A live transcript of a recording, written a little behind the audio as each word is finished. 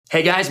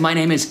Hey guys, my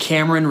name is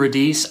Cameron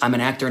Radice. I'm an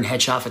actor and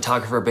headshot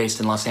photographer based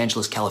in Los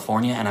Angeles,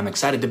 California, and I'm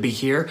excited to be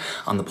here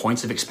on the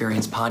Points of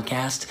Experience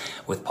podcast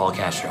with Paul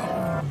Castro.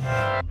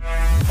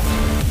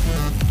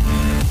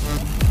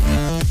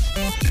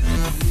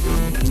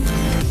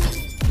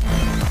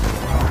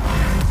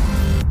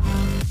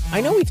 I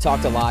know we've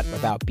talked a lot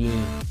about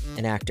being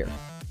an actor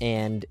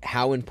and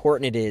how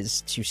important it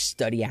is to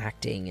study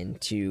acting and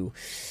to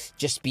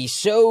just be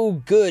so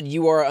good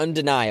you are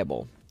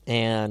undeniable.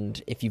 And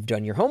if you've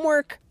done your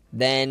homework,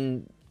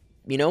 then,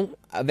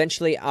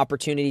 eventually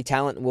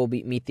talent will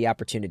meet the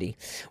opportunity,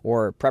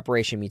 or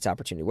preparation meets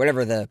opportunity,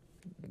 whatever the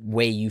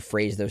way you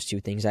phrase those two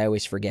things. I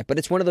always forget, but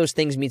it's one of those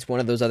things meets one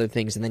of those other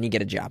things, and then you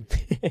get a job.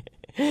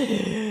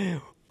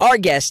 Our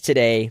guest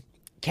today,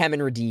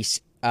 Cameron Radice,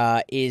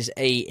 is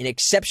an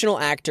exceptional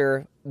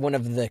actor, one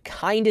of the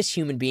kindest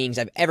human beings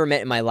I've ever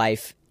met in my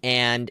life,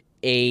 and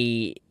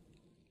I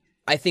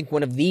think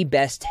one of the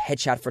best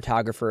headshot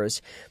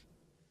photographers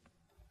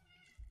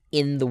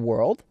in the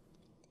world.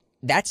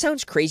 That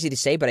sounds crazy to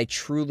say, but I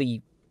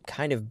truly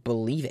kind of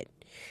believe it.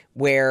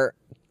 Where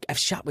I've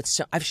shot with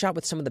some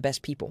of the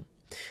best people.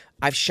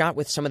 I've shot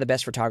with some of the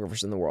best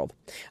photographers in the world.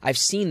 I've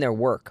seen their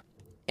work.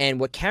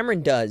 And what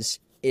Cameron does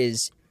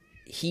is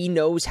he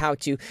knows how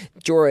to.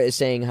 Jorah is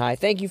saying hi.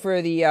 Thank you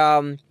for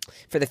the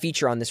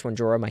feature on this one,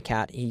 Jorah, my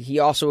cat. He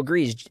also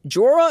agrees.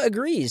 Jorah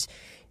agrees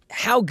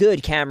how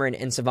good Cameron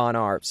and Savon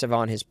are.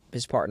 Savon, his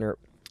partner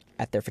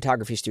at their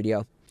photography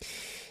studio.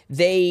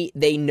 They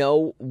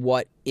know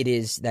what it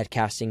is that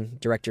casting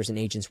directors and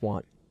agents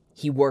want.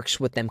 He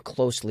works with them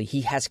closely. He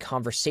has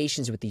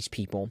conversations with these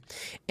people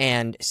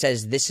and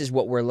says, this is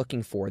what we're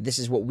looking for. This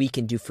is what we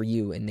can do for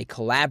you. And they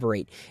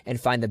collaborate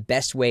and find the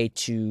best way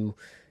to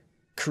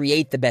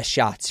create the best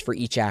shots for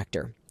each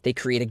actor. They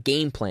create a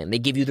game plan. They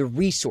give you the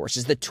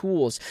resources, the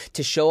tools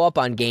to show up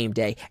on game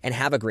day and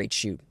have a great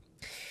shoot.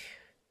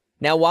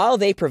 Now, while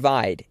they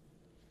provide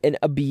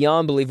a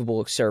beyond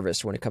believable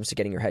service when it comes to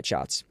getting your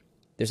headshots,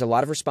 there's a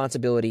lot of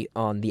responsibility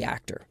on the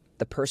actor,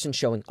 the person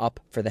showing up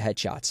for the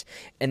headshots.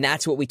 And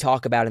that's what we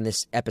talk about in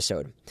this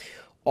episode.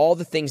 All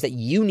the things that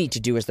you need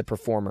to do as the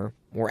performer,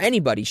 or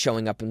anybody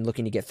showing up and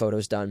looking to get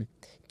photos done,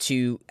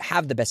 to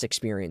have the best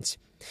experience.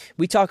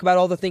 We talk about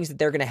all the things that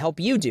they're going to help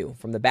you do,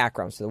 from the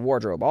backgrounds to the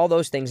wardrobe, all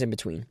those things in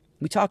between.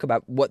 We talk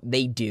about what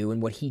they do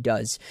and what he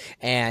does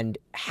and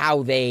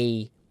how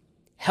they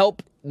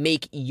help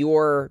make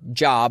your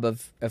job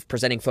of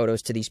presenting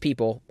photos to these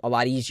people a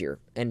lot easier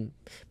and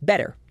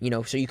better,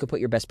 so you can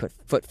put your best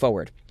foot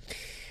forward.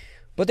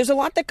 But there's a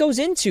lot that goes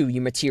into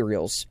your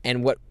materials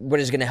and what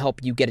is going to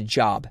help you get a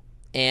job.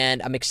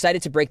 And I'm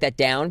excited to break that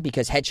down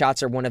because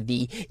headshots are one of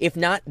the, if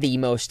not the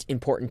most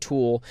important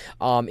tool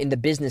in the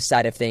business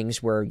side of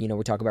things where,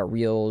 we talk about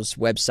reels,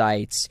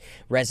 websites,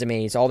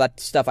 resumes, all that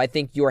stuff. I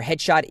think your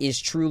headshot is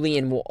truly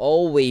and will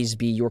always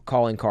be your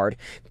calling card.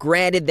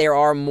 Granted, there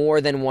are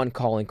more than one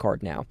calling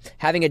card now.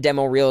 Having a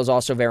demo reel is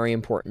also very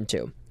important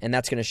too. And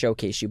that's going to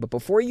showcase you. But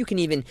before you can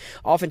even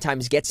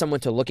oftentimes get someone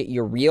to look at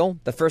your reel,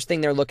 the first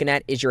thing they're looking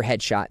at is your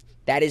headshot.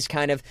 That is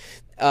kind of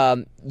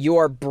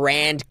your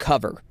brand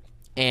cover.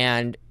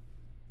 And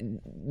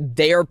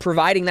they are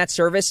providing that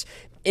service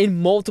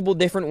in multiple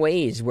different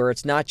ways where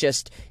it's not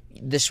just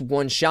this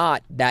one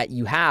shot that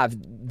you have.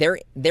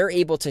 They're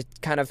able to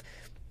kind of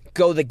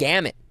go the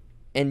gamut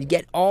and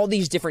get all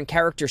these different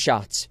character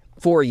shots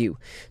for you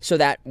so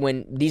that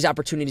when these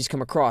opportunities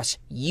come across,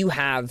 you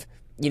have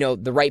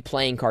the right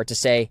playing card to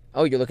say,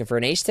 oh, you're looking for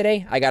an ace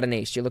today? I got an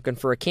ace. You're looking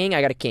for a king?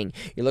 I got a king.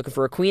 You're looking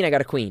for a queen? I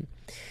got a queen.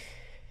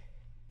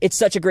 It's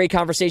such a great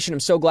conversation. I'm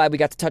so glad we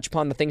got to touch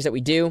upon the things that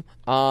we do.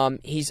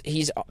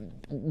 He's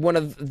one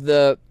of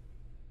the...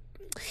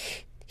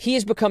 He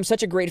has become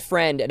such a great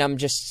friend, and I'm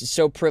just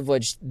so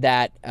privileged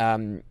that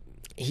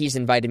he's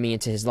invited me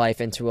into his life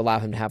and to allow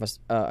him to have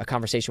a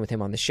conversation with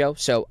him on the show.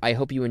 So I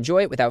hope you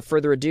enjoy it. Without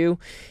further ado,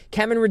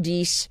 Cameron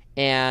Radice,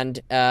 and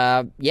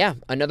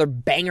another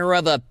banger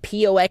of a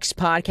POX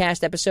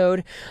podcast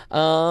episode.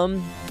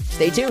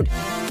 Stay tuned.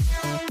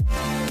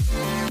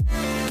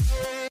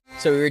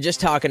 So we were just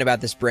talking about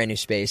this brand new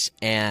space,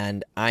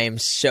 and I am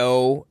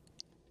so...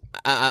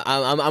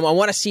 I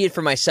want to see it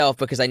for myself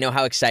because I know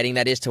how exciting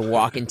that is to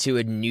walk into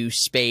a new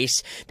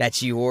space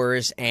that's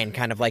yours and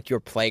kind of like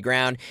your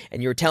playground.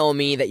 And you're telling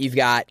me that you've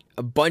got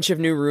a bunch of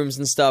new rooms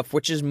and stuff,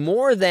 which is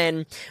more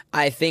than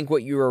I think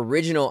what your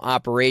original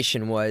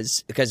operation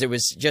was, because it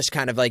was just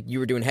kind of like you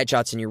were doing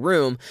headshots in your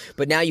room,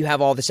 but now you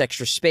have all this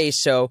extra space.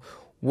 So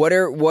what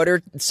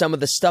are some of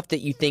the stuff that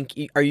you think,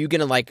 are you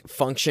going to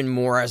function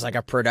more as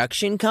a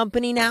production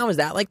company now? Is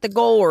that the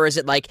goal? Or is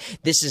it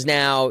this is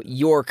now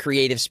your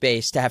creative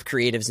space to have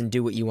creatives and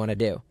do what you want to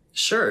do?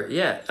 Sure.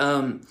 Yeah.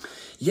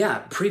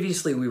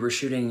 Previously we were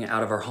shooting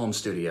out of our home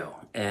studio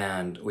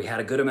and we had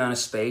a good amount of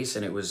space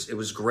and it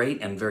was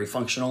great and very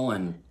functional.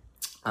 And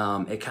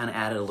it kind of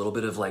added a little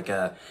bit of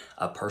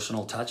a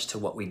personal touch to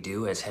what we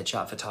do as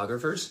headshot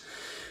photographers.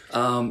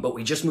 But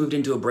we just moved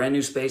into a brand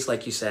new space,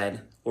 like you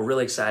said. We're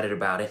really excited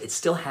about it. It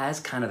still has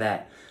kind of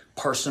that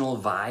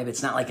personal vibe.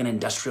 It's not like an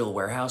industrial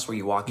warehouse where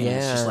you walk in and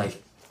it's just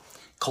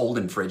cold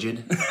and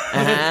frigid.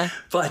 Uh-huh.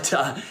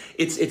 But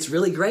it's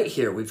really great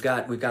here. We've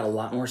got a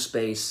lot more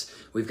space.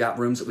 We've got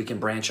rooms that we can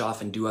branch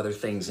off and do other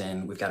things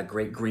in. We've got a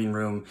great green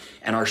room,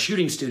 and our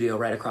shooting studio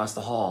right across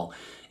the hall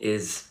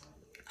is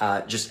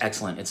just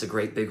excellent. It's a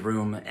great big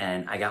room,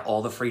 and I got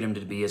all the freedom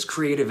to be as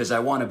creative as I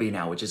want to be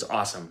now, which is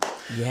awesome.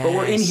 Yes. But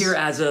we're in here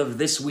as of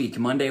this week.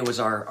 Monday was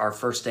our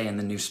first day in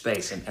the new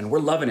space, and we're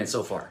loving it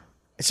so far.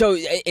 So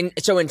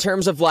in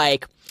terms of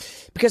like,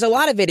 because a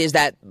lot of it is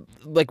that,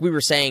 like we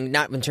were saying,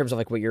 not in terms of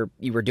like what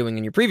you were doing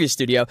in your previous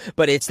studio,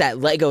 but it's that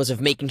Legos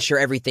of making sure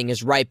everything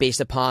is right based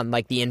upon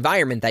like the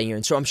environment that you're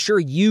in. So I'm sure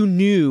you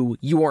knew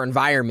your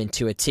environment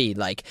to a T.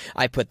 Like,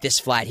 I put this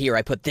flat here,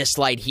 I put this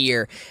light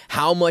here.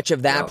 How much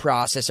of that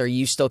process are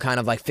you still kind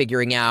of like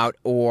figuring out,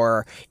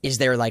 or is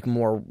there like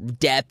more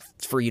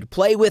depth for you to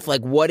play with?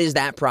 Like, what has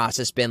that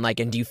process been like,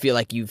 and do you feel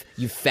like you've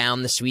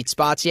found the sweet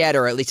spots yet,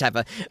 or at least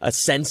have a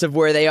sense of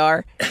where they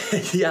are?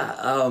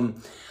 Yeah.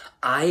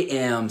 I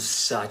am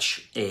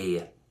such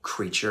a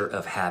creature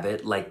of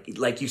habit.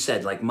 Like you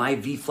said, like my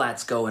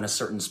V-flats go in a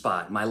certain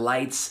spot. My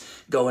lights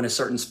go in a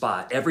certain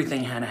spot.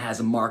 Everything kind of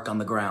has a mark on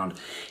the ground.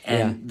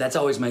 And that's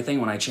always my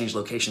thing when I change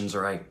locations,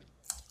 or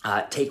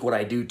I take what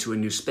I do to a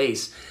new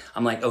space.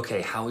 I'm like,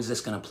 okay, how is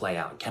this going to play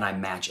out? Can I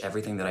match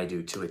everything that I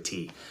do to a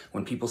T?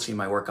 When people see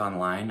my work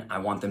online, I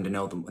want them to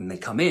know that when they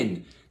come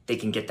in, they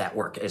can get that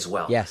work as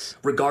well. Yes.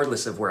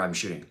 Regardless of where I'm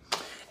shooting.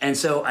 And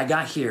so I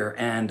got here,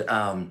 and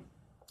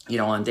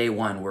on day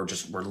one, we're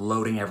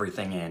loading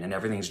everything in, and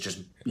everything's just,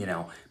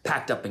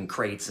 packed up in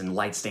crates and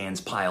light stands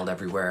piled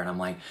everywhere. And I'm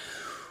like,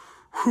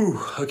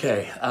 whew,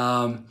 okay,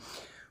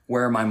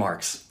 where are my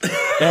marks?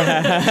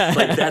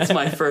 Like, that's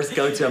my first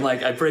go-to. I'm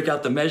like, I break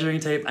out the measuring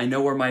tape. I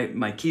know where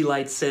my key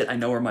lights sit. I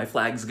know where my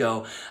flags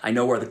go. I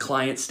know where the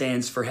client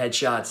stands for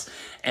headshots.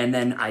 And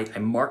then I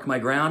mark my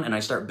ground, and I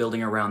start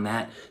building around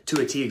that to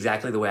a T,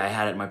 exactly the way I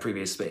had it in my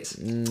previous space.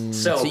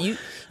 So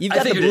you've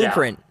got the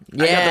blueprint.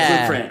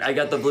 Yeah. I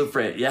got the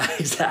blueprint. Yeah,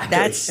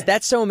 exactly.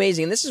 That's so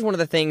amazing. And this is one of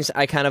the things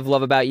I kind of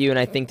love about you, and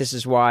I think this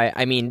is why,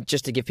 I mean,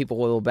 just to give people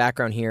a little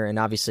background here, and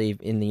obviously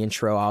in the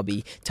intro I'll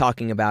be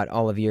talking about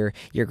all of your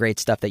great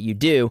stuff that you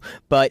do,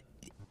 but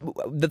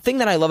the thing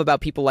that I love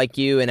about people like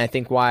you, and I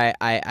think why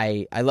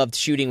I loved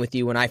shooting with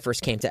you when I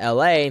first came to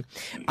LA,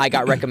 I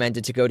got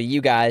recommended to go to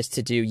you guys,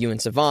 to do you and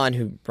Savon,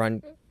 who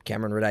run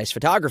Cameron Radice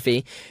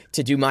Photography,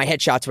 to do my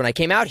headshots when I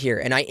came out here.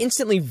 And I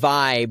instantly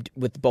vibed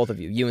with both of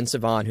you. You and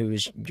Savon, who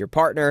is your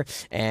partner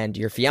and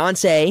your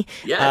fiance.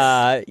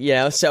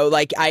 Yes. So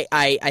like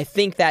I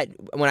think that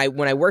when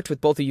I worked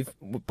with both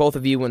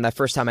of you when the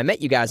first time I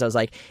met you guys, I was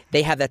like,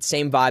 they have that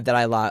same vibe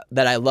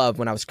that I love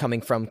when I was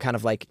coming from kind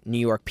of like New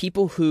York.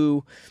 People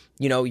who,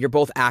 you're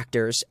both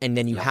actors, and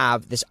then you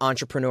have this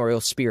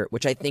entrepreneurial spirit,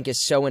 which I think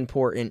is so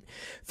important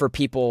for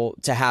people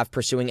to have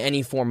pursuing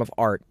any form of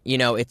art.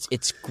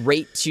 It's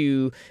great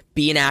to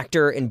be an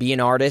actor and be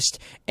an artist,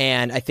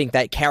 and I think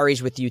that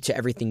carries with you to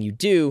everything you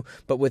do.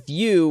 But with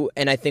you,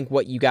 and I think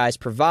what you guys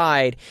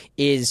provide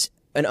is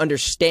an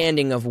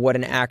understanding of what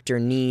an actor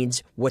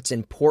needs, what's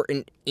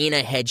important in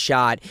a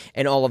headshot,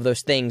 and all of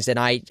those things. And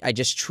I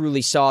just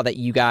truly saw that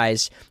you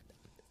guys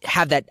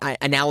have that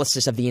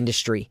analysis of the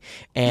industry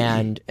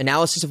and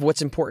analysis of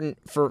what's important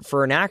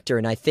for an actor.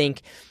 And I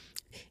think,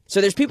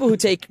 so there's people who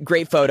take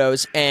great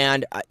photos,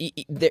 and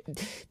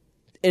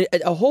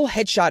a whole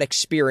headshot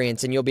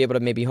experience, and you'll be able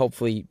to maybe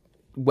hopefully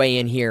weigh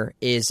in here,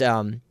 is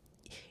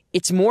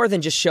it's more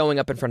than just showing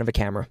up in front of a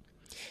camera.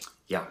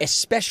 Yeah.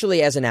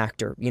 Especially as an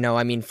actor,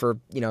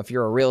 if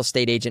you're a real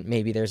estate agent,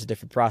 maybe there's a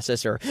different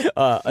process or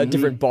a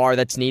different bar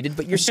that's needed,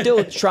 but you're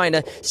still trying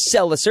to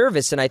sell a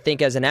service. And I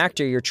think as an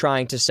actor, you're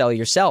trying to sell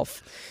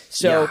yourself.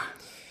 So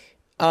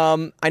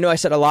I know I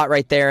said a lot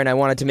right there, and I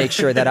wanted to make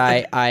sure that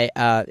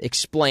I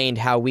explained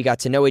how we got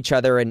to know each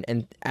other,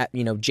 and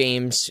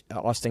James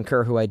Austin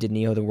Kerr, who I did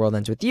Neo The World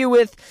Ends With You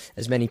with,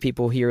 as many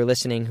people here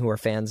listening who are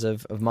fans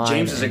of mine.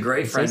 James is a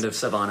great friend of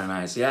Savon and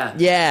I's,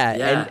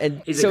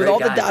 and he's so a great all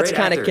guy, the dots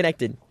kind of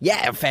connected.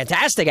 Yeah,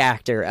 fantastic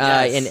actor,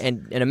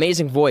 and an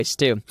amazing voice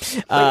too.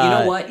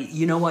 But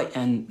you know what,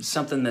 and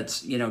something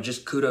that's,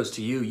 just kudos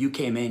to you. You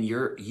came in,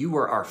 you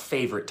were our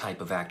favorite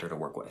type of actor to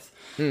work with.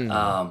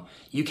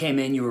 You came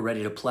in, you were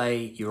ready to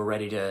play, you were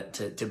ready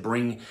to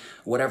bring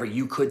whatever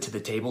you could to the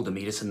table to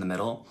meet us in the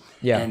middle.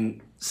 Yeah.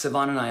 And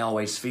Savon and I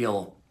always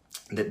feel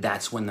that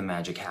that's when the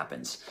magic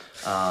happens.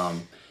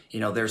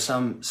 There's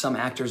some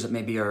actors that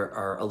maybe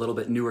are a little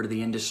bit newer to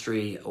the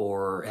industry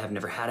or have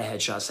never had a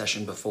headshot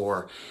session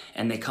before,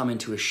 and they come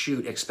into a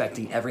shoot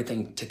expecting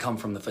everything to come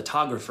from the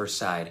photographer's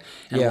side.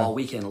 And while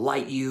we can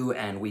light you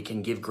and we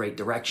can give great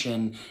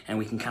direction and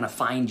we can kind of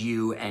find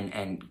you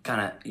and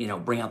kind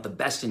of, bring out the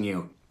best in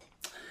you,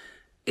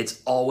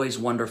 it's always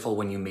wonderful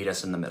when you meet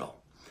us in the middle.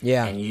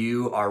 Yeah. And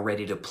you are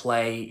ready to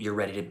play, you're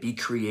ready to be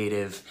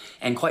creative,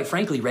 and quite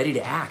frankly, ready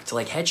to act.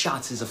 Like,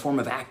 headshots is a form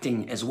of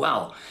acting as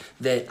well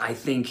that I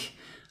think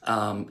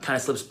kind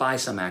of slips by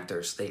some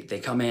actors. They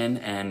come in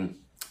and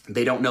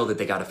they don't know that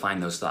they got to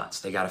find those thoughts.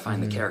 They got to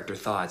find the character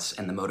thoughts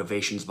and the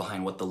motivations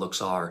behind what the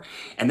looks are,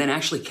 and then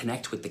actually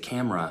connect with the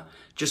camera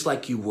just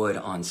like you would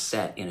on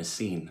set in a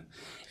scene.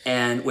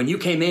 And when you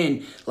came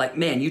in, like,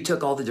 man, you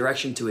took all the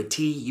direction to a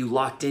T, you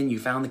locked in, you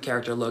found the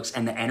character looks,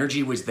 and the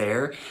energy was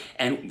there.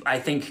 And I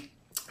think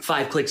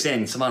 5 clicks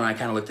in, Savon and I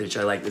kind of looked at each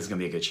other like, this is going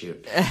to be a good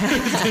shoot.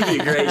 It's going to be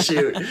a great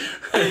shoot.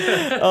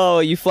 Oh,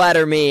 you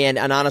flatter me. And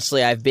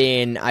honestly,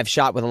 I've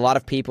shot with a lot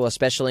of people,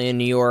 especially in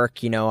New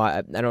York. You know,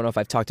 I don't know if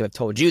I've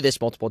told you this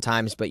multiple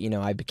times, but, you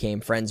know, I became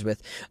friends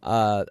with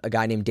a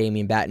guy named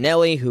Damian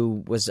Battinelli,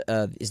 who is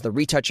the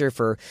retoucher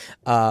for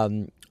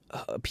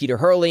Peter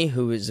Hurley,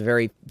 who is a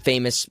very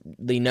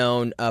famously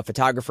known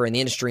photographer in the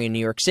industry in New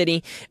York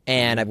City,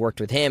 and I've worked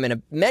with him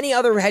and many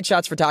other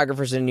headshots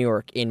photographers in New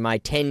York in my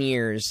 10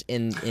 years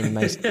in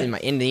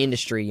the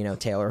industry. You know,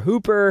 Taylor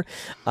Hooper,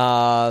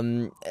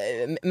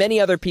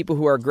 many other people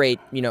who are great,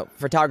 you know,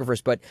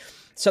 photographers. But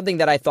something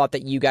that I thought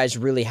that you guys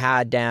really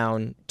had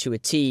down to a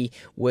T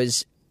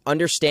was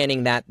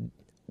understanding that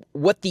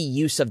what the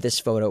use of this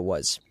photo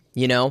was.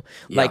 You know,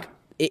 like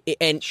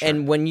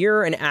and when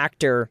you're an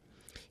actor,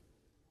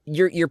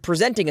 you're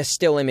presenting a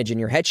still image in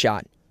your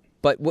headshot,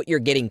 but what you're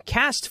getting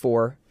cast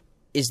for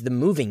is the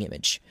moving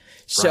image.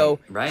 So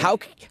right.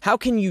 How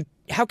can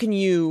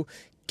you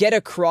get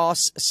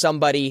across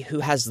somebody who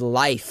has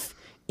life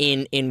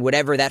in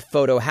whatever that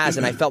photo has?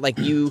 And I felt like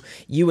you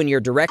and your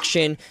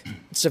direction,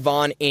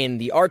 Savon, in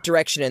the art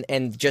direction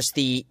and just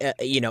the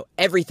you know,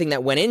 everything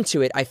that went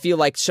into it, I feel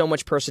like so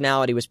much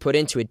personality was put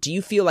into it. Do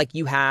you feel like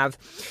you have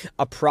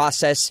a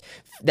process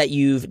that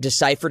you've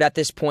deciphered at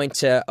this point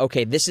to,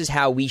 okay, this is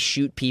how we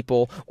shoot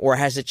people, or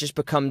has it just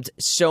become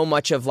so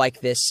much of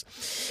like this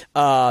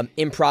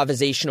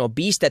improvisational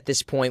beast at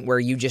this point where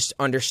you just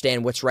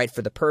understand what's right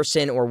for the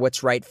person or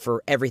what's right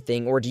for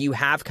everything, or do you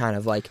have kind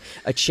of like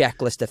a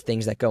checklist of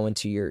things that go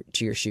into your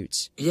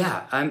shoots?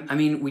 Yeah, I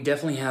mean, we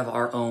definitely have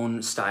our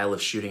own style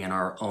of shooting and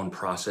our own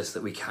process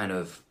that we kind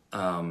of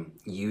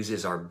use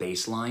as our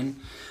baseline.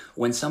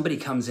 When somebody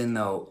comes in,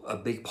 though, a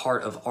big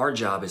part of our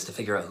job is to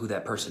figure out who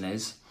that person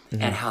is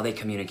and how they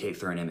communicate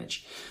through an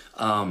image.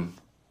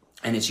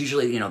 And it's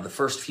usually, you know, the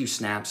first few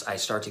snaps, I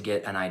start to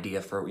get an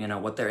idea for, you know,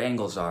 what their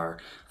angles are,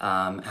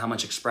 how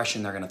much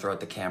expression they're going to throw at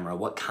the camera,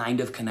 what kind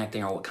of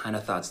connecting or what kind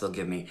of thoughts they'll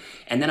give me.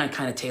 And then I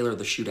kind of tailor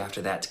the shoot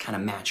after that to kind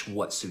of match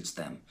what suits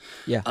them.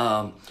 Yeah.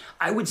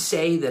 I would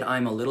say that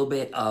I'm a little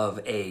bit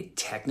of a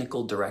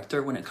technical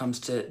director when it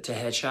comes to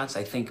headshots.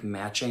 I think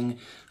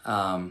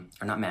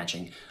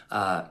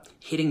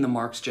hitting the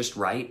marks just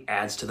right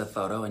adds to the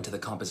photo and to the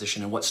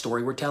composition and what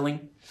story we're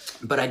telling.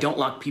 But I don't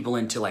lock people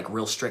into like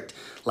real strict,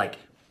 like,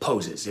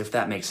 poses, if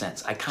that makes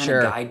sense. I kind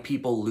of guide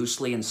people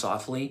loosely and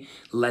softly,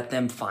 let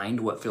them find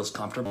what feels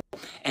comfortable.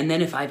 And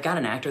then if I've got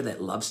an actor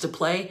that loves to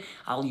play,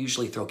 I'll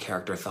usually throw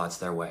character thoughts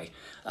their way.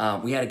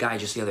 We had a guy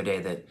just the other day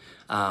that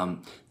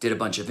did a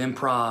bunch of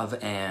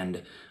improv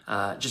and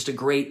just a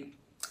great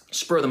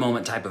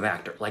spur-of-the-moment type of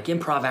actor. Like,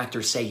 improv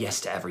actors say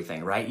yes to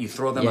everything, right? You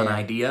throw them an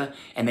idea,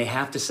 and they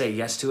have to say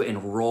yes to it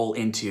and roll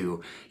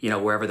into, you know,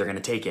 wherever they're going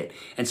to take it.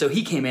 And so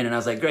he came in, and I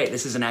was like, great,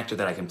 this is an actor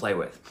that I can play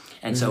with.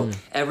 And so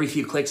every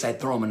few clicks,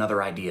 I'd throw him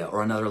another idea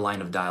or another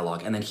line of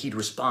dialogue, and then he'd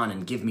respond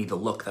and give me the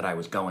look that I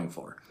was going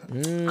for.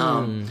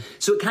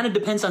 So it kind of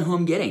depends on who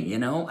I'm getting, you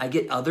know? I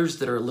get others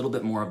that are a little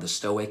bit more of the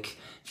stoic,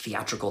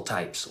 theatrical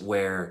types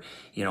where,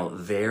 you know,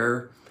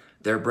 their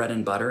bread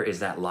and butter is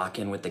that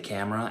lock-in with the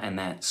camera and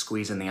that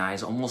squeeze in the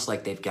eyes, almost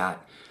like they've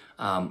got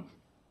a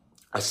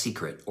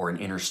secret or an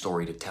inner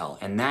story to tell.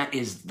 And that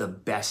is the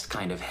best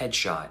kind of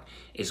headshot,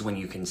 is when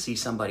you can see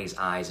somebody's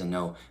eyes and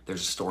know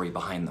there's a story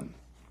behind them.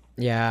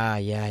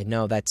 Yeah,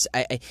 no, that's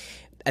I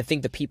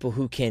think the people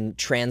who can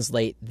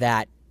translate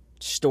that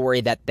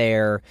story that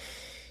they're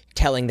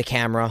telling the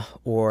camera,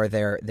 or if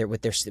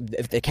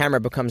the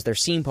camera becomes their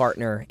scene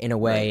partner in a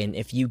way, and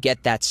if you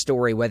get that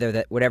story,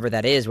 whatever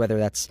that is, whether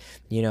that's,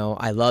 you know,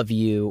 I love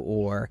you,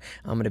 or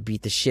I'm gonna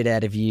beat the shit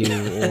out of you,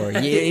 or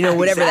you know,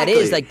 whatever that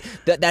is, like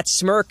that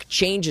smirk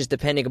changes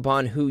depending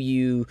upon who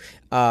you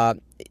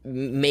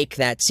make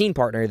that scene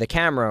partner, the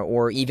camera,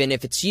 or even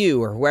if it's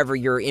you or whoever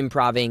you're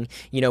improving,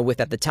 you know, with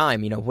at the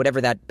time, you know,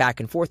 whatever that back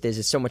and forth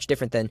is so much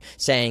different than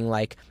saying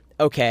like,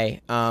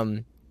 okay,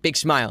 big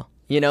smile.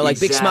 You know, like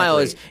big smile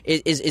is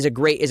a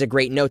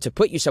great note to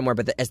put you somewhere,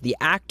 but as the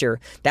actor,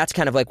 that's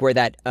kind of like where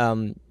that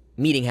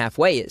meeting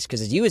halfway is, because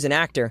as you as an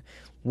actor,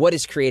 what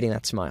is creating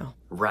that smile?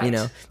 Right. You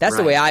know, that's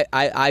the way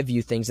I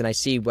view things, and I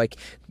see, like,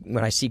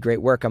 when I see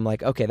great work, I'm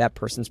like, okay, that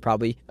person's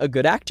probably a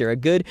good actor. A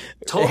good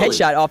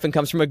headshot often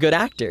comes from a good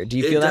actor. Do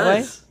you feel that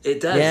way?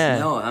 It does. Yeah.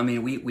 No, I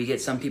mean, we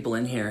get some people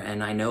in here,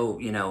 and I know,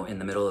 you know, in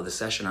the middle of the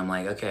session, I'm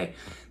like, okay,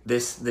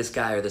 this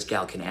guy or this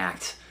gal can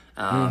act.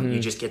 You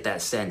just get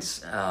that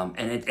sense,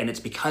 and it's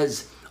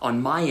because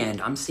on my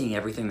end, I'm seeing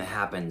everything that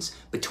happens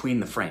between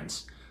the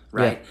frames,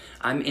 right? Yeah.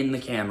 I'm in the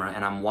camera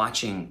and I'm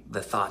watching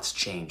the thoughts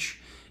change,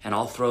 and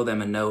I'll throw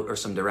them a note or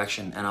some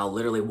direction, and I'll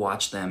literally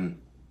watch them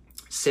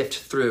sift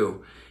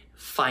through,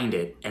 find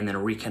it, and then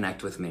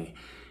reconnect with me.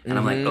 And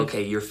I'm like,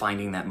 okay, you're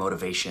finding that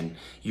motivation.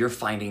 You're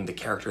finding the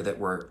character that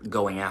we're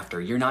going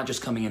after. You're not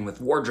just coming in with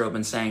wardrobe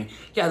and saying,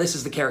 yeah, this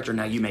is the character,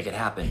 now you make it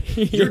happen.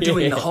 You're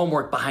doing the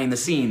homework behind the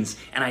scenes,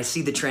 and I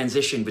see the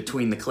transition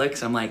between the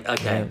clicks. I'm like,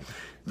 okay,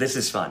 this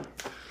is fun.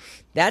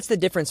 That's the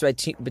difference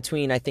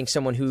between, I think,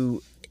 someone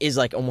who is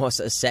like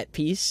almost a set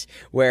piece,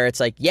 where it's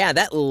like, yeah,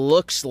 that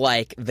looks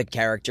like the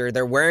character.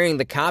 They're wearing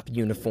the cop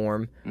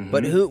uniform,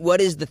 but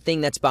what is the thing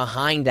that's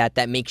behind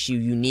that makes you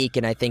unique?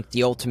 And I think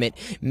the ultimate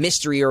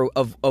mystery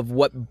of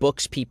what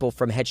books people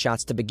from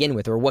headshots to begin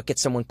with, or what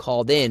gets someone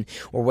called in,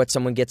 or what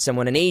someone gets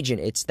someone an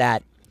agent. It's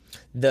that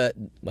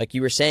like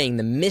you were saying,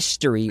 the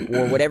mystery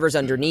or whatever's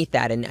underneath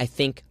that. And I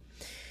think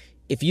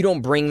if you don't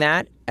bring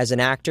that as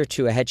an actor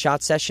to a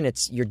headshot session,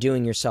 you're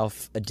doing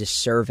yourself a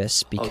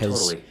disservice,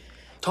 because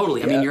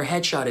Totally. I mean, your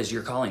headshot is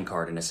your calling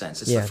card in a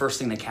sense. It's the first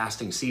thing the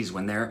casting sees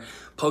when they're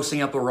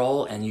posting up a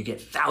role and you get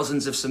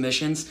thousands of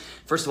submissions.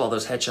 First of all,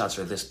 those headshots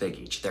are this big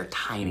each. They're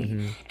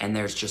tiny, and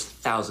there's just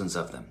thousands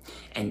of them.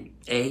 And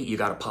A, you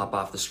got to pop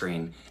off the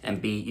screen,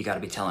 and B, you got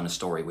to be telling a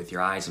story with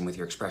your eyes and with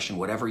your expression.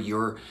 Whatever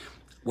you're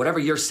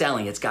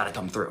selling, it's got to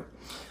come through.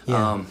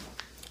 Yeah.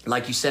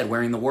 Like you said,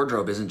 wearing the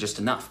wardrobe isn't just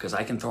enough, because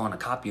I can throw on a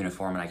cop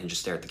uniform and I can just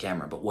stare at the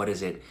camera. But what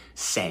is it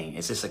saying?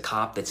 Is this a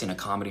cop that's in a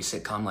comedy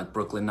sitcom like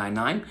Brooklyn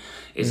Nine-Nine?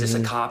 Is this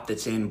a cop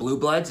that's in Blue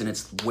Bloods and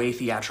it's way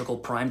theatrical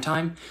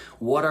primetime?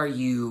 What are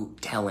you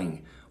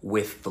telling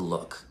with the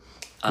look?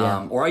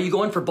 Or are you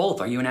going for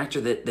both? Are you an actor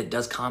that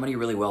does comedy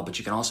really well, but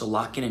you can also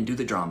lock in and do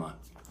the drama?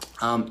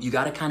 You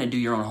got to kind of do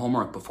your own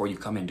homework before you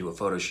come into a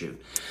photo shoot,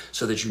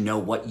 so that you know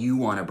what you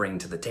want to bring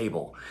to the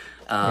table,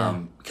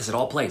 because it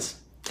all plays.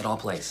 It all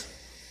plays.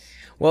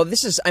 Well,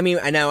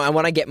 I know I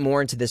want to get more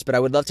into this, but I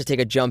would love to take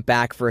a jump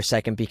back for a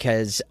second,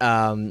 because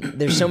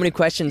there's so many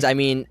questions. I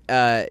mean,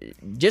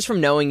 just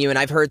from knowing you, and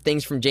I've heard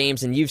things from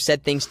James, and you've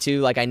said things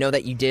too. Like, I know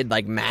that you did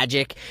like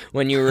magic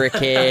when you were a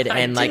kid,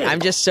 and like, I'm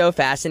just so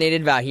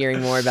fascinated about hearing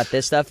more about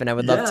this stuff, and I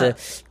would love to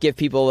give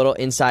people a little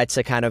insight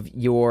to kind of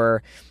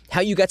how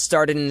you got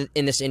started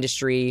in this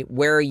industry,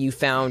 where you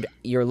found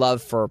your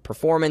love for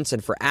performance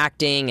and for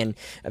acting, and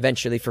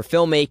eventually for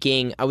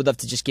filmmaking. I would love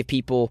to just give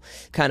people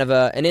kind of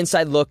an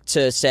inside look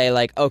to say,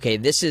 like, okay,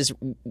 this is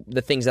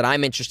the things that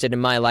I'm interested in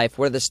my life.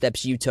 What are the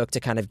steps you took to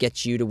kind of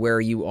get you to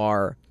where you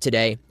are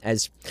today,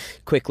 as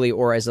quickly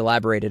or as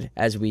elaborated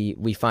as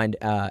we find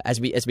as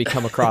we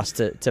come across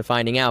to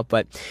finding out.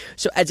 But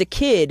so as a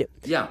kid,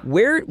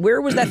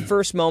 where was that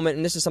first moment?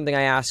 And this is something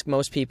I ask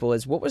most people: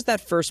 is what was that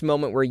first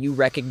moment where you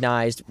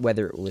recognized,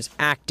 whether it was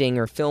acting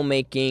or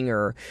filmmaking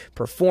or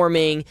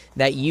performing,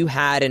 that you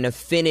had an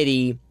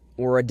affinity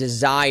or a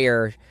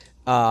desire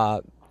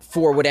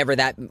for whatever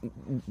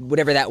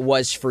that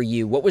was for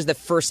you? What was the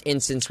first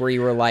instance where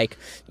you were like,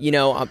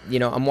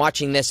 I'm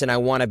watching this and I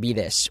want to be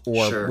this,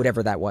 or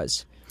whatever that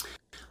was?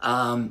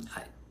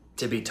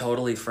 To be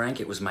totally frank,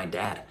 it was my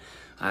dad.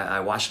 I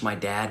watched my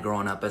dad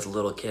growing up as a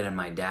little kid, and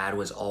my dad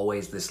was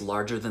always this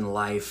larger than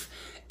life,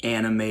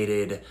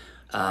 animated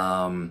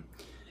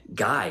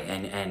guy,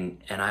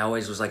 and I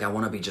always was like, I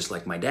want to be just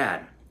like my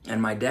dad.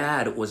 And my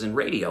dad was in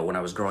radio when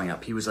I was growing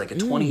up. He was like a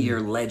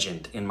 20-year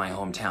legend in my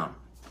hometown.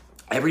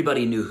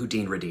 Everybody knew who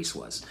Dean Radice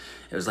was.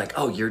 It was like,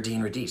 oh, you're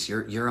Dean Radice.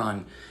 You're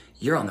on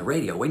the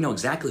radio. We know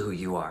exactly who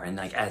you are. And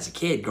like, as a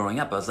kid growing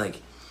up, I was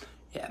like,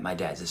 yeah, my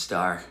dad's a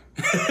star.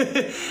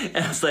 And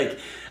I was like,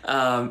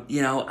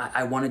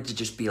 I wanted to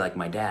just be like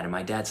my dad. And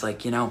my dad's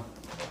like,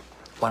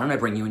 why don't I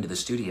bring you into the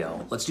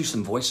studio? Let's do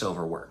some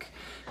voiceover work.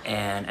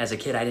 And as a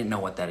kid, I didn't know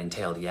what that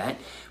entailed yet,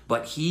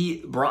 but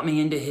he brought me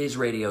into his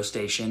radio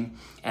station,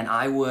 and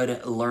I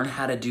would learn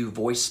how to do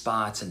voice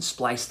spots and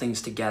splice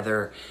things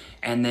together.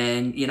 And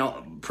then,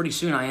 pretty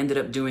soon I ended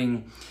up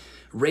doing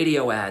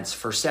radio ads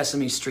for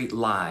Sesame Street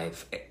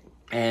Live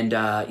and,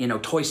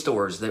 toy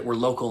stores that were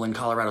local in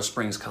Colorado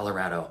Springs,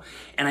 Colorado.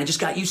 And I just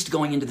got used to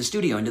going into the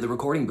studio, into the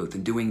recording booth,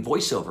 and doing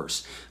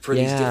voiceovers for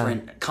these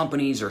different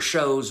companies or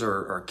shows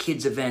or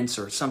kids events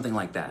or something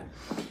like that.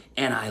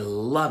 And I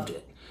loved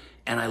it.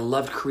 And I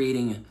loved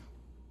creating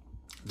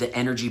the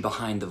energy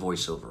behind the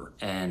voiceover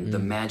and the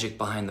magic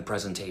behind the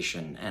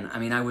presentation. And I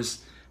mean, I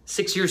was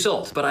 6 years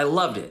old, but I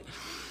loved it.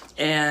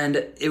 And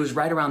it was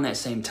right around that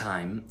same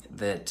time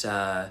that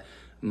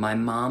my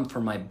mom,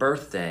 for my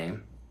birthday,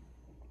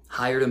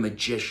 hired a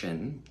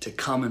magician to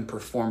come and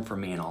perform for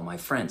me and all my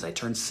friends. I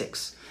turned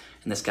 6,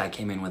 and this guy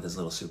came in with his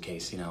little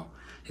suitcase,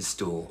 his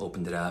stool,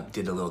 opened it up,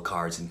 did the little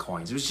cards and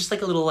coins. It was just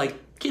like a little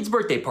kid's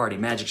birthday party,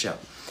 magic show.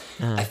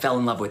 I fell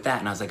in love with that,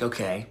 and I was like,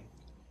 okay,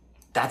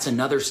 that's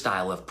another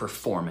style of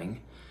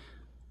performing.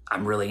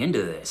 I'm really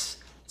into this.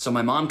 So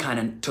my mom kind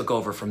of took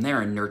over from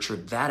there and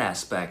nurtured that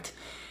aspect.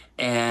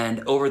 And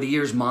over the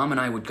years, Mom and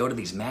I would go to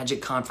these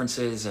magic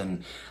conferences,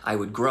 and I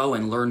would grow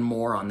and learn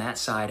more on that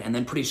side. And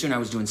then pretty soon I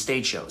was doing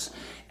stage shows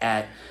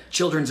at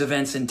children's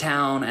events in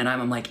town, and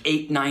I'm like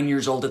 8, 9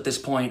 years old at this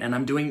point, and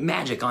I'm doing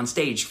magic on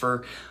stage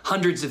for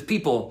hundreds of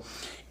people.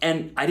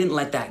 And I didn't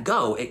let that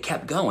go. It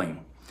kept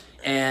going.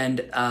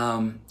 And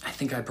I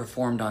think I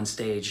performed on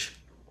stage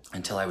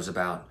until I was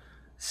about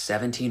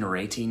 17 or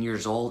 18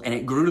 years old, and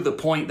it grew to the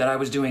point that I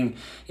was doing,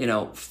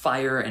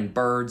 fire and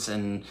birds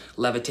and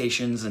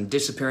levitations and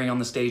disappearing on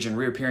the stage and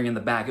reappearing in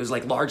the back. It was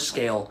like large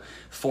scale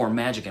form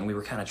magic, and we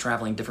were kind of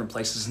traveling different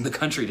places in the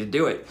country to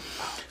do it.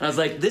 And I was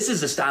like, this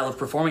is a style of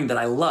performing that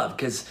I love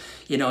because,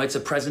 it's a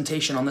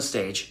presentation on the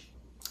stage.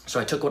 So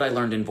I took what I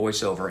learned in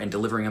voiceover and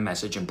delivering a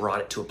message and brought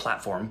it to a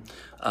platform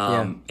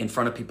in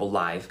front of people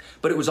live.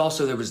 But it was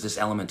also, there was this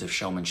element of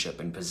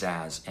showmanship and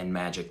pizzazz and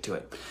magic to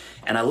it.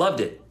 And I loved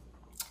it.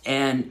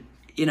 And,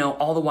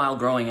 all the while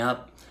growing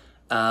up,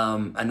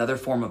 another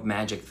form of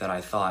magic that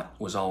I thought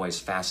was always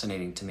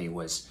fascinating to me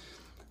was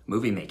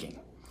movie making.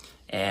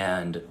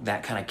 And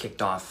that kind of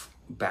kicked off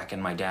back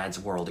in my dad's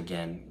world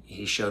again.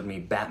 He showed me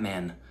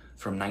Batman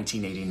from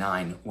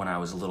 1989 when I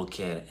was a little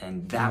kid.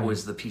 And that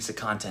was the piece of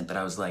content that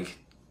I was like,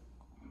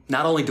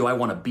 not only do I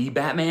want to be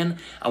Batman,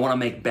 I want to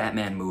make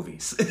Batman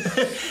movies.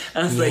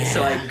 And I was like,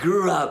 so I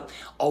grew up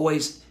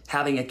always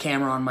having a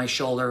camera on my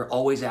shoulder,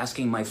 always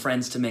asking my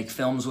friends to make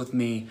films with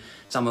me.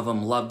 Some of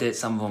them loved it.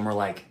 Some of them were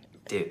like,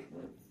 dude,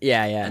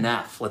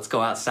 enough. Let's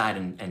go outside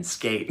and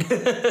skate.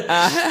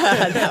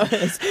 That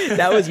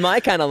was my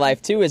kind of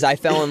life too. Is I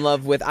fell in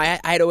love with. I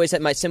had always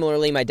had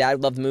similarly. My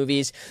dad loved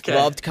movies,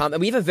 loved comics.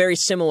 We have a very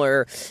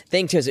similar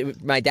thing because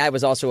my dad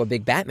was also a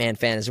big Batman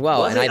fan as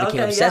well, and I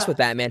became obsessed with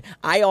Batman.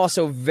 I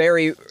also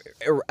very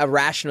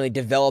irrationally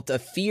developed a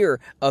fear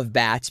of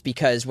bats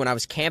because when I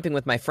was camping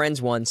with my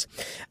friends once,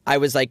 I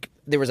was like,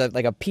 there was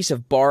a piece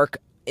of bark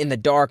in the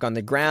dark on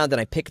the ground, and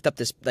I picked up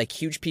this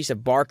huge piece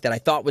of bark that I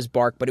thought was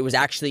bark, but it was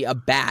actually a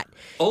bat.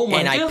 Oh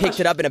my gosh. I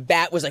picked it up, and a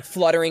bat was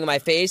fluttering in my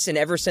face. And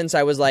ever since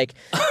I was like,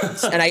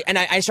 and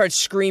I started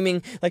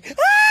screaming like,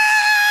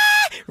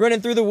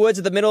 running through the woods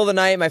at the middle of the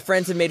night. My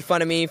friends had made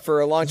fun of me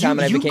for a long time,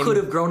 and I became. You could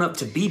have grown up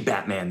to be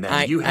Batman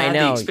then. You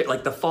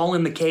had the fall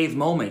in the cave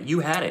moment. You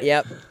had it.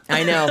 Yep.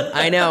 I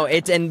know.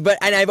 And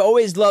I've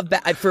always loved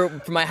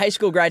for my high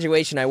school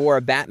graduation. I wore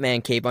a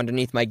Batman cape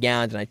underneath my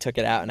gown, and I took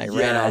it out and I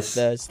ran off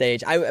the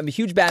stage. I'm a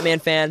huge Batman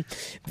fan.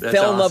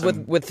 Fell in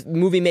love with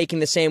movie making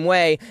the same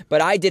way,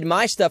 but I did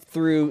my stuff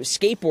through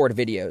skateboard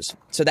videos.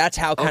 So that's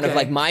how kind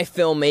of my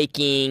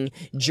filmmaking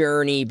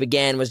journey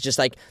began. Was just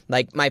like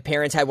my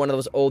parents had one of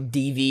those old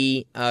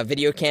DV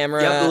video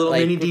camera, the little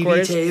mini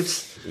recorders. DV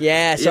tapes.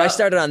 Yeah, so I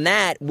started on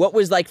that. What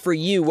was for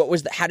you?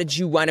 How did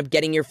you wind up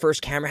getting your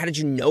first camera? How did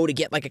you know to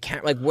get a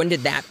camera? When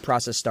did that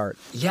process start?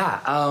 Yeah,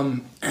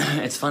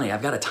 it's funny.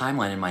 I've got a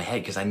timeline in my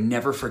head because I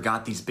never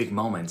forgot these big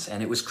moments.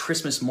 And it was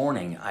Christmas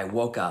morning. I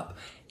woke up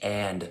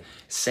and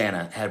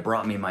Santa had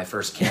brought me my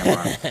first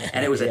camera.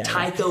 And it was a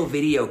Tyco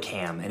video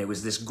cam. And it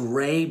was this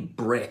gray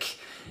brick.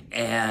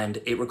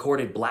 And it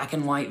recorded black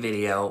and white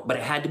video, but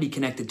it had to be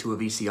connected to a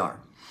VCR.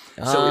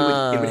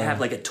 So it would have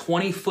a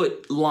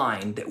 20-foot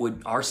line that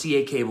would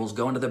RCA cables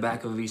go into the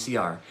back of a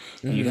VCR,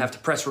 and you'd have to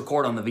press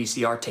record on the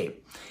VCR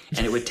tape,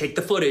 and it would take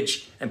the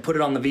footage and put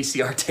it on the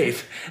VCR tape.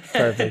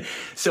 Perfect.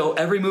 So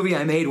every movie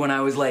I made when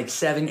I was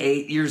 7,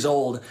 8 years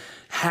old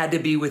had to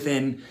be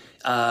within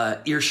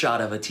earshot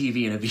of a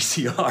TV and a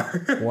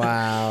VCR.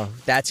 Wow,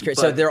 that's great.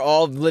 So they're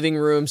all living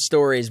room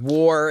stories.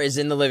 War is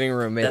in the living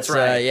room. That's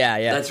right.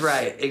 Yeah. That's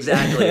right.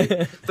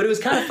 Exactly. But it was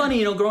kind of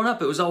funny, growing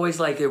up. It was always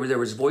there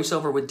was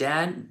voiceover with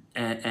Dad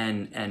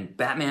and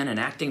Batman and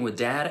acting with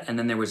Dad, and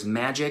then there was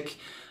magic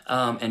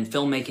and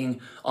filmmaking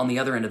on the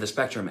other end of the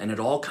spectrum, and it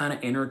all kind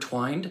of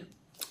intertwined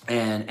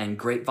and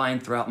grapevine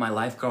throughout my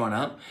life growing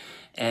up.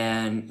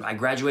 And I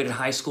graduated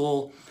high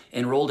school,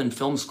 enrolled in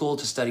film school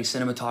to study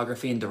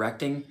cinematography and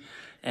directing.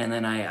 And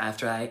then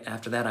after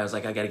that, I was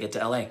like, I got to get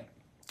to LA.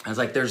 I was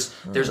like, there's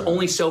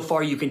only so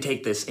far you can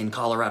take this in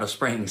Colorado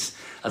Springs.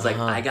 I was like,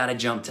 I got to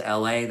jump to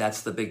LA.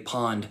 That's the big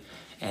pond,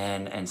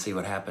 and see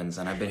what happens.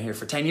 And I've been here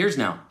for 10 years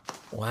now.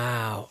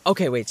 Wow.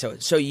 Okay, wait.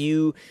 So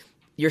you're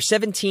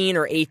 17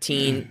 or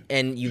 18,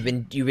 and you've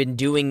been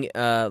doing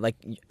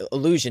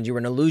illusions. You were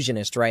an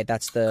illusionist, right?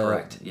 That's the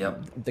correct.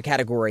 Yep. The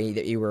category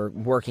that you were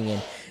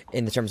working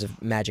in the terms of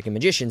magic and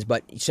magicians.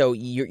 But so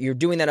you're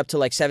doing that up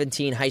to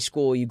 17, high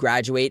school. You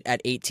graduate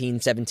at 18,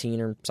 17,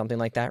 or something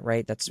like that,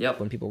 right? That's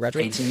when people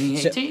graduate.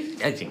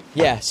 18.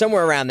 Yeah,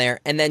 somewhere around there.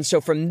 And then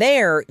so from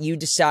there, you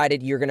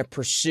decided you're going to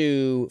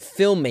pursue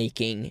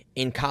filmmaking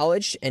in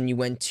college, and you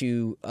went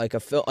to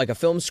a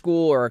film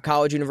school or a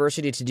college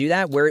university to do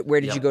that. Where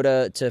did you go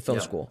to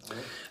film school?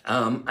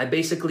 I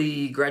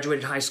basically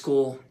graduated high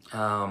school.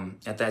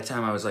 At that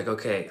time, I was like,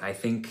 okay, I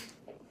think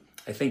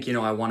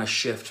I want to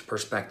shift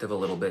perspective a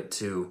little bit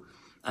to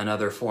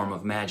another form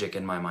of magic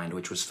in my mind,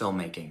 which was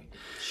filmmaking.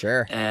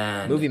 Sure.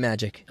 And movie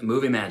magic,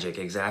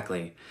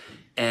 exactly.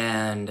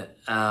 And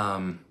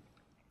I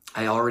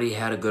already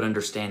had a good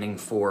understanding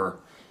for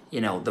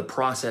the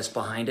process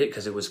behind it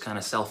because it was kind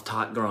of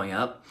self-taught growing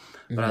up.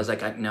 But I was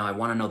like, I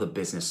want to know the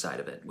business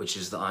side of it, which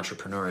is the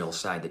entrepreneurial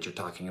side that you're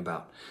talking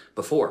about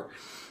before.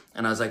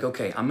 And I was like,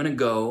 okay, I'm going to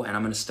go and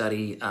I'm going to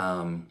study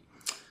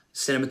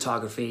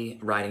cinematography,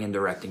 writing, and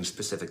directing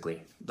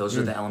specifically. Those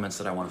are the elements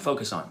that I want to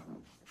focus on.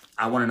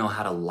 I want to know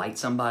how to light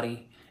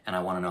somebody, and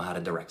I want to know how to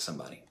direct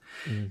somebody.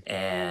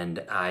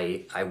 And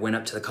I went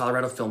up to the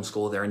Colorado Film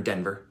School there in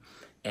Denver,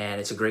 and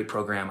it's a great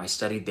program. I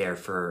studied there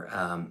for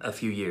a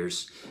few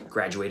years,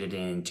 graduated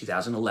in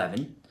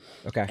 2011.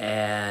 Okay.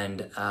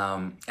 And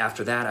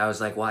after that, I was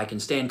like, well, I can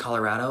stay in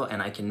Colorado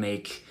and I can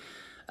make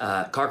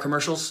car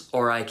commercials,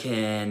 or I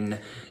can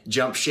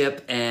jump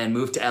ship and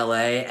move to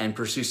LA and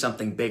pursue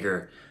something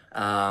bigger,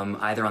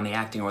 either on the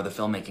acting or the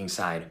filmmaking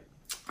side.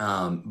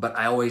 But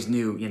I always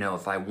knew,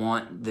 if I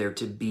want there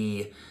to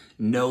be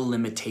no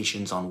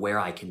limitations on where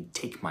I can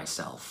take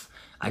myself,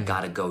 I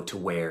gotta go to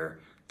where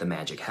the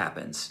magic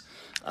happens.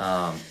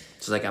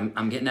 So like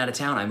I'm getting out of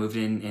town. I moved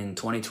in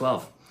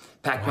 2012.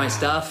 Packed my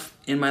stuff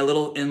in my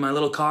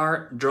little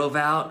car, drove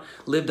out,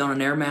 lived on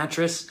an air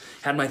mattress,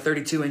 had my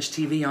 32-inch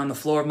TV on the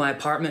floor of my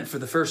apartment for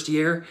the first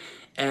year,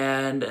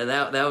 and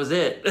that was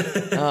it.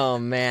 Oh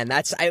man,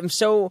 I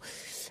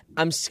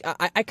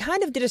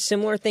kind of did a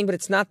similar thing, but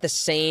it's not the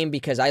same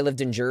because I lived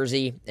in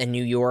Jersey and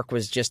New York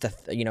was just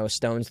a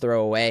stone's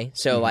throw away.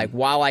 So like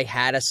while I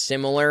had a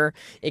similar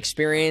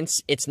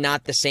experience, it's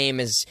not the same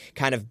as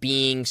kind of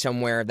being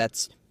somewhere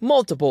that's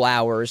multiple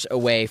hours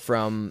away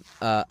from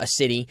a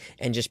city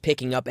and just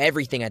picking up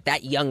everything at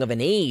that young of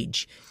an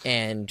age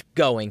and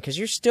going, because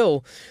you're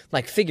still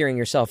like figuring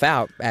yourself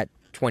out at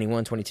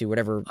 21, 22,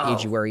 whatever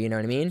age you were, you know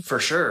what I mean? For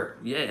sure.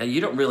 Yeah,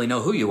 you don't really know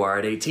who you are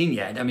at 18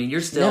 yet. I mean,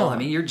 you're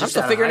still, you're just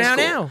I'm still figuring it out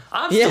now.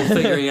 I'm still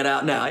figuring it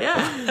out now,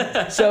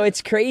 yeah. So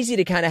it's crazy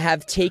to kind of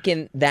have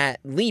taken that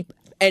leap.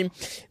 And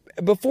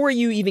before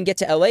you even get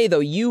to LA, though,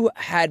 you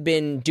had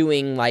been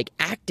doing like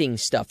acting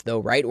stuff, though,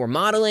 right? Or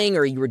modeling,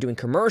 or you were doing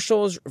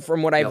commercials.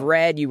 From what I've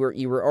read, you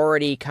were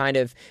already kind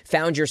of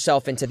found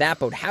yourself into that.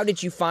 But how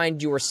did you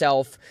find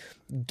yourself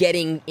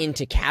getting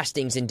into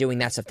castings and doing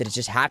that stuff? Did it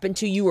just happen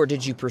to you, or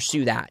did you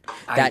pursue that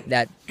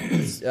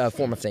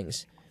form of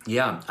things?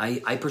 Yeah,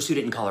 I pursued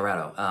it in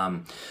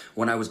Colorado.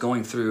 When I was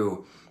going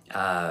through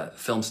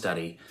film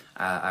study,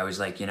 I was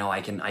like,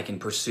 I can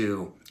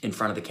pursue in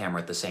front of the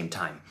camera at the same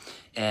time.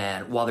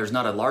 And while there's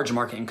not a large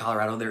market in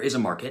Colorado, there is a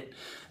market.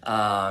 There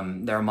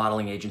are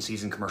modeling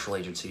agencies and commercial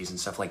agencies and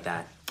stuff like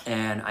that.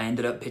 And I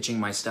ended up pitching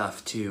my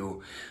stuff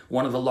to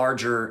one of the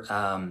larger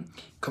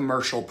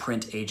commercial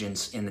print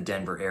agents in the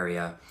Denver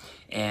area.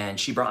 And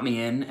she brought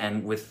me in,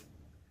 and with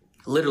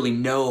literally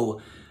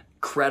no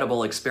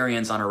credible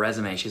experience on her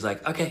resume, she's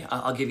like, okay,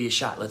 I'll give you a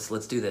shot.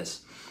 Let's do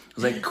this. I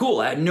was like, cool.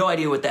 I had no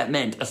idea what that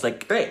meant. I was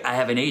like, great, I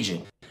have an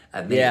agent.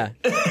 Yeah.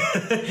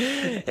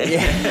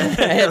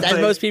 As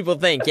like, most people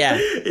think, yeah.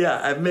 Yeah,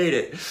 I've made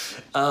it.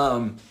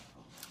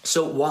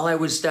 So while I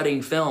was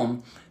studying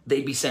film,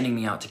 they'd be sending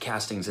me out to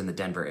castings in the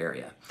Denver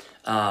area.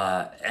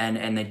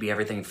 And they'd be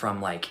everything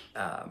from like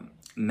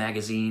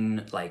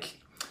magazine, like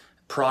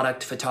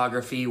product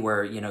photography,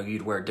 where,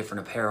 you'd wear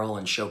different apparel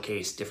and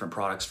showcase different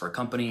products for a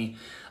company,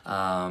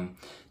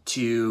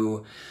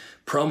 to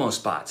promo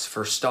spots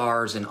for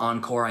Stars and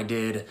Encore.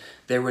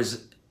 There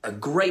was a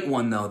great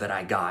one, though, that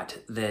I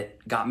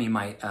got me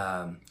my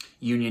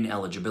union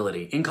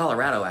eligibility in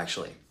Colorado,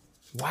 actually.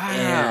 Wow.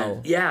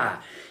 And,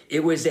 yeah,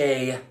 it was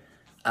a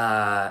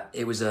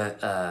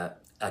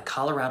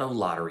Colorado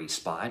lottery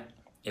spot.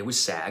 It was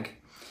SAG,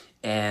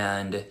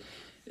 and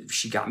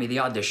she got me the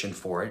audition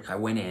for it. I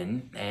went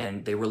in,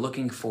 and they were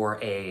looking for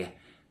a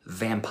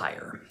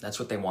vampire. That's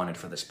what they wanted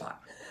for the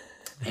spot.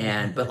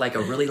 But like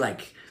a really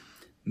like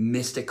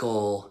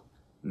mystical,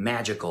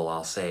 magical,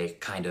 I'll say,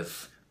 kind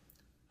of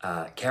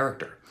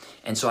character.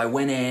 And so I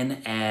went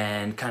in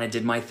and kind of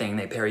did my thing.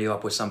 They pair you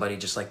up with somebody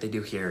just like they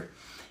do here.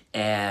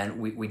 And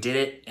we did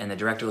it, and the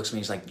director looks at me,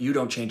 he's like, you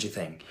don't change a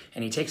thing.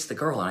 And he takes the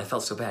girl, and I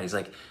felt so bad. He's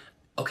like,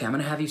 okay, I'm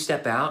going to have you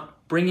step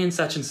out, bring in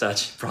such and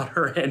such. Brought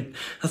her in.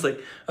 I was like,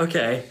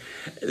 okay.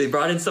 They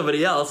brought in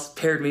somebody else,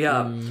 paired me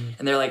up, and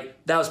they're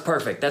like, that was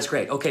perfect. That's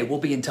great. Okay, we'll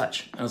be in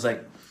touch. I was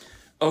like,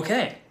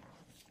 okay.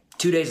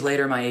 2 days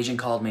later, my agent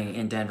called me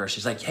in Denver.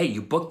 She's like, hey,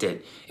 you booked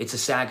it. It's a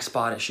SAG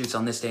spot. It shoots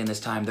on this day and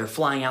this time. They're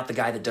flying out the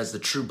guy that does the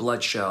True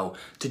Blood show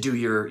to do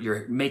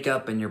your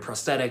makeup and your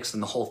prosthetics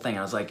and the whole thing.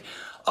 I was like,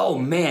 oh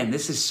man,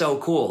 this is so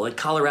cool. Like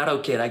Colorado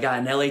kid, I got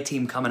an LA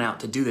team coming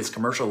out to do this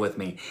commercial with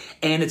me,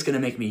 and it's going to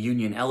make me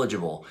union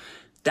eligible.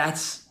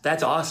 That's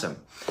awesome.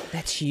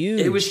 That's huge.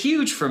 It was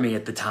huge for me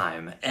at the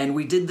time. And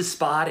we did the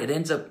spot. It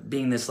ends up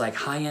being this like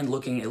high-end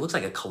looking, it looks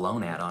like a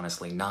cologne ad,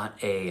 honestly, not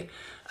a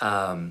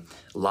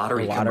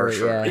lottery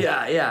commercial.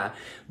 Yeah.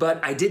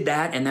 But I did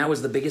that, and that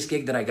was the biggest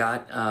gig that I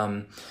got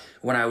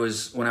when I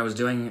was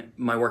doing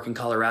my work in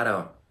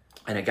Colorado.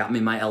 And it got me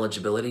my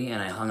eligibility,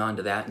 and I hung on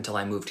to that until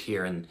I moved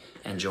here and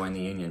joined the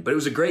union. But it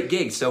was a great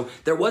gig. So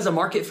there was a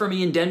market for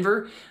me in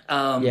Denver.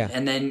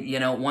 And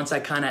then, once I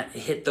kind of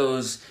hit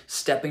those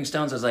stepping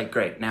stones, I was like,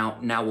 great, now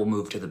we'll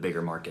move to the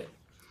bigger market.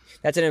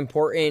 That's an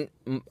important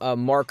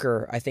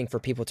marker, I think, for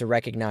people to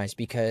recognize,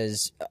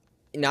 because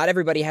not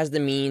everybody has the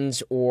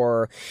means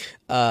or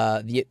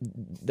the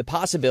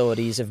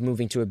possibilities of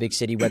moving to a big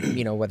city,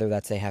 whether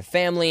that's they have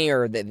family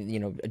or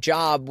a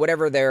job,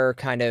 whatever their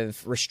kind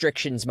of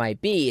restrictions might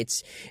be.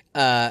 It's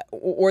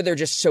or they're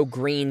just so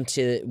green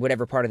to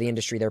whatever part of the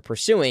industry they're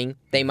pursuing.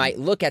 They might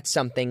look at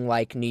something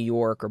like New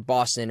York or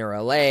Boston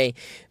or LA,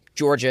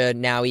 Georgia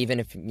now, even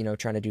if,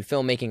 trying to do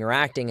filmmaking or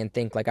acting and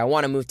think like I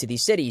want to move to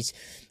these cities,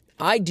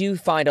 I do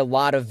find a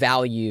lot of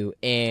value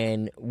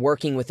in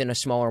working within a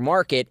smaller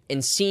market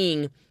and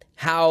seeing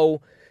how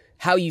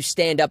you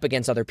stand up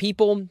against other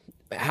people,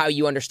 how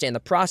you understand the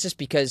process,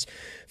 because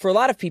for a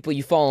lot of people,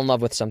 you fall in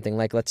love with something.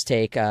 Like, let's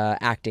take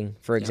acting,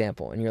 for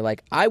example, and you're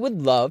like, I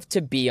would love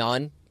to be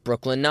on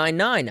Brooklyn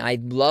Nine-Nine. I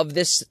love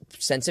this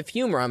sense of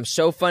humor. I'm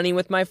so funny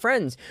with my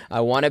friends.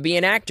 I want to be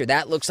an actor.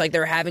 That looks like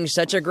they're having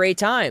such a great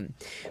time.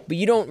 But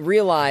you don't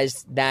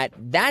realize that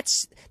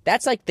that's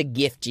like the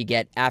gift you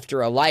get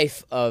after a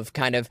life of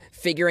kind of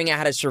figuring out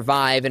how to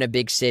survive in a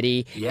big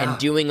city and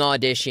doing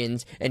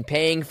auditions and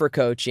paying for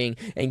coaching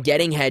and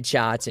getting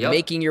headshots and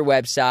making your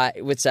website,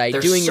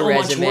 There's doing your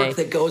resume. There's so much work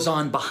that goes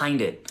on behind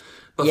it.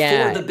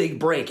 Before the big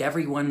break,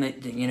 everyone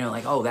that,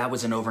 like, oh, that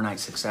was an overnight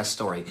success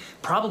story.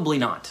 Probably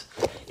not.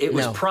 It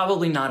was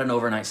probably not an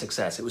overnight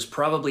success. It was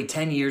probably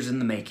 10 years in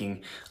the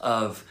making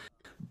of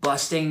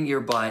busting your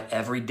butt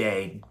every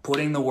day,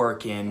 putting the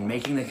work in,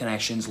 making the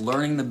connections,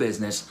 learning the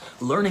business,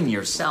 learning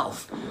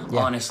yourself,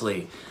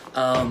 honestly.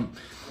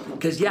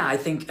 Because, I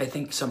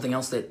think something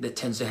else that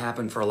tends to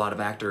happen for a lot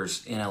of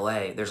actors in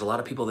LA, there's a lot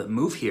of people that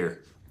move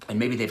here and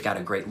maybe they've got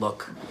a great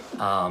look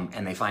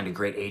and they find a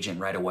great agent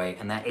right away,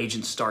 and that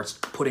agent starts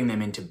putting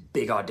them into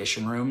big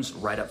audition rooms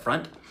right up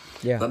front.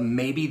 Yeah. But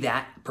maybe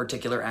that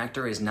particular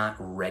actor is not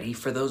ready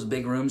for those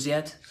big rooms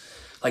yet.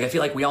 Like, I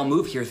feel like we all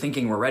move here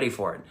thinking we're ready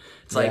for it.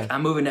 It's like,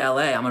 I'm moving to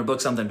LA, I'm going to book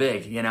something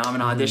big, I'm going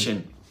to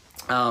audition.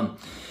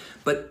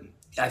 But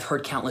I've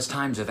heard countless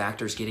times of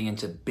actors getting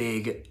into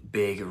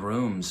big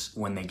rooms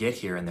when they get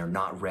here and they're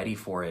not ready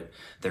for it.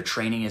 Their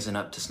training isn't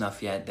up to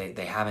snuff yet.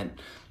 They haven't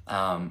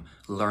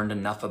learned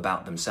enough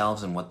about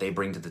themselves and what they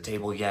bring to the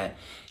table yet.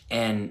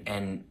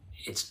 And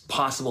it's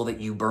possible that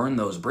you burn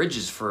those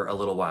bridges for a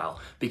little while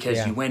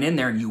because you went in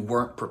there and you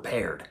weren't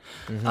prepared.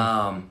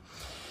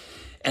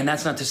 And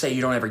that's not to say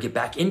you don't ever get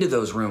back into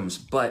those rooms,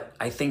 but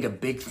I think a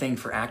big thing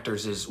for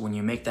actors is when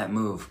you make that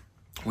move,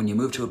 when you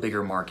move to a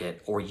bigger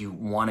market or you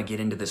want to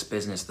get into this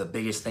business, the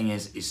biggest thing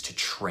is to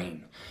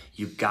train.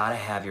 You got to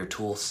have your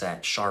tool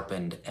set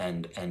sharpened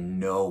and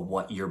know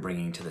what you're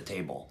bringing to the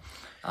table.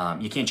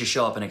 You can't just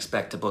show up and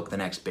expect to book the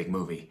next big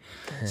movie.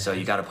 So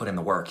you got to put in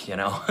the work,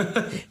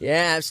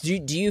 Yeah. So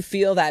do you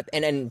feel that,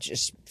 and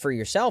just for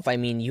yourself, I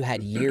mean, you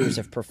had years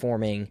of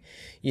performing,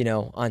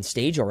 on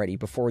stage already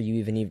before you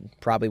even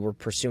probably were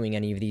pursuing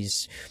any of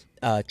these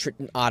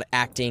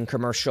acting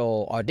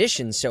commercial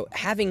auditions. So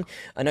having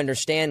an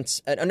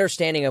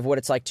understanding of what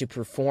it's like to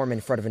perform in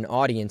front of an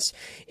audience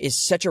is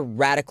such a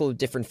radical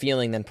different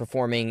feeling than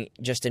performing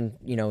just in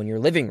your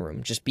living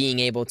room. Just being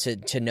able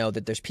to know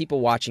that there's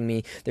people watching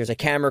me, there's a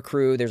camera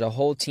crew, there's a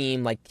whole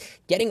team. Like,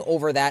 getting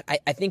over that,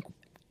 I think,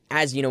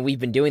 as we've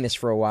been doing this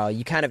for a while,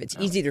 it's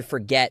easy to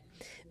forget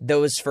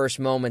those first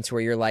moments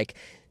where you're like,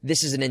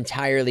 this is an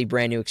entirely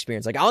brand new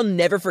experience. Like, I'll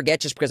never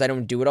forget, just because I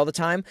don't do it all the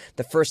time,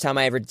 the first time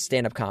I ever did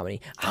stand-up comedy.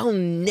 I'll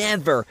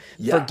never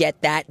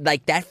forget that,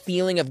 like, that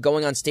feeling of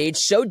going on stage,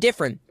 so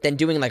different than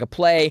doing like a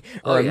play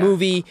or a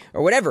movie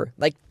or whatever.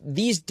 Like,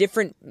 these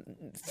different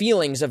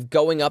feelings of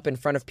going up in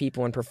front of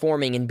people and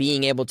performing and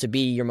being able to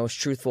be your most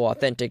truthful,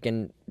 authentic,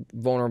 and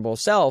vulnerable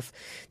self.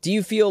 Do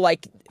you feel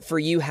like, for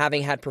you,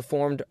 having had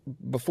performed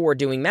before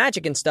doing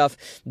magic and stuff,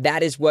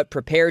 that is what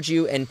prepared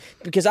you? And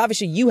because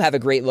obviously you have a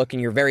great look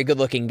and you're a very good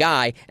looking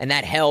guy, and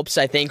that helps,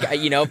 I think,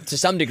 to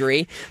some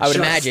degree, I would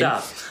imagine.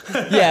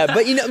 Yeah,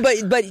 but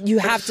you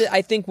have to,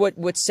 I think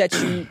what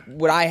sets you,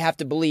 what I have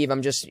to believe,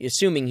 I'm just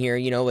assuming here,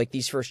 like,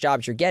 these first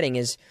jobs you're getting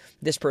is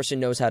this person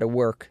knows how to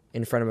work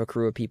in front of a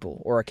crew of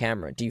people or a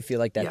camera. Do you feel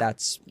like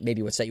that's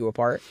maybe what set you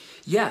apart?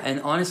 Yeah, and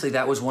honestly,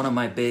 that was one of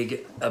my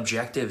big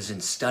objectives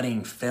in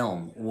studying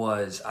film,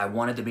 was I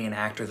wanted to be an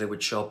actor that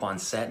would show up on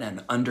set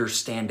and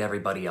understand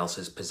everybody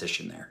else's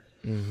position there.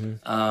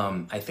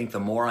 I think the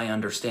more I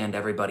understand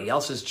everybody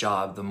else's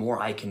job, the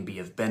more I can be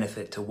of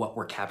benefit to what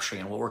we're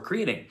capturing and what we're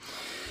creating.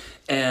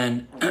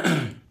 And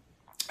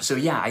so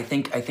I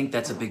think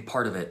that's a big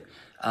part of it.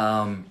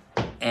 And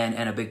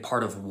a big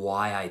part of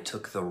why I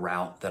took the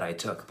route that I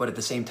took. But at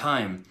the same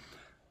time,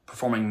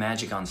 performing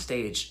magic on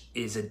stage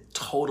is a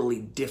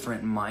totally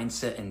different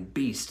mindset and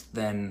beast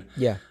than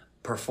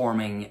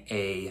performing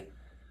a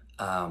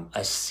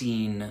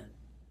scene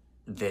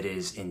that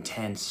is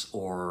intense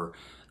or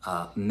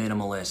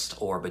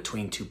minimalist or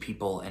between two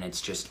people, and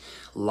it's just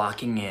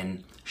locking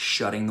in,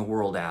 shutting the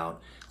world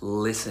out,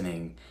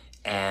 listening,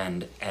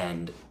 and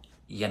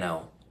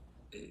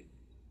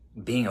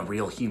being a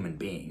real human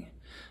being.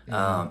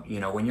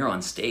 When you're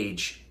on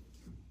stage,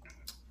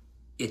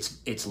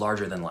 it's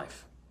larger than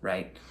life,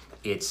 right?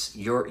 It's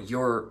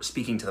you're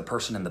speaking to the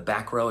person in the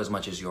back row as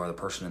much as you are the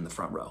person in the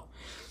front row,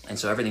 and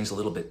so everything's a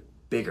little bit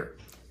bigger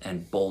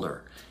and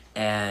bolder,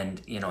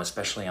 and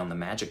especially on the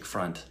magic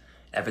front,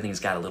 everything's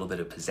got a little bit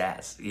of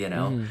pizzazz,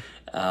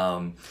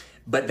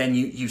 but then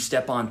you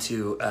step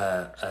onto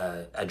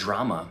a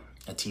drama,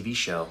 a TV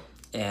show,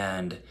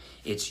 and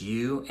it's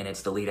you and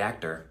it's the lead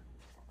actor,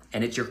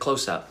 and it's your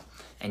close-up,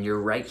 and you're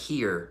right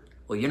here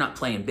well, you're not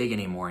playing big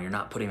anymore. You're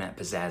not putting that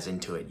pizzazz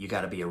into it. You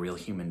got to be a real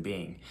human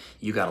being.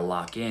 You got to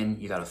lock in.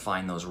 You got to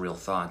find those real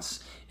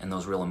thoughts and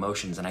those real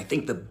emotions. And I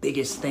think the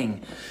biggest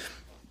thing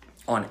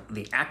on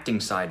the acting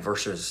side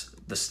versus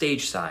the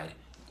stage side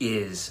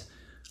is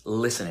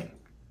listening,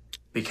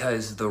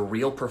 because the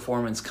real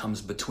performance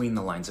comes between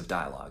the lines of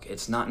dialogue.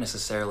 It's not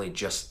necessarily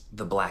just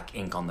the black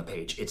ink on the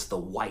page. It's the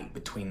white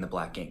between the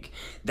black ink.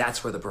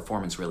 That's where the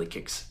performance really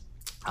kicks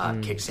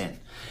in.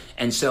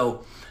 And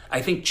so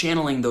I think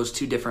channeling those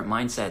two different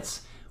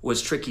mindsets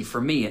was tricky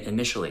for me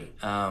initially,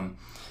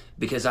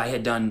 because I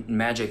had done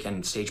magic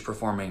and stage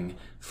performing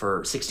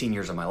for 16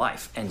 years of my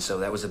life. And so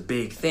that was a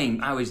big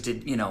thing. I always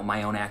did,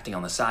 my own acting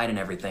on the side and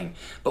everything.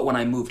 But when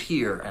I moved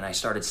here and I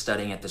started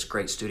studying at this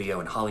great studio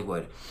in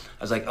Hollywood,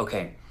 I was like,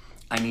 okay,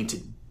 I need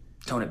to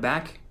tone it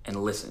back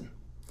and listen.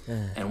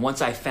 And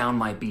once I found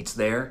my beats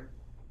there,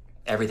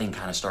 everything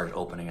kind of started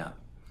opening up.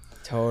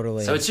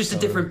 Totally. So it's just a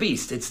different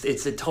beast.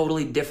 It's a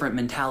totally different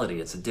mentality.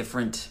 It's a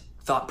different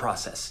thought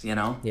process,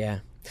 Yeah.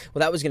 Well,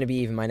 that was going to be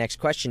even my next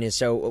question is,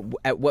 so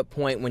at what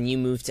point when you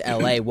moved to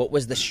LA, what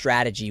was the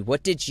strategy?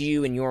 What did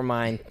you in your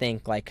mind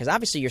think, like, because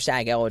obviously you're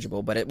SAG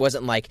eligible, but it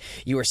wasn't like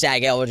you were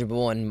SAG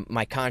eligible and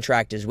my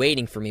contract is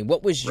waiting for me.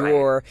 What was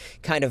your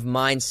kind of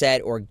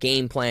mindset or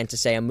game plan to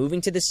say, I'm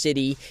moving to the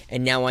city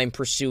and now I'm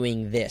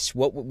pursuing this?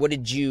 What were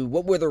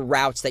the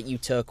routes that you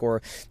took,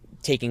 or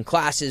taking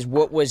classes?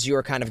 What was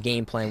your kind of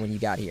game plan when you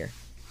got here?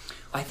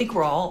 I think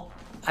we're all,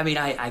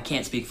 I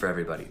can't speak for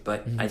everybody,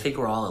 but I think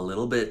we're all a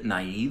little bit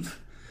naive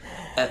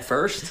at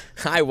first.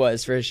 I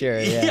was, for sure.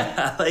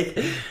 Yeah.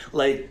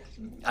 Like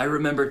I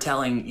remember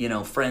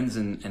telling, friends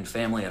and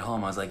family at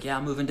home, I was like, yeah,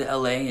 I'm moving to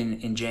LA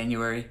in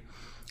January.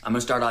 I'm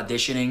going to start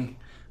auditioning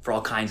for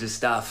all kinds of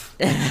stuff.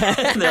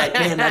 They're like,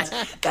 man,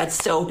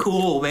 that's so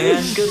cool,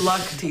 man. Good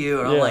luck to you.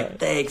 And I'm like,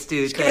 thanks,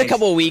 dude. Give it a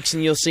couple of weeks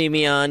and you'll see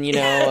me on,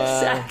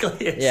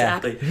 Exactly.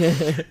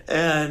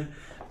 And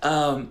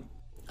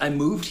I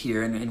moved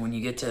here, and when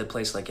you get to a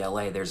place like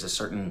LA, there's a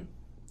certain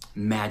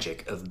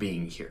magic of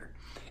being here.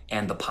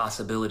 And the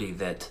possibility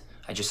that,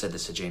 I just said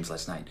this to James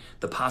last night,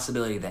 the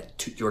possibility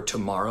that your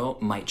tomorrow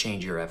might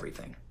change your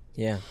everything.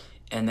 Yeah.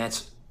 And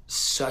that's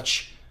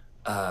such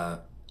an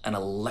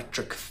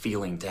electric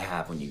feeling to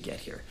have when you get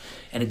here.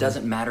 And it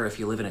doesn't matter if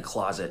you live in a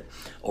closet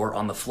or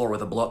on the floor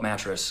with a blow-up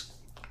mattress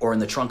or in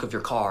the trunk of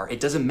your car. It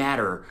doesn't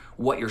matter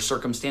what your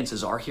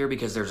circumstances are here,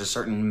 because there's a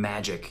certain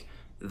magic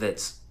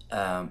that's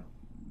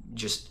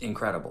just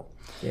incredible.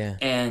 Yeah.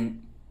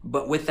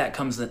 But with that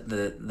comes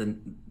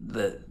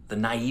the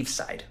naive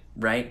side,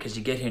 right? Because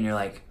you get here and you're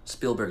like,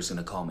 Spielberg's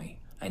gonna call me.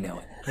 I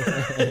know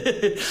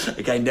it.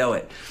 Like, I know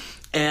it.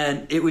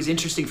 And it was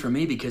interesting for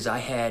me because I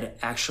had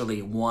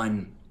actually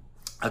won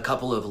a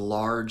couple of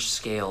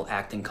large-scale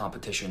acting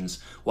competitions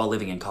while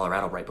living in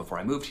Colorado right before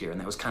I moved here. And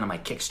that was kind of my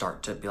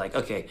kickstart to be like,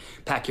 okay,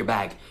 pack your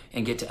bag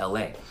and get to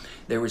LA.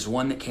 There was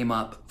one that came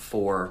up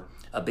for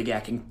a big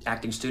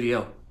acting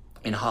studio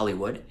in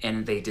Hollywood,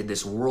 and they did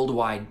this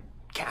worldwide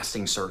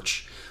casting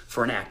search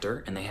for an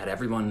actor, and they had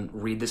everyone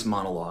read this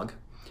monologue,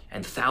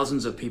 and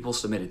thousands of people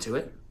submitted to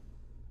it.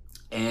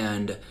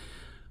 And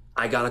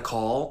I got a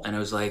call, and I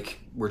was like,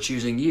 we're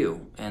choosing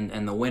you,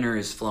 and the winner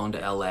is flown to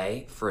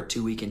LA for a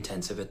 2-week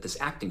intensive at this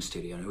acting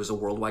studio, and it was a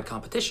worldwide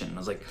competition. And I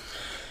was like,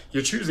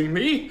 you're choosing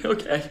me?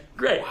 Okay,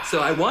 great. Wow. So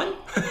I won.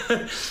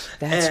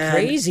 That's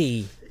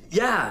crazy.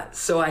 Yeah,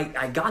 so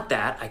I got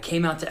that. I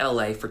came out to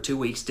LA for 2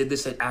 weeks, did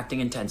this acting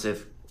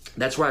intensive.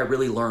 That's where I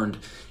really learned,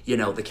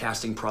 the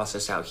casting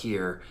process out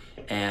here,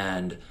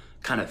 and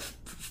kind of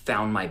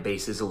found my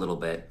bases a little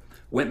bit.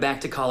 Went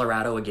back to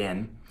Colorado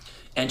again,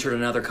 entered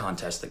another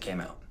contest that came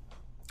out.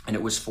 And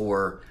it was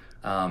for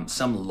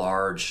some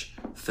large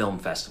film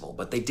festival.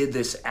 But they did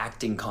this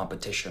acting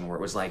competition where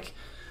it was like,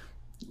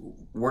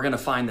 we're going to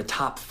find the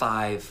top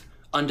 5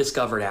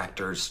 undiscovered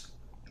actors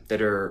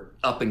that are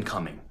up and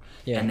coming.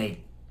 Yeah. And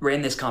they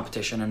ran this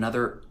competition,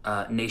 another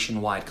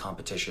nationwide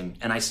competition,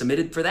 and I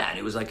submitted for that.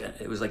 It was like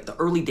the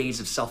early days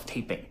of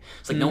self-taping.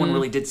 It's like no one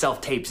really did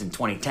self-tapes in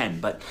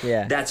 2010, but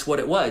that's what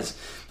it was.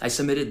 I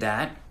submitted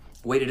that,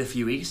 waited a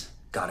few weeks,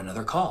 got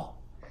another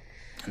call,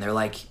 and they're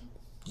like,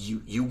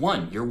 "You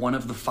won. You're one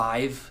of the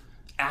 5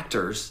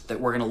 actors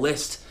that we're going to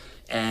list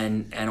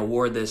and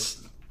award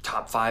this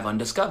top 5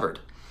 undiscovered."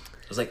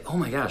 I was like, "Oh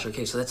my gosh!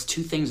 Okay, so that's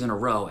 2 things in a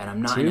row, and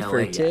I'm not in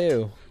LA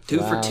yet. 2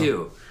 for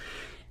 2."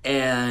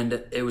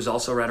 And it was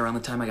also right around the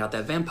time I got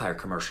that vampire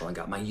commercial and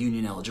got my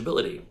union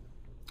eligibility.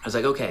 I was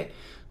like, okay,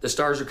 the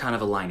stars are kind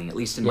of aligning, at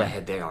least in my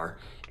head they are.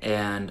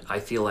 And I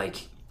feel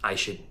like I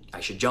should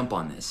jump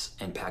on this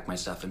and pack my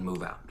stuff and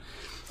move out.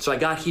 So I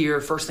got here,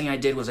 first thing I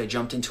did was I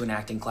jumped into an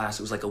acting class.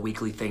 It was like a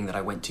weekly thing that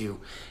I went to,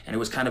 and it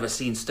was kind of a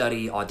scene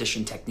study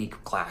audition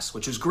technique class,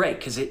 which was great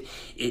because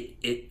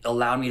it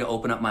allowed me to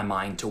open up my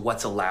mind to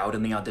what's allowed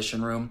in the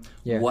audition room,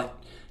 what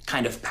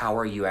kind of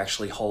power you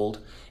actually hold.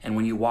 And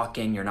when you walk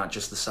in, you're not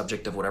just the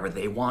subject of whatever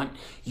they want.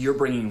 You're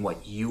bringing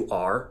what you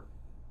are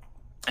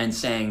and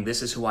saying,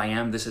 this is who I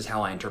am, this is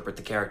how I interpret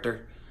the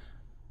character.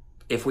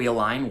 If we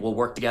align, we'll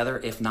work together.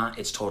 If not,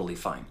 it's totally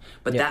fine.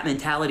 But that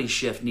mentality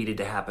shift needed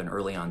to happen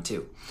early on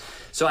too.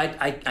 So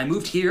I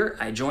moved here.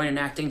 I joined an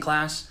acting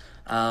class,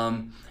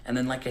 and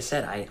then, like I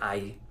said,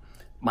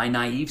 my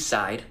naive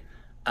side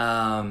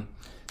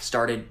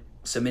started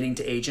submitting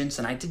to agents,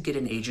 and I did get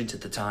an agent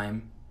at the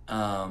time.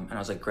 And I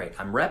was like, great,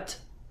 I'm repped,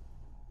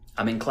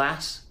 I'm in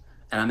class,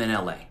 and I'm in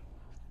LA.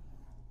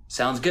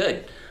 Sounds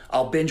good.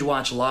 I'll binge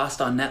watch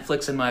Lost on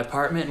Netflix in my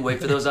apartment and wait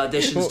for those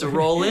auditions to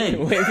roll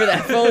in. Wait for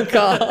that phone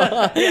call.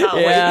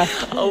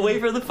 I'll wait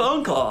for the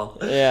phone call.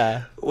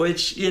 Yeah.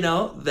 Which,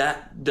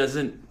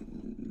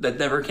 that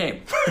never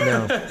came.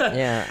 No.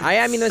 Yeah.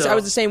 I mean, I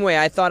was the same way.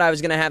 I thought I was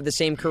going to have the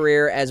same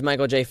career as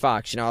Michael J.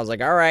 Fox. I was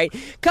like, all right,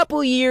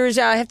 couple years,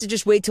 I have to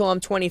just wait till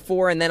I'm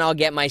 24 and then I'll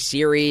get my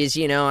series.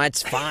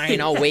 That's fine.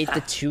 I'll wait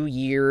the 2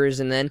 years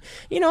and then,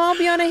 I'll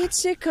be on a hit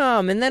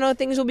sitcom and then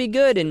things will be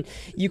good. And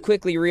you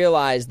quickly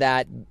realize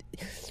that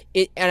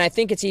and I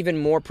think it's even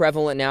more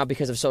prevalent now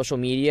because of social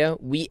media.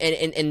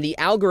 And the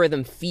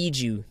algorithm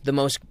feeds you the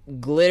most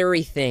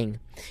glittery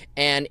thing.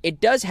 And it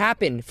does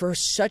happen for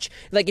such,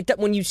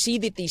 when you see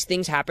that these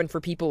things happen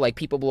for people, like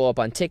people blow up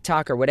on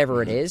TikTok or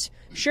whatever it is,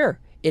 sure,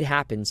 it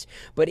happens.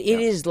 But it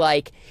is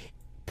like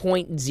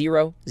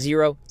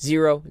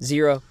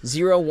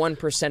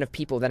 0.00001% of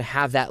people that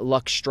have that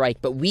luck strike.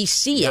 But we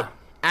see it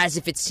as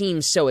if it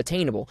seems so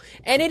attainable.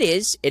 And it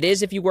is. It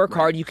is if you work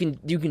hard, you can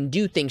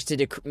do things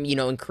to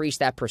increase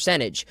that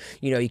percentage.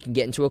 You can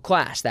get into a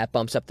class, that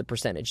bumps up the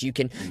percentage. You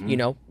can,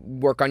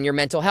 work on your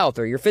mental health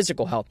or your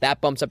physical health,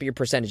 that bumps up your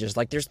percentages.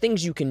 Like there's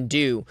things you can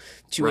do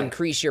to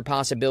increase your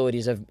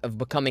possibilities of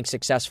becoming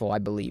successful, I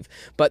believe.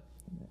 But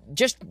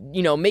just,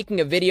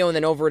 making a video and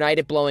then overnight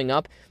it blowing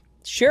up,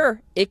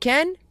 sure, it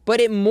can, but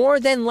it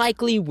more than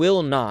likely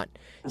will not.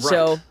 Right.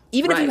 So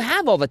even if you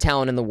have all the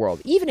talent in the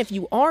world, even if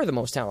you are the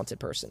most talented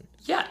person.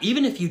 Yeah,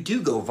 even if you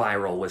do go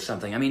viral with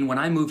something. I mean, when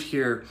I moved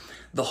here,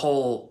 the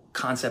whole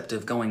concept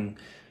of going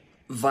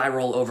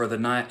viral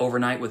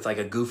overnight with like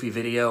a goofy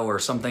video or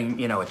something,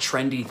 a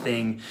trendy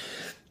thing,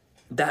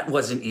 that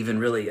wasn't even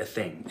really a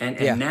thing.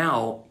 And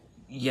now,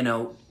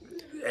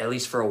 at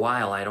least for a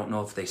while, I don't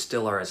know if they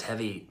still are as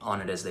heavy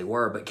on it as they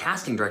were, but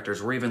casting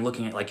directors were even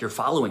looking at like your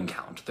following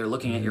count. They're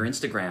looking at your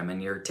Instagram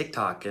and your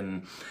TikTok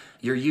and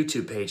your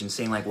YouTube page and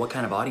saying like, what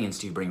kind of audience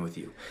do you bring with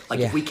you?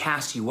 Like if we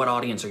cast you, what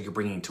audience are you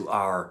bringing to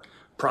our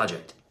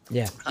project?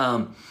 Yeah.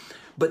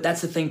 But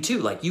that's the thing too.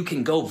 Like you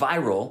can go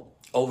viral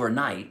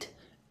overnight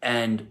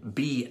and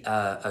be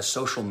a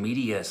social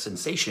media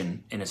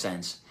sensation in a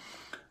sense,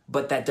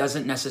 but that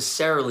doesn't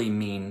necessarily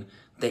mean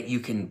that you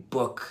can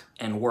book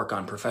and work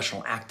on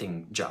professional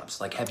acting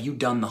jobs. Like, have you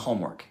done the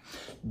homework?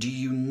 Do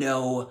you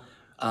know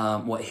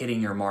what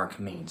hitting your mark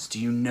means? Do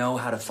you know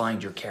how to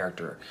find your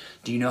character?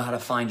 Do you know how to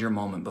find your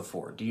moment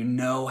before? Do you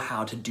know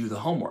how to do the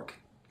homework?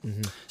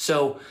 Mm-hmm.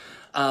 So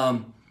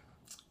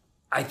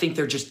I think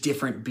they're just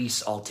different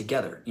beasts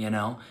altogether,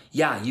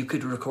 Yeah, you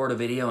could record a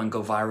video and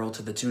go viral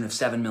to the tune of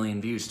 7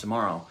 million views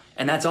tomorrow.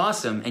 And that's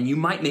awesome. And you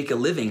might make a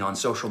living on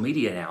social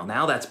media now.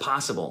 Now that's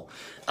possible.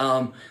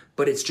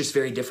 But it's just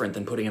very different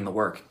than putting in the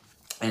work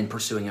and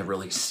pursuing a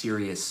really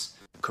serious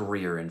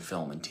career in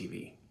film and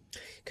TV.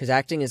 Because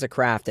acting is a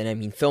craft, and I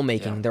mean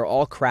filmmaking, they're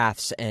all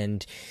crafts,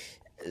 and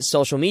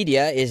social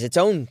media is its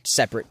own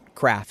separate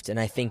craft. And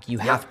I think you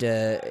have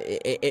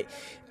to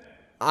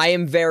I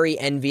am very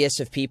envious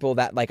of people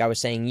that, like I was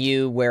saying,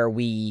 where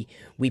we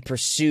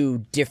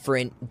pursue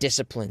different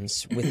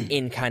disciplines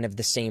within kind of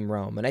the same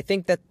realm. And I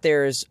think that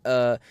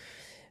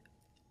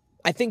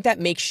I think that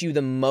makes you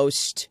the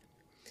most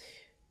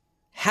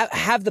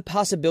have the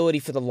possibility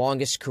for the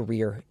longest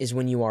career is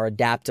when you are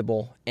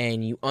adaptable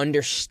and you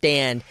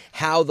understand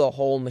how the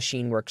whole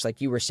machine works. Like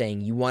you were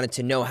saying, you wanted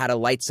to know how to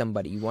light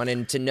somebody. You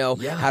wanted to know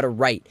how to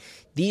write.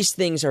 These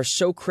things are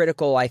so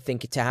critical, I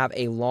think, to have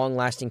a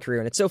long-lasting career.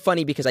 And it's so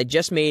funny because I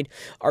just made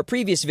our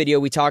previous video.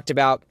 We talked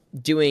about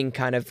doing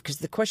kind of, because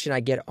the question I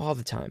get all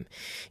the time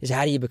is,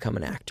 how do you become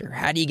an actor?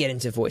 How do you get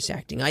into voice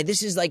acting?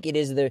 This is like, it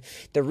is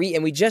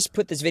and we just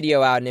put this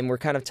video out and we're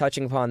kind of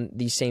touching upon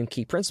these same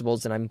key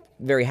principles. And I'm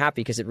very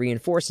happy because it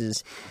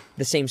reinforces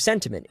the same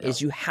sentiment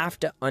is you have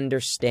to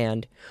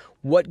understand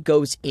what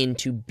goes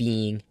into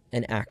being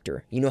an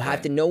actor.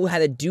 Have to know how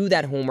to do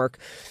that homework.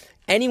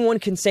 Anyone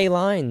can say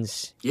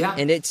lines. Yeah.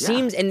 And it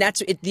seems, and that's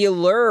it, the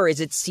allure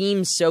is it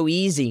seems so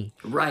easy.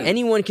 Right.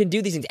 Anyone can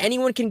do these things.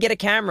 Anyone can get a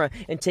camera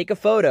and take a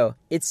photo.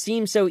 It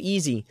seems so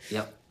easy.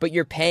 Yep. But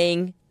you're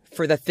paying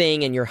for the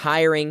thing and you're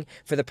hiring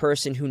for the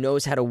person who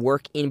knows how to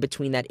work in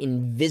between that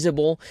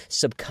invisible,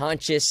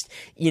 subconscious,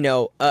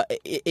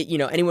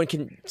 anyone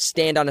can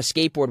stand on a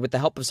skateboard with the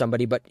help of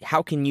somebody, but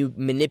how can you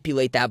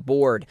manipulate that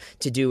board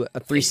to do a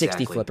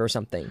 360 flip or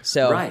something?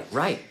 So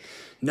Right.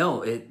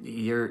 No,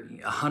 you're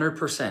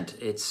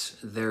 100%.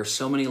 There's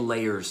so many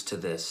layers to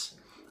this,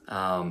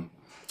 and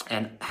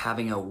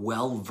having a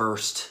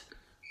well-versed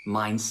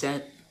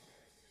mindset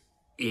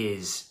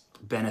is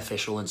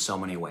beneficial in so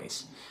many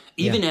ways.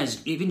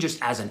 Even just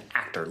as an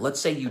actor, let's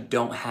say you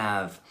don't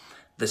have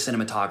the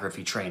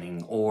cinematography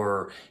training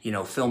or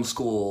film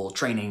school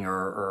training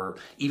or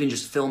even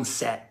just film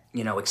set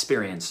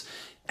experience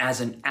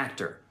as an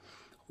actor,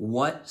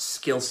 what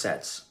skill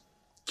sets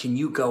can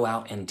you go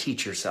out and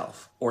teach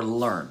yourself or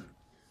learn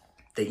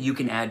that you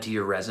can add to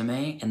your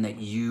resume and that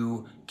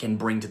you can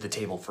bring to the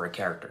table for a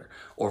character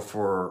or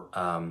for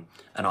an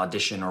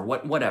audition or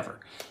whatever?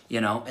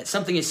 It's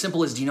something as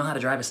simple as, do you know how to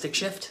drive a stick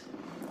shift?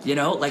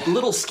 Like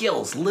little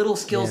skills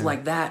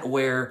like that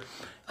where,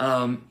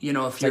 if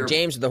you're... Like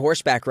James with the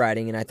horseback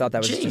riding, and I thought that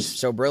was just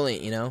so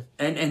brilliant,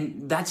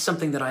 And that's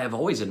something that I have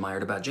always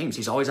admired about James.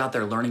 He's always out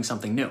there learning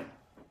something new.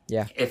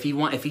 Yeah. If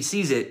he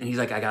sees it and he's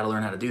like, I got to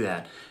learn how to do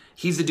that,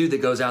 he's the dude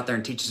that goes out there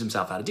and teaches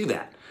himself how to do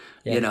that,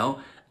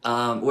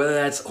 whether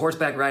that's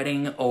horseback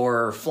riding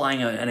or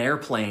flying an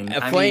airplane.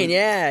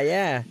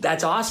 Yeah.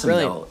 That's awesome,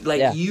 Brilliant.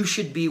 though. You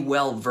should be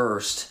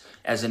well-versed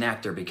as an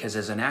actor, because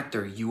as an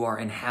actor, you are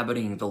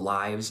inhabiting the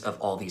lives of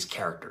all these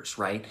characters,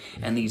 right?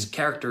 And these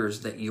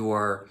characters that you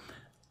are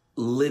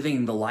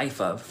living the life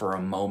of for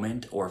a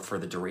moment or for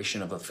the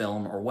duration of a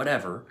film or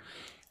whatever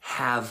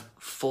have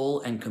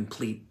full and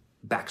complete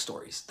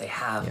backstories. They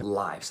have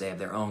lives. They have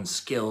their own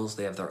skills.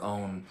 They have their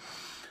own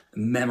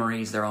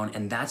memories,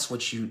 and that's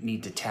what you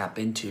need to tap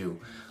into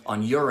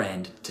on your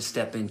end to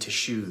step into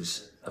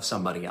shoes of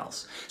somebody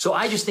else. So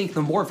I just think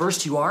the more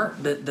versed you are,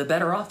 the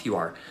better off you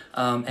are.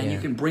 You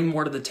can bring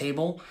more to the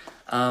table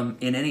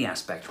in any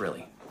aspect,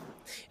 really.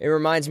 It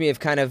reminds me of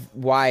kind of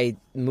why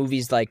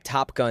movies like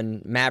Top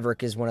Gun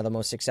Maverick is one of the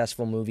most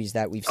successful movies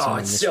that we've seen in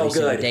this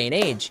recent day and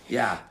age.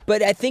 Yeah.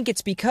 But I think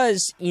it's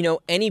because,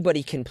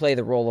 anybody can play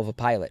the role of a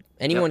pilot.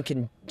 Anyone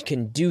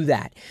can do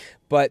that.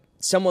 But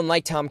someone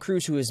like Tom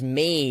Cruise, who has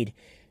made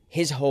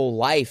his whole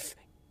life,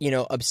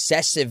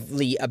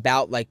 obsessively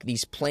about like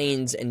these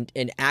planes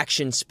and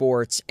action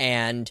sports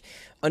and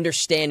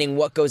understanding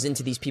what goes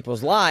into these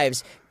people's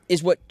lives,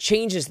 is what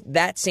changes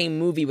that same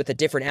movie with a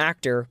different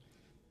actor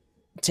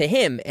to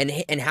him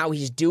and how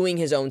he's doing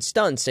his own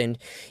stunts. And,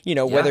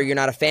 whether you're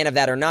not a fan of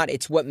that or not,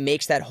 it's what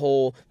makes that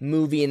whole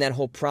movie and that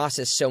whole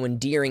process so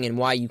endearing and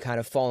why you kind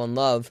of fall in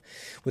love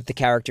with the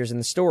characters in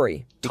the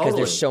story, because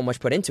there's so much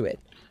put into it.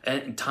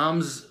 And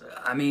Tom's,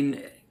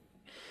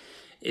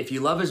 if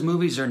you love his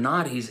movies or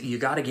not, you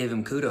got to give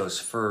him kudos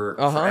for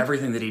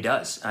everything that he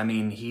does.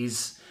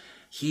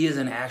 He is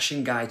an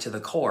action guy to the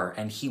core,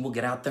 and he will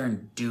get out there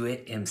and do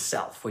it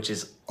himself, which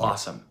is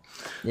awesome.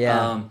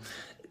 Yeah.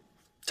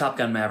 Top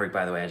Gun Maverick,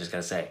 by the way, I just got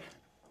to say,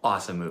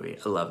 awesome movie.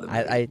 I love the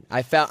movie.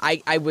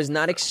 I was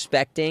not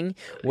expecting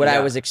what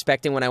I was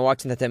expecting when I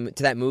walked into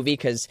to that movie,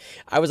 because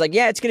I was like,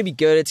 yeah, it's gonna be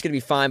good, it's gonna be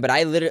fine. But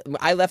I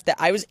left that.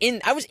 I was in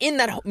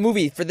that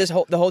movie for the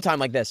whole time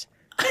like this.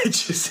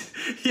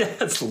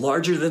 It's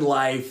larger than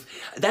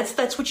life.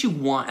 That's what you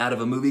want out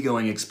of a movie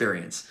going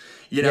experience.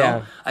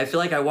 I feel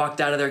like I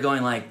walked out of there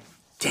going like,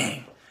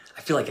 dang,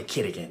 I feel like a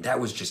kid again. That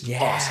was just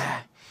awesome.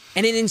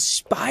 And it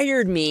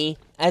inspired me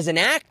as an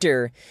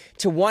actor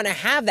to want to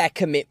have that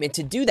commitment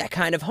to do that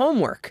kind of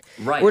homework,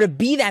 right? Or to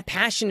be that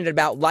passionate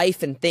about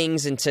life and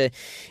things, and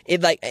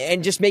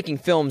and just making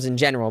films in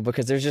general,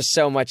 because there's just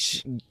so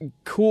much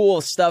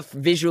cool stuff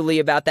visually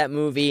about that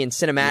movie, and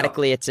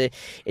cinematically,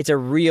 it's a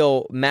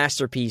real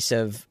masterpiece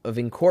of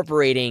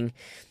incorporating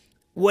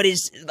what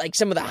is like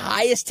some of the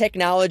highest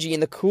technology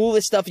and the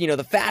coolest stuff,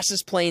 the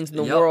fastest planes in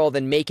the world,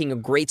 and making a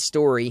great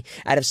story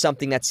out of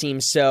something that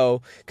seems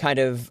so kind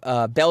of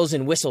bells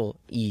and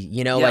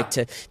whistle-y, like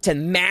to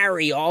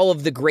marry all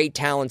of the great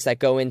talents that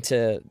go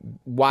into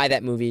why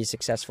that movie is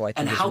successful. I think.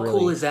 And how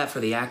cool is that for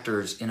the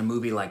actors in a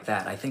movie like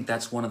that? I think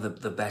that's one of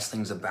the best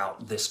things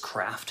about this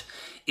craft,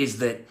 is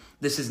that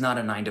this is not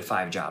a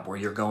 9-to-5 job where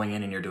you're going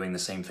in and you're doing the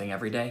same thing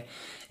every day.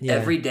 Yeah.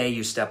 Every day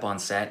you step on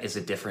set is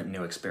a different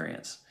new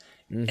experience.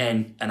 Mm-hmm.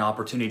 And an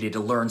opportunity to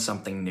learn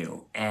something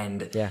new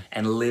and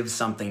live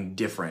something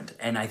different.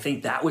 And I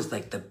think that was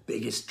like the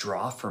biggest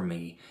draw for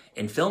me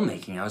in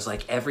filmmaking. I was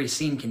like, every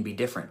scene can be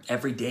different.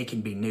 Every day can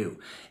be new.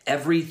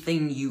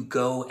 Everything you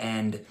go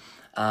and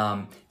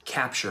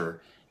capture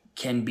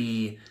can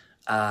be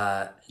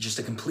just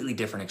a completely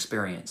different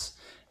experience.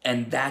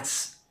 And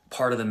that's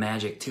part of the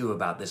magic too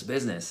about this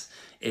business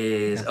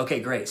is,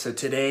 okay, great. So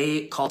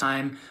today, call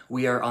time,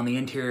 we are on the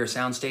interior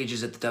sound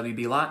stages at the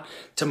WB lot.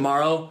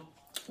 Tomorrow,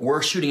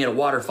 we're shooting at a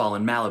waterfall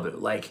in Malibu.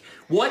 Like,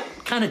 what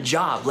kind of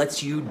job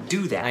lets you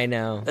do that? I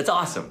know. That's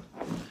awesome.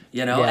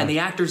 And the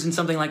actors in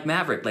something like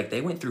Maverick, like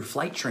they went through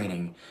flight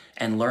training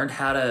and learned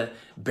how to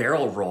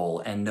barrel roll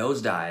and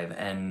nosedive.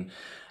 And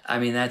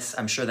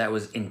I'm sure that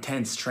was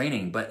intense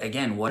training. But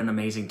again, what an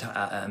amazing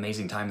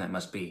time that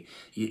must be.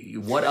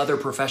 What other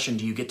profession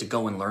do you get to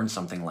go and learn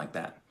something like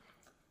that?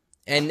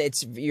 And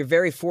you're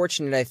very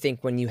fortunate, I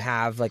think, when you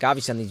have, like,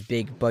 obviously on these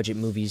big budget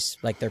movies,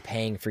 like they're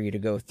paying for you to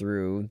go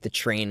through the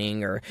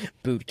training or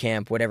boot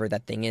camp, whatever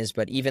that thing is.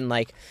 But even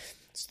like,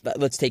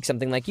 let's take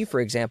something like you,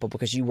 for example,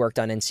 because you worked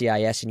on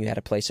NCIS and you had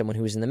to play someone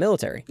who was in the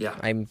military. Yeah.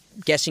 I'm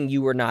guessing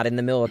you were not in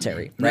the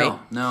military, right?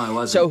 No, I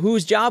wasn't. So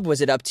whose job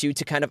was it up to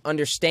kind of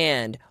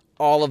understand,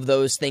 all of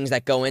those things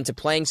that go into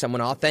playing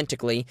someone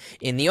authentically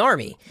in the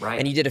Army. Right.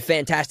 And you did a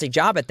fantastic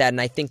job at that.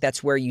 And I think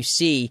that's where you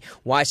see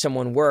why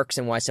someone works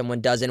and why someone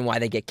doesn't, and why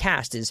they get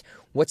cast, is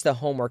what's the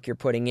homework you're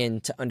putting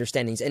in to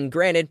understand these. And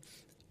granted,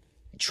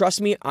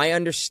 trust me, I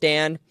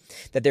understand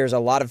that there's a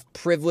lot of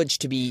privilege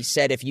to be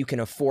said if you can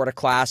afford a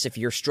class, if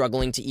you're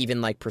struggling to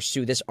even like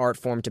pursue this art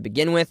form to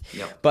begin with.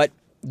 Yep. But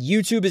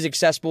YouTube is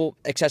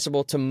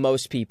accessible to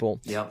most people.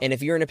 Yep. And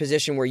if you're in a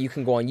position where you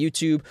can go on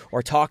YouTube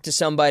or talk to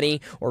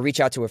somebody or reach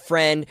out to a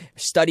friend,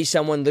 study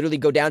someone, literally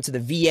go down to the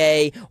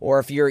VA, or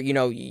if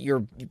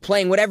you're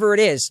playing whatever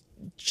it is,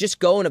 just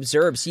go and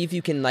observe, see if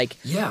you can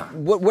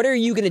what are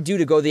you going to do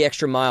to go the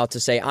extra mile to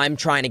say, I'm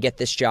trying to get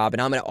this job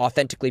and I'm going to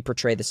authentically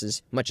portray this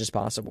as much as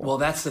possible. Well,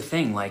 that's the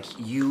thing. Like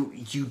you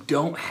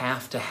don't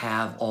have to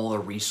have all the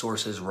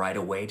resources right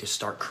away to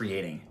start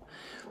creating.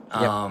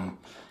 Yep.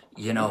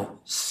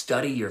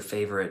 Study your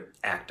favorite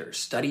actors,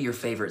 study your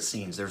favorite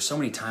scenes. There's so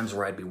many times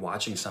where I'd be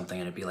watching something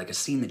and it'd be like a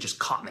scene that just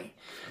caught me.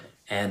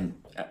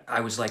 And I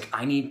was like,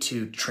 I need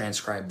to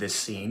transcribe this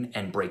scene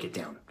and break it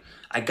down.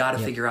 I got to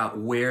figure out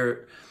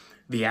where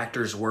the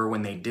actors were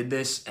when they did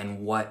this and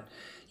what,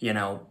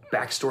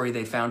 backstory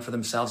they found for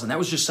themselves. And that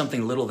was just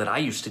something little that I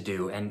used to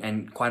do.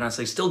 And quite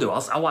honestly, still do.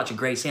 I'll watch a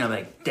great scene. I'm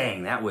like,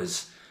 dang, that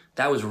was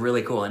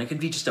really cool. And it can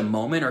be just a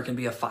moment or it can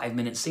be a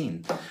 5-minute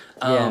scene.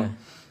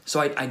 So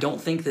I don't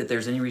think that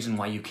there's any reason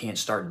why you can't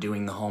start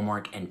doing the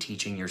homework and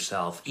teaching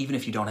yourself, even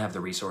if you don't have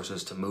the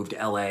resources to move to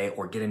LA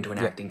or get into an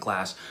acting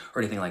class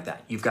or anything like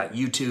that. You've got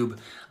YouTube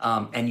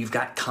and you've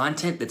got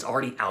content that's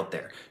already out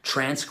there.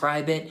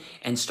 Transcribe it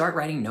and start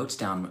writing notes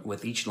down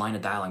with each line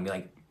of dialogue. Be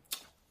like,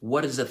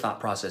 what is the thought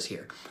process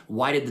here?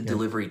 Why did the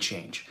delivery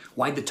change?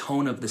 Why did the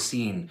tone of the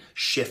scene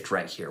shift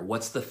right here?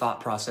 What's the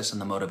thought process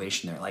and the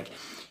motivation there? Like,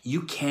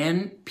 you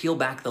can peel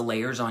back the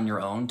layers on your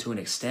own to an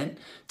extent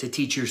to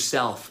teach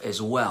yourself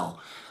as well,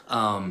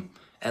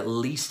 at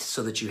least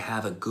so that you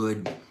have a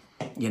good,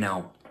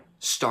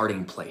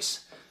 starting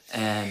place.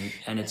 And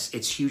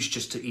it's huge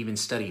just to even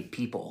study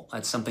people.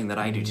 That's something that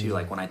I do too.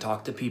 Like when I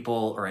talk to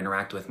people or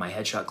interact with my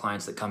headshot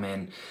clients that come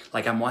in,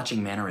 like I'm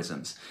watching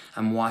mannerisms.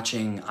 I'm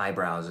watching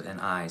eyebrows and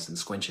eyes and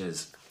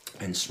squinches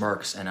and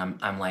smirks, and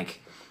I'm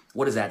like,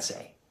 what does that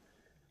say?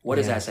 What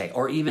does that say?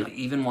 Or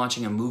even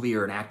watching a movie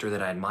or an actor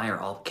that I admire,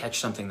 I'll catch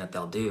something that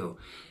they'll do,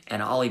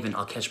 and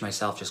I'll catch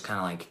myself just kind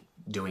of like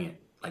doing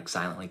it like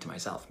silently to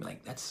myself. Be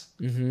like, that's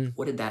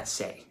what did that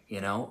say?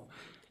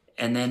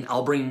 And then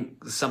I'll bring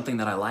something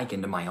that I like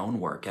into my own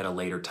work at a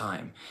later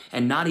time,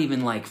 and not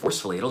even like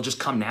forcefully. It'll just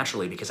come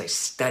naturally because I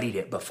studied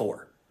it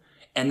before,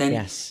 and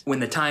then when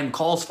the time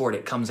calls for it,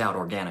 it comes out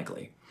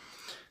organically.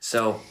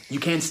 So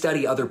you can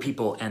study other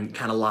people and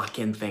kind of lock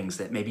in things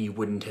that maybe you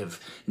wouldn't have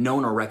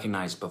known or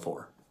recognized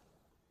before.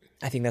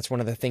 I think that's one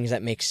of the things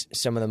that makes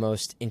some of the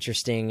most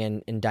interesting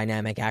and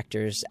dynamic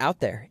actors out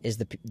there is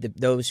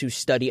those who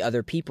study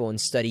other people and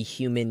study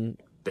human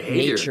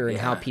behavior, nature and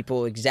how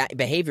people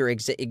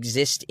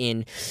exist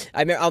in.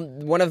 I mean,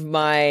 one of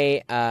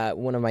my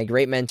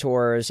great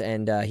mentors,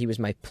 and he was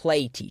my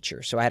play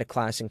teacher. So I had a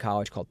class in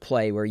college called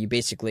Play, where you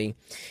basically,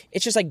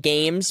 it's just like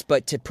games,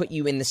 but to put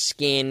you in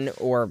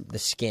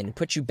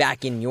put you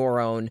back in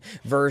your own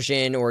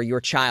version or your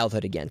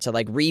childhood again, to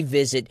like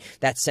revisit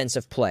that sense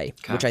of play,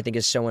 which I think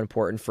is so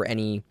important for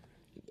any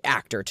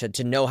actor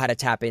to know how to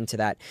tap into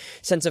that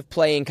sense of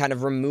play and kind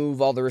of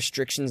remove all the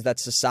restrictions that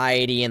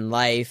society and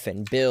life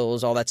and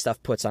bills, all that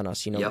stuff puts on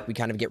us. We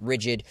kind of get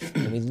rigid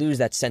and we lose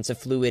that sense of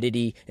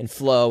fluidity and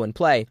flow and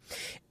play.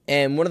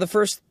 And one of the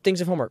first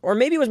things of homework, or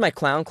maybe it was my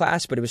clown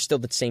class, but it was still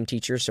the same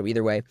teacher, so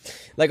either way,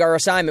 like our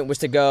assignment was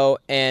to go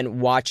and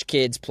watch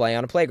kids play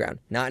on a playground.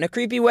 Not in a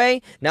creepy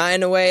way, not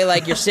in a way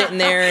like you're sitting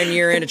there and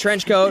you're in a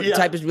trench coat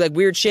type of like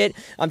weird shit.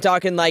 I'm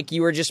talking like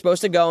you were just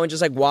supposed to go and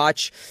just like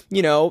watch,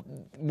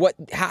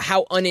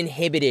 how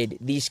uninhibited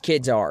these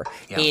kids are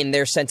in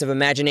their sense of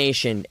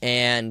imagination,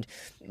 and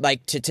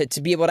like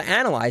to be able to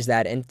analyze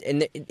that. And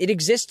it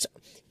exists.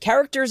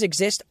 Characters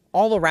exist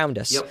all around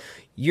us. Yep.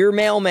 Your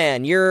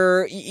mailman,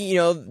 your,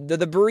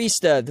 the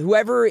barista,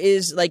 whoever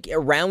is like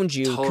around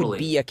you could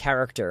be a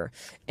character.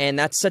 And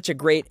that's such a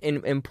great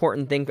and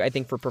important thing, I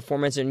think, for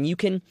performance. And you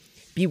can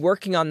be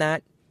working on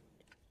that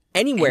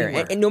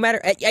anywhere. And no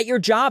matter at your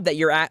job that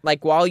you're at,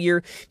 like while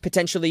you're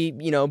potentially,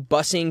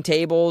 bussing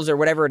tables or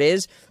whatever it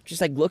is, just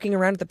like looking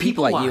around at the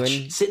people at you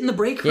and sit in the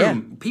break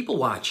room. People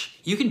watch.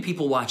 You can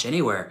people watch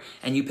anywhere,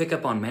 and you pick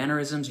up on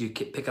mannerisms, you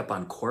pick up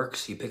on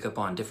quirks, you pick up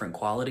on different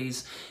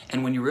qualities.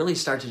 And when you really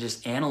start to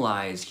just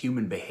analyze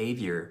human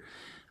behavior,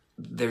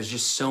 there's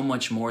just so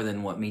much more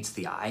than what meets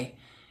the eye.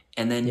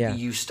 And then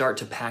you start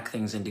to pack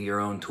things into your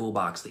own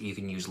toolbox that you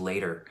can use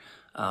later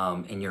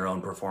in your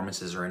own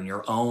performances or in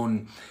your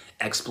own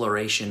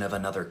exploration of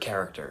another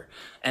character.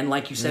 And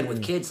like you said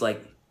with kids,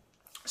 like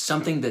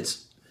something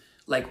that's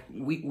like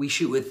we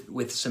shoot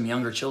with some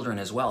younger children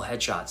as well,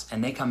 headshots,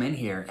 and they come in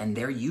here and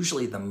they're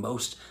usually the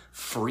most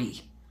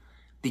free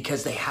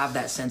because they have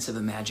that sense of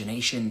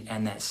imagination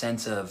and that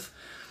sense of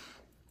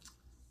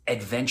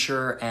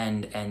adventure,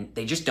 and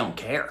they just don't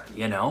care,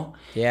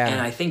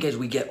 And I think as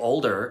we get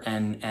older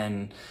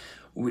and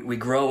we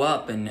grow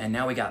up and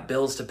now we got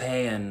bills to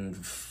pay and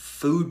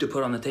food to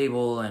put on the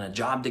table and a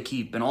job to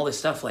keep and all this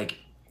stuff. Like,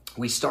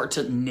 we start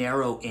to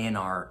narrow in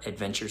our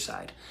adventure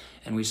side,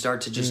 and we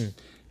start to just,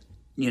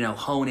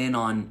 hone in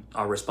on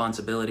our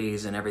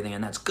responsibilities and everything.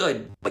 And that's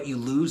good, but you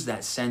lose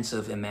that sense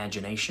of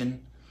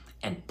imagination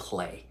and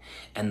play.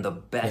 And the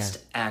best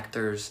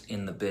actors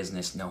in the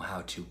business know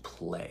how to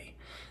play.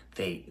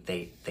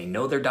 They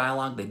know their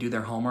dialogue, they do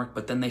their homework,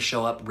 but then they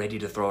show up ready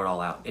to throw it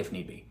all out if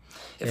need be.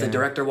 If the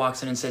director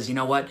walks in and says, you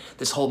know what,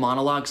 this whole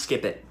monologue,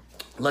 skip it.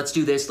 Let's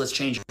do this, let's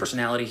change your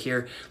personality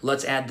here,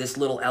 let's add this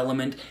little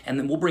element, and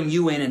then we'll bring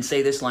you in and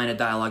say this line of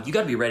dialogue. You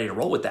got to be ready to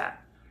roll with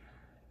that.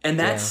 And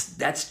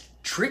that's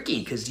tricky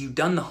because you've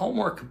done the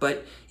homework,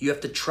 but you have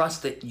to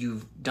trust that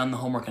you've done the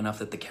homework enough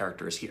that the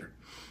character is here.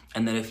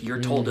 And then if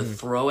you're told to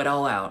throw it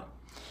all out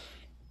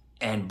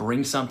and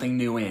bring something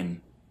new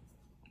in,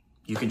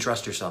 you can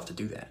trust yourself to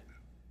do that.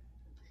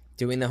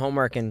 Doing the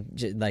homework and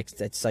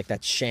it's like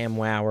that sham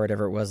wow or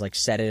whatever it was, like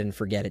set it and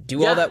forget it.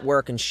 Do all that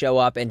work and show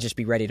up and just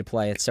be ready to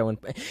play. It's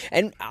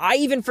and I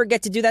even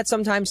forget to do that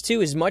sometimes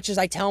too. As much as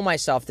I tell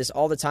myself this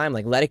all the time,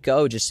 like let it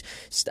go. Just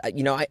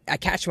I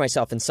catch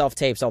myself in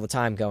self-tapes all the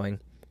time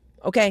going,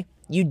 okay,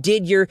 you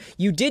did your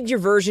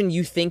version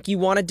you think you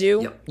want to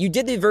do. Yep. You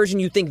did the version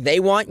you think they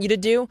want you to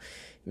do.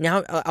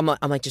 Now I'm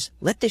like, just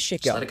let this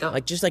shit go. Let it go.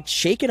 Like, just like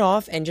shake it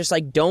off and just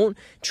like don't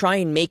try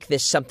and make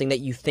this something that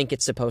you think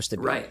it's supposed to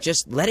be. Right.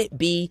 Just let it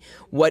be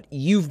what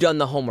you've done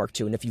the homework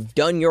to. And if you've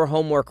done your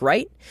homework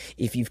right,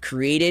 if you've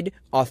created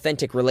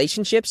authentic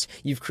relationships,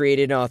 you've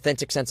created an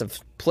authentic sense of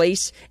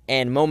place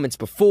and moments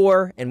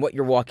before and what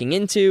you're walking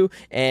into,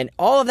 and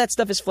all of that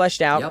stuff is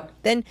fleshed out,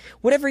 then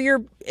whatever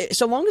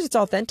so long as it's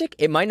authentic,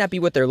 it might not be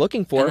what they're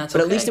looking for, but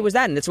at least it was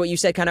that. And that's what you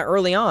said kind of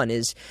early on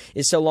is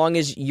so long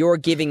as you're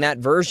giving that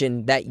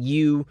version that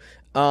you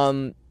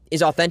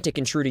is authentic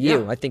and true to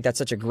you. I think that's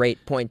such a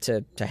great point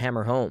to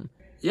hammer home.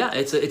 Yeah,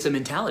 it's a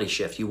mentality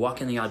shift. You walk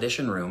in the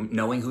audition room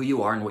knowing who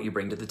you are and what you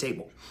bring to the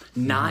table.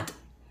 Not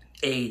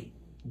a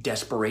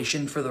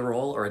desperation for the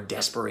role or a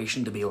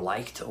desperation to be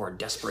liked or a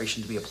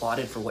desperation to be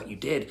applauded for what you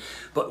did,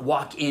 but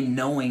walk in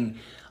knowing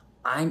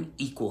I'm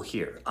equal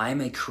here.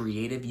 I'm a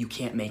creative. You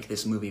can't make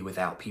this movie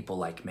without people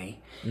like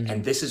me.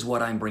 And this is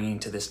what I'm bringing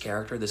to this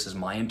character. This is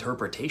my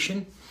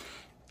interpretation.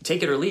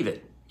 Take it or leave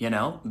it.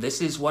 This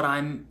is what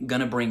I'm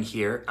going to bring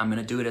here. I'm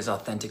going to do it as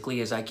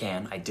authentically as I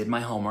can. I did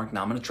my homework.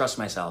 Now I'm going to trust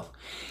myself.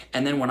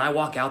 And then when I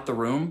walk out the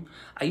room,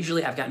 I've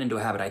gotten into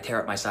a habit. I tear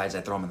up my sides. I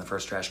throw them in the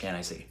first trash can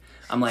I see.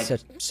 I'm like,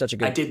 such a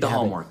good I did the habit.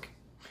 Homework.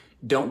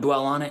 Don't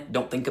dwell on it.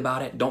 Don't think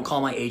about it. Don't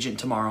call my agent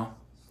tomorrow.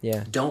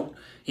 Yeah. Don't,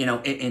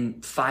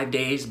 in 5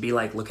 days, be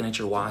like looking at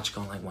your watch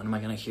going like, when am I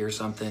going to hear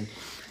something?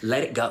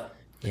 Let it go.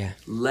 Yeah.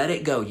 Let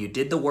it go. You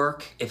did the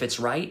work. If it's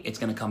right, it's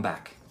going to come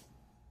back.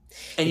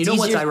 And It's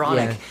what's easier-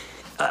 ironic? yeah.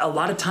 A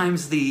lot of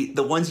times the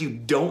ones you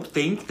don't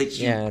think that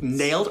you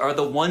nailed are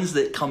the ones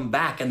that come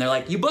back and they're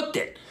like, you booked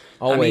it.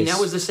 Always. I mean, that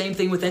was the same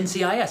thing with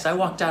NCIS. I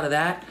walked out of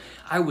that.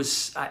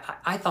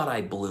 I thought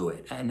I blew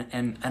it,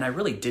 and I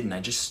really didn't. I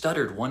just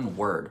stuttered one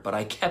word, but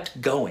I kept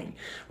going,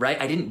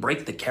 right? I didn't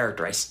break the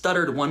character. I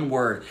stuttered one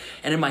word,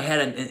 and in my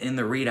head, in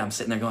the read, I'm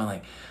sitting there going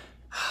like,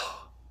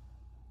 oh,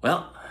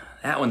 well,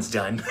 that one's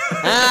done. And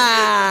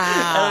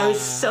I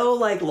was so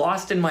like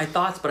lost in my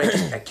thoughts, but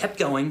I kept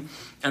going,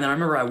 and then I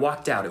remember I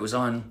walked out. It was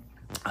on,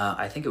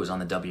 I think it was on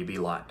the WB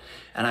lot,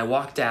 and I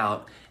walked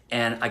out,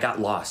 and I got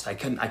lost. I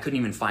couldn't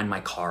even find my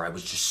car. I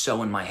was just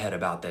so in my head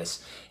about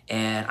this.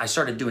 And I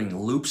started doing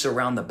loops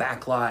around the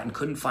back lot and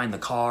couldn't find the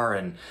car.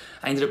 And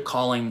I ended up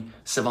calling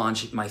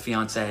Savange, my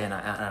fiance, and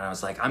I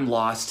was like, I'm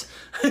lost.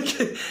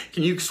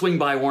 Can you swing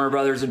by Warner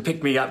Brothers and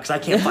pick me up? Because I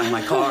can't find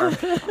my car.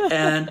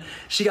 And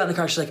she got in the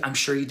car. She's like, I'm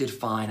sure you did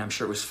fine. I'm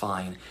sure it was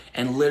fine.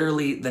 And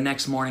literally the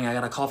next morning, I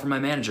got a call from my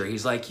manager.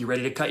 He's like, you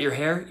ready to cut your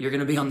hair? You're going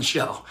to be on the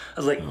show. I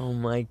was like, oh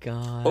my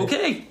God.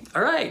 Okay,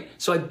 all right.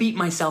 So I beat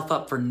myself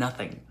up for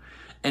nothing.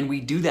 And we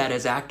do that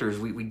as actors.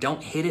 We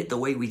don't hit it the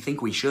way we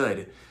think we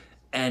should.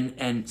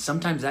 And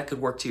sometimes that could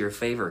work to your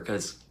favor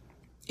because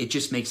it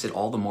just makes it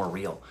all the more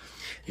real.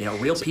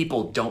 Real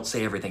people don't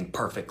say everything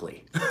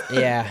perfectly.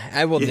 Yeah,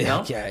 I will.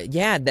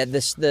 Yeah.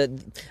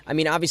 I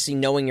mean, obviously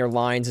knowing your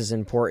lines is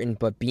important,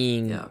 but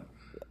being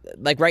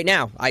like right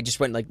now, I just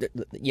went like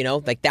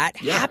that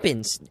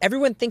happens.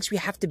 Everyone thinks we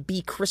have to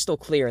be crystal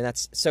clear, and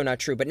that's so not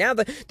true. But now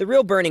the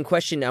real burning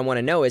question I want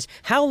to know is,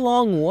 how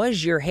long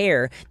was your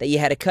hair that you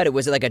had to cut it?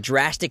 Was it like a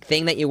drastic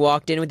thing that you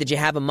walked in with? Did you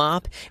have a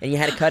mop and you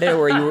had to cut it,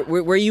 or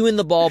were you in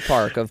the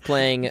ballpark of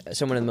playing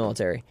someone in the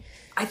military?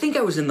 I think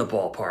I was in the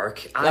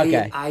ballpark.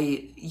 Okay.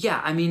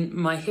 I mean,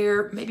 my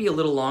hair maybe a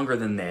little longer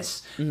than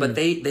this, but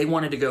they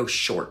wanted to go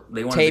short.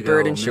 They wanted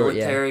tapered to go and short,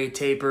 military,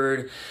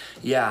 tapered.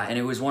 Yeah, and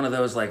it was one of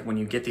those, like, when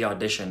you get the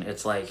audition,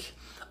 it's like,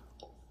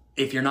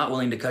 if you're not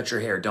willing to cut your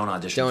hair, don't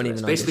audition. Don't for even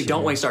this. Basically, audition,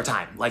 don't waste our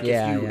time. Like,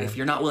 Yeah, if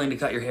you're not willing to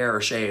cut your hair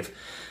or shave,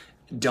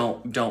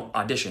 don't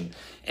audition.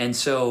 And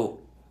so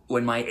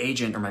when my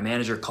agent or my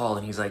manager called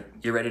and he's like,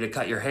 "You're ready to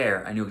cut your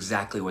hair," I knew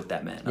exactly what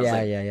that meant. I was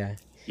like, Yeah.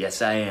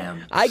 Yes, I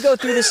am. I go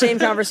through the same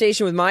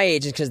conversation with my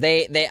agents because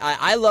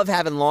I love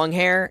having long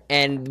hair,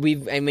 and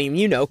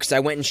because I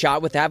went and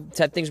shot with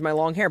that things with my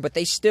long hair, but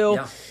they still,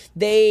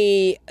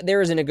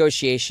 there is a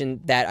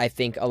negotiation that I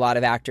think a lot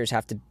of actors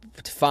have to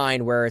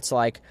find where it's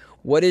like,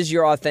 what is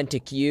your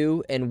authentic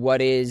you and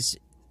what is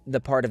the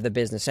part of the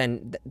business?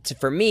 And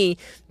for me,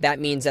 that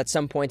means at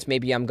some points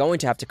maybe I'm going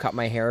to have to cut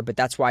my hair, but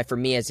that's why for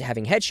me, as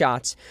having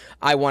headshots,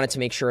 I wanted to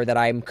make sure that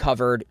I'm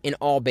covered in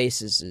all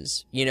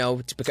bases,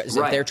 because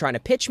if they're trying to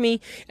pitch me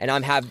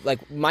and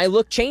my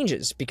look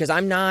changes because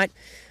I'm not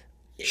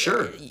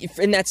sure,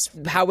 and that's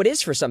how it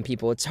is for some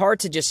people. It's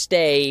hard to just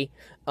stay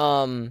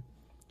in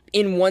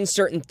one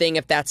certain thing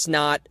if that's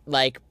not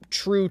like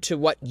true to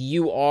what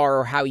you are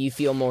or how you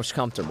feel most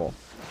comfortable.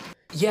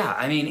 Yeah,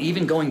 I mean,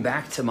 even going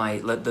back to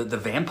the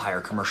vampire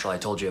commercial I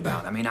told you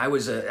about. I mean, I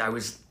was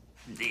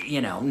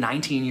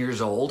 19 years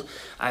old.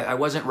 I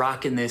wasn't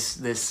rocking this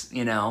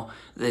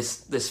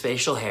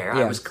facial hair.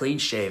 Yeah. I was clean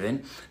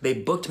shaven. They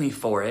booked me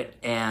for it,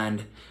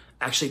 and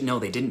actually, no,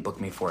 they didn't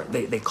book me for it.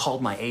 They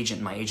called my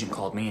agent. My agent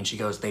called me, and she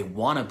goes, "They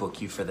want to book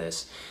you for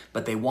this,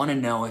 but they want to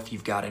know if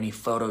you've got any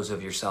photos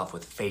of yourself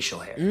with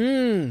facial hair."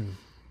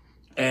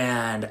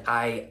 And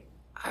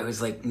I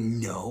was like,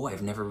 no,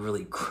 I've never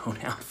really grown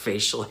out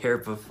facial hair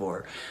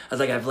before. I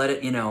was like, I've let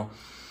it,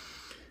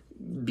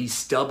 be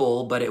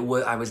stubble, but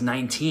I was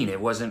 19.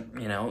 It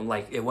wasn't,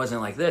 it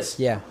wasn't like this.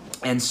 Yeah.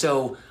 And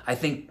so I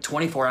think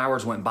 24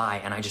 hours went by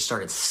and I just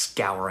started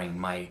scouring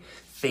my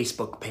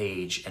Facebook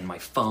page and my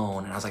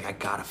phone, and I was like, I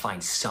gotta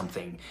find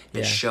something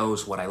that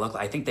shows what I look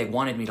like. I think they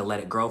wanted me to let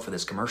it grow for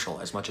this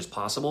commercial as much as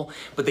possible,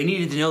 but they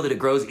needed to know that it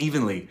grows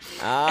evenly.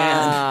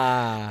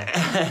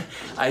 And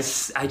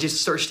I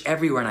just searched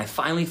everywhere, and I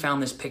finally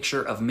found this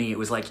picture of me. It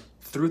was like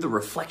through the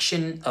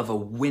reflection of a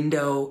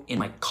window in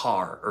my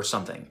car or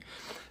something.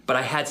 But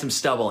I had some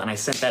stubble, and I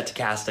sent that to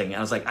casting. And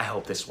I was like, I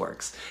hope this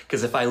works.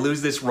 Because if I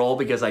lose this role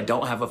because I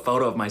don't have a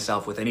photo of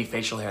myself with any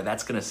facial hair,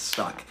 that's going to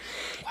suck.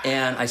 Wow.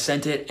 And I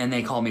sent it, and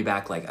they called me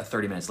back like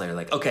 30 minutes later,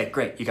 like, okay,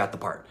 great, you got the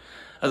part.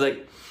 I was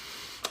like,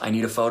 I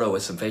need a photo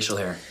with some facial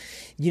hair.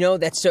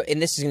 That's so,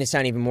 and this is going to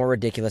sound even more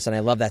ridiculous, and I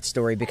love that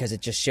story because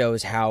it just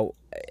shows how,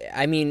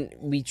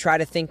 we try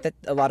to think that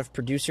a lot of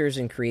producers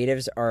and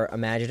creatives are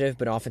imaginative,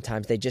 but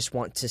oftentimes they just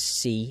want to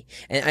see,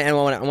 and I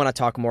want to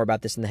talk more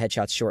about this in the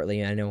headshots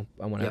shortly. I know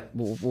I want to,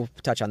 we'll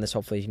touch on this.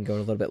 Hopefully you can go a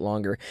little bit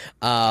longer.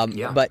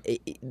 But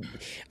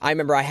I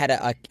remember I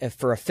had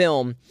for a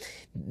film,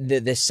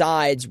 the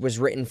sides was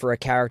written for a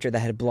character that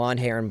had blonde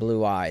hair and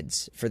blue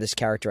eyes for this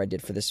character I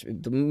did for this.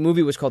 The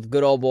movie was called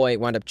Good Old Boy. It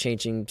wound up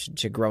changing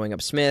to Growing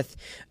Up Smith.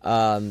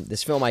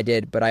 This film I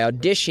did, but I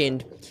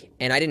auditioned,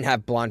 and I didn't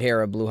have blonde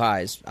hair or blue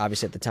eyes,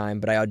 obviously, at the time,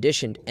 but I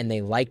auditioned, and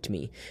they liked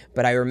me.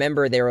 But I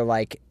remember they were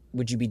like,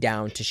 would you be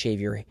down to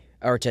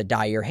to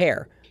dye your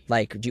hair?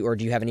 Like, do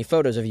you have any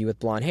photos of you with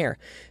blonde hair?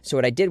 So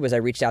what I did was I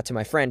reached out to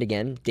my friend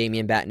again,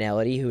 Damian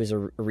Battinelli, who is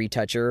a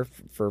retoucher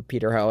for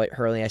Peter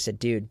Hurley. I said,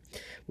 dude,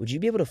 would you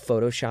be able to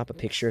Photoshop a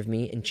picture of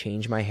me and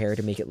change my hair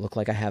to make it look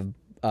like I have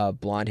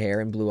blonde hair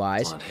and blue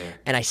eyes?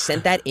 And I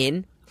sent that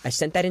in. I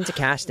sent that into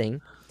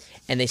casting,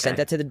 and they sent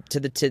that to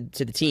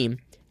the team,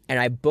 and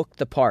I booked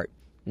the part.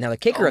 Now the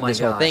kicker of this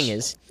whole thing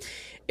is,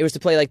 it was to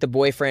play like the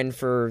boyfriend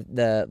for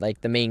the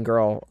main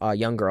girl,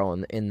 young girl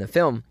in the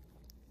film.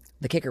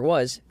 The kicker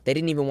was they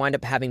didn't even wind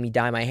up having me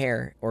dye my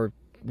hair or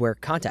wear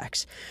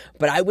contacts.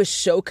 But I was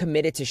so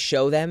committed to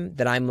show them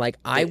that I'm like,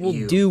 I will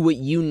do what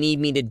you need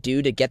me to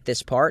do to get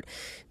this part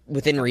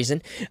within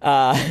reason.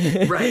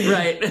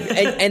 Right.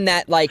 and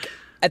that, like,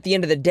 at the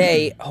end of the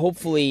day,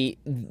 hopefully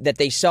that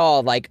they saw,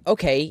 like,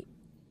 okay,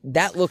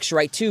 that looks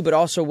right too, but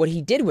also what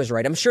he did was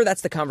right. I'm sure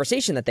that's the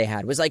conversation that they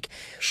had, was like,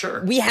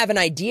 sure, we have an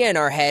idea in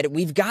our head.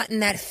 We've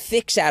gotten that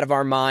fix out of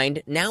our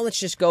mind. Now let's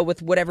just go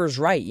with whatever's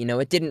right.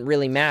 It didn't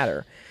really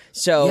matter.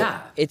 So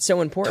it's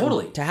so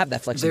important to have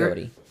that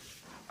flexibility.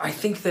 I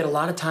think that a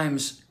lot of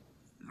times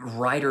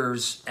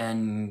writers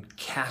and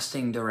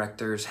casting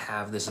directors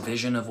have this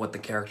vision of what the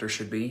character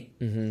should be.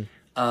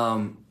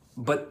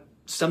 But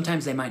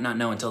sometimes they might not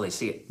know until they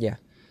see it. Yeah.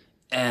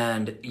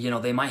 And,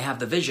 they might have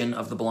the vision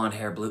of the blonde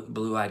hair,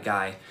 blue-eyed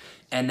guy.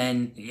 And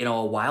then,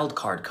 a wild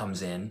card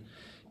comes in,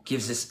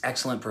 gives this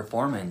excellent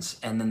performance.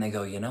 And then they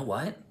go, you know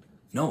what?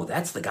 No,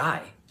 that's the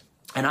guy.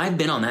 And I've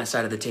been on that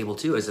side of the table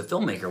too as a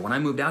filmmaker. When I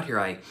moved out here,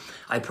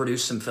 I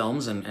produced some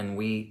films and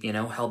we,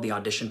 held the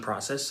audition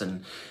process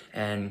and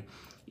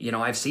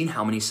I've seen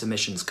how many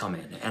submissions come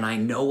in, and I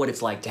know what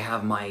it's like to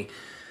have my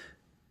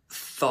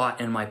thought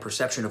and my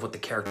perception of what the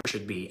character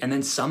should be. And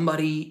then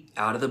somebody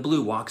out of the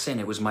blue walks in.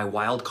 It was my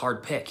wild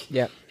card pick.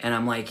 Yeah. And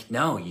I'm like,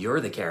 no, you're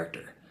the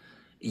character.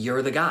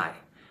 You're the guy.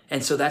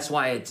 And so that's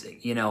why it's,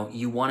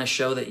 you want to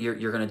show that you're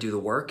going to do the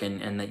work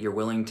and that you're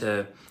willing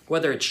to,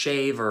 whether it's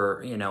shave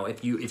or,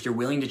 if you're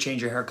willing to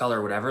change your hair color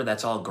or whatever,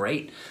 that's all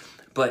great.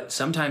 But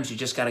sometimes you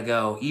just got to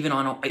go, even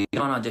on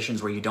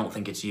auditions where you don't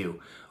think it's you,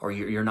 or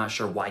you're not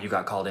sure why you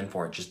got called in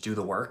for it, just do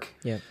the work.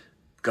 Yeah.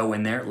 Go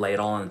in there, lay it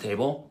all on the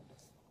table.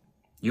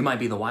 You might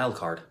be the wild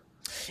card.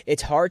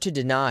 It's hard to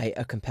deny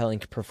a compelling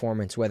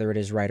performance, whether it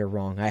is right or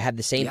wrong. I had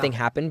the same thing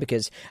happen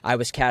because I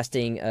was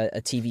casting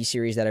a TV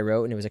series that I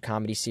wrote, and it was a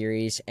comedy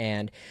series,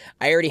 and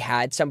I already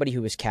had somebody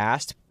who was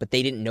cast, but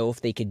they didn't know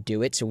if they could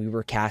do it, so we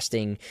were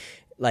casting,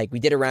 like we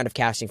did a round of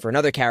casting for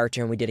another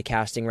character, and we did a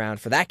casting round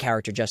for that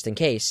character just in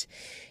case.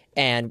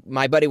 And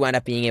my buddy wound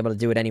up being able to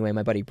do it anyway,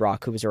 my buddy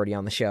Brock, who was already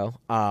on the show.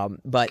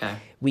 But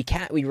we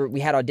had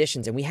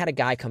auditions, and we had a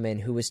guy come in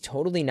who was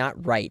totally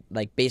not right.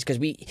 Like, because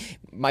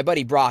my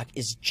buddy Brock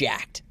is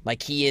jacked.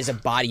 Like, he is a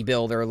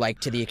bodybuilder,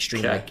 like, to the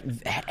extreme.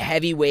 Like,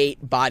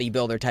 heavyweight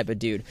bodybuilder type of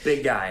dude.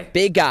 Big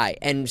guy.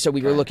 And so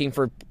we were looking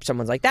for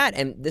someone like that.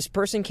 And this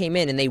person came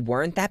in, and they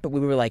weren't that, but we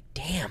were like,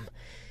 damn.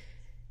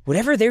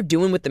 Whatever they're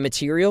doing with the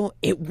material,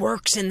 it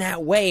works in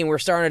that way. And we're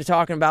starting to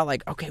talking about,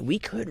 like, okay, we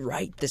could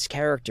write this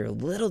character a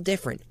little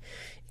different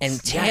and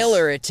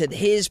tailor it to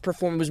his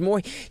performance.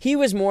 He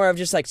was more of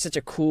just like such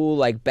a cool,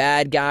 like,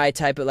 bad guy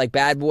type of, like,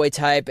 bad boy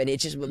type, and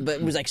it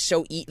was like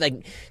so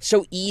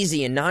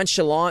easy and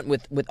nonchalant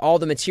with all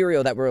the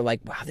material that we're like,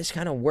 wow, this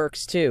kind of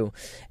works too.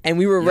 And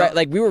we were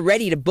we were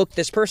ready to book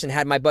this person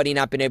had my buddy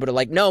not been able to,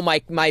 like, no, my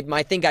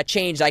thing got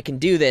changed, I can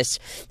do this.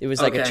 It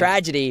was like a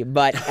tragedy,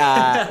 but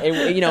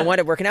it wound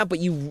up working out. But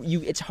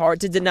it's hard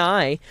to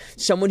deny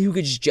someone who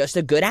is just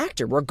a good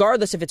actor,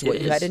 regardless if it's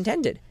what you had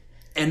intended.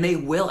 And they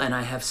will, and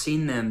I have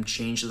seen them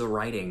change the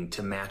writing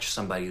to match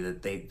somebody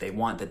that they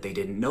want that they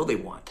didn't know they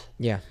want.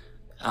 Yeah.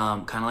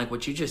 Kind of like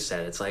what you just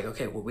said. It's like,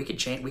 okay, well, we could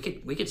change, we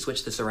could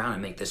switch this around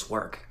and make this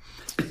work,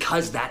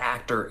 because that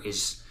actor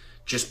is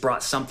just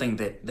brought something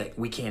that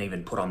we can't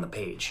even put on the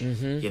page.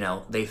 Mm-hmm. You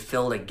know, they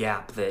filled a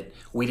gap that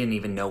we didn't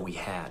even know we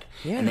had,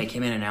 and they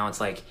came in, and now it's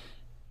like,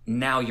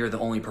 now you're the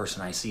only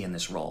person I see in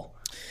this role.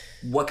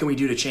 What can we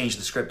do to change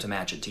the script to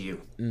match it to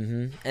you?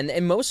 Mm-hmm.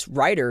 And most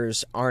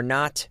writers are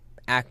not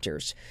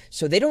actors,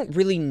 so they don't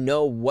really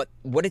know what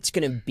it's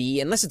going to be,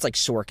 unless it's like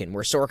Sorkin,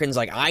 where Sorkin's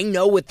like, I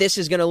know what this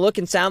is going to look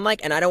and sound like,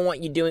 and I don't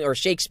want you doing, or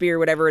Shakespeare,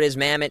 whatever it is,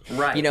 Mamet,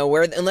 right?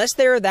 Where unless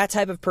they're that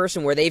type of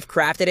person where they've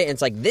crafted it and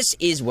it's like, this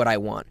is what I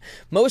want.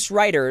 Most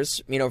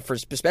writers,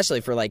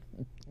 especially for like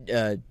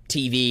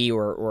TV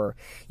or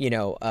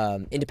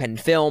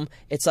independent film,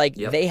 it's like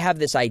they have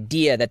this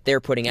idea that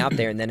they're putting out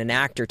there, and then an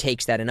actor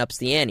takes that and ups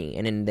the ante,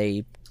 and then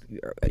they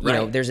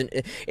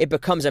it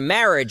becomes a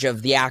marriage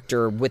of the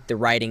actor with the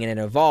writing, and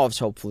it evolves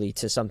hopefully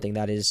to something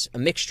that is a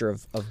mixture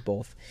of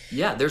both.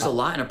 Yeah, there's a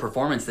lot in a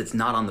performance that's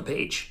not on the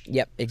page.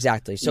 Yep,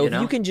 exactly. So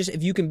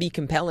if you can be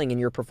compelling in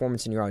your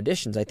performance in your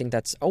auditions, I think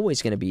that's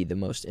always going to be the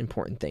most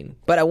important thing.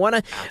 But I want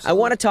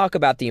to talk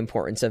about the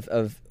importance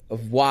of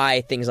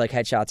why things like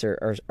headshots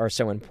are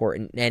so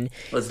important. And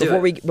before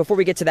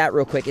we get to that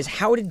real quick, is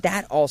how did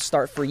that all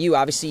start for you?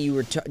 Obviously, you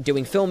were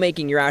doing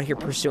filmmaking, you're out here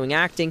pursuing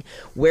acting.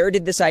 Where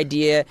did this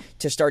idea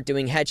to start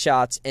doing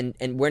headshots,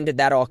 and when did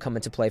that all come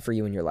into play for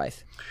you in your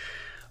life?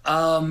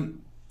 I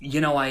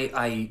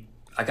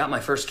got my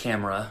first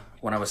camera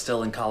when I was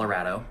still in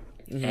Colorado,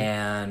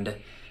 and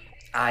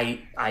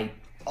I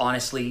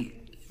honestly,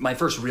 my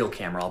first real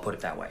camera, I'll put it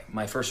that way,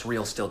 my first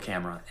real still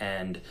camera,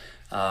 and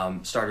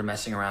started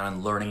messing around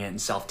and learning it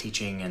and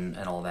self-teaching and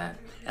all that.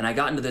 And I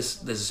got into this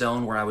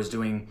zone where I was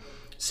doing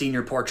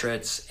senior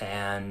portraits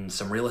and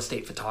some real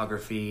estate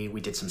photography.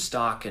 We did some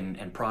stock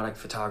and product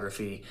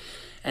photography.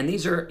 And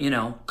these are,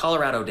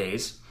 Colorado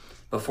days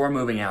before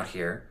moving out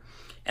here.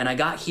 And I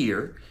got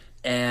here,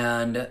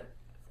 and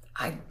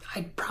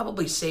I'd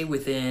probably say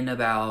within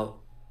about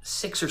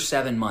 6 or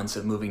 7 months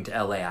of moving to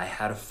LA, I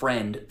had a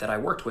friend that I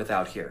worked with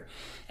out here.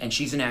 And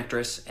she's an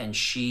actress, and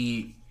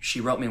she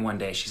wrote me one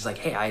day. She's like,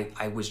 hey,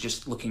 I was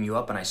just looking you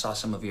up, and I saw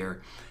some of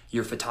your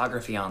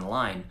photography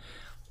online.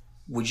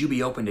 Would you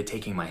be open to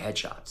taking my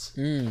headshots?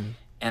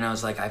 And I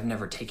was like, I've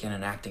never taken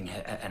an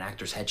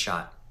actor's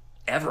headshot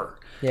ever.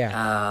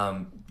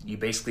 Yeah. You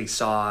basically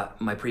saw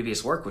my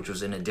previous work, which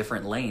was in a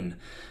different lane.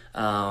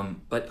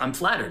 But I'm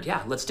flattered.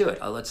 Yeah, let's do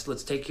it.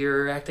 Let's take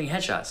your acting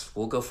headshots.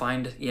 We'll go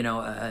find,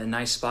 a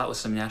nice spot with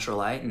some natural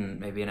light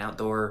and maybe an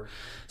outdoor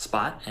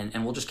spot,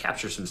 and we'll just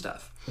capture some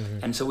stuff.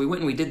 And so we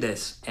went and we did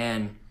this,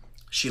 and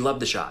she loved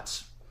the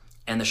shots,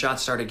 and the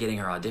shots started getting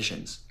her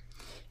auditions.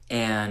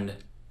 And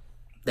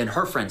then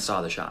her friends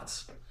saw the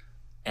shots,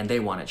 and they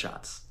wanted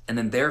shots. And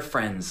then their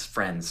friends'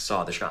 friends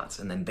saw the shots,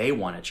 and then they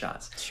wanted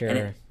shots. Sure. And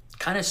it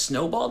kind of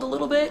snowballed a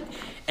little bit,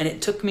 and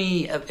it took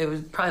me, it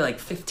was probably like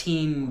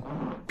 15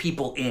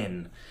 people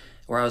in,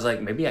 where I was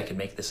like, maybe I could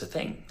make this a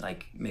thing.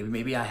 Like,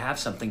 maybe I have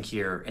something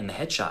here in the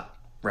headshot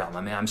realm.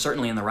 I mean, I'm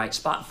certainly in the right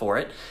spot for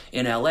it.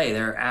 In LA,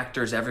 there are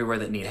actors everywhere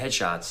that need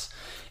headshots.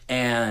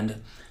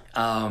 And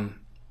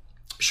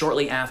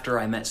shortly after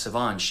I met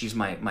Sivan, she's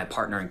my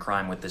partner in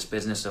crime with this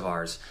business of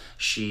ours.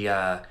 She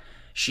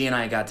and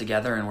I got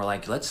together, and we're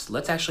like,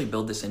 let's actually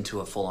build this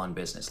into a full-on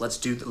business.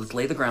 Let's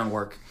lay the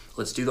groundwork.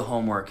 Let's do the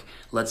homework.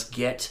 Let's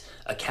get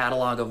a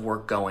catalog of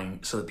work going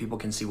so that people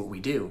can see what we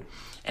do.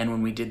 And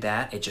when we did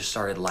that, it just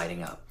started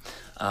lighting up.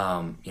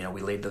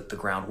 We laid the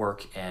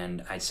groundwork,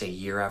 and I'd say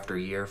year after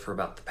year for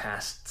about the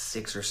past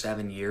 6 or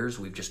 7 years,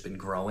 we've just been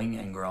growing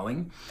and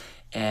growing.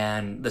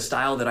 And the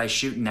style that I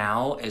shoot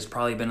now has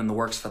probably been in the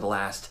works for the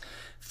last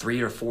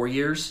 3 or 4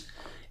 years.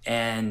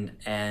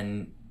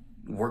 And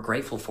we're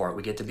grateful for it.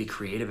 We get to be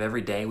creative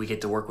every day. We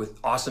get to work with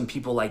awesome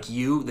people like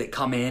you that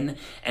come in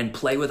and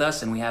play with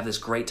us. And we have this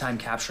great time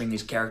capturing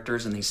these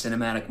characters and these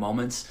cinematic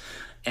moments.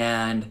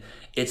 And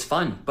it's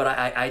fun. But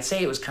I'd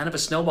say it was kind of a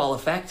snowball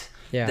effect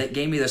that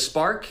gave me the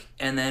spark.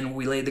 And then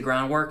we laid the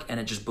groundwork and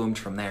it just boomed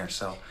from there.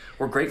 So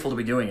we're grateful to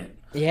be doing it.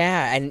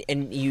 Yeah,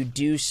 and you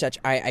do such.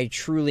 I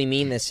truly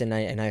mean this, and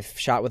I've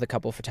shot with a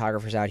couple of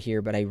photographers out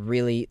here, but I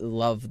really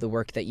love the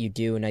work that you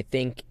do, and I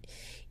think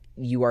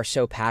you are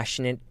so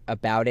passionate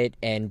about it,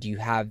 and you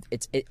have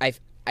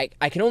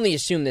I can only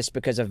assume this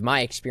because of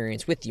my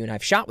experience with you, and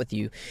I've shot with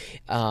you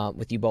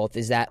both.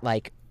 Is that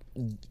like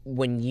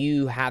when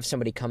you have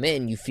somebody come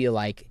in, you feel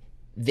like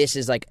this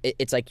is like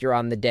it's like you're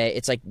on the day.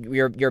 It's like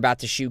you're about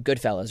to shoot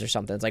Goodfellas or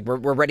something. It's like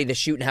we're ready to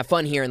shoot and have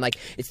fun here, and like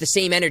it's the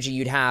same energy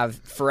you'd have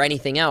for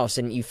anything else,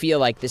 and you feel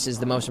like this is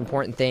the most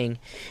important thing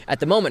at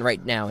the moment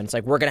right now. And it's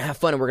like we're gonna have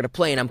fun and we're gonna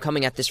play, and I'm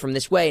coming at this from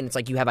this way, and it's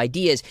like you have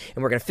ideas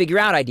and we're gonna figure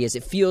out ideas.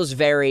 It feels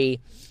very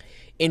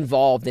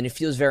involved and it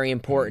feels very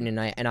important,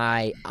 and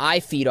I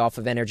feed off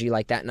of energy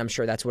like that, and I'm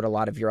sure that's what a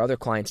lot of your other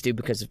clients do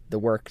because the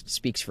work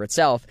speaks for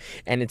itself,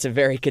 and it's a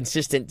very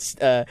consistent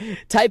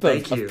type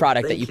of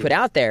product that you put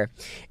out there.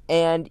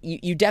 And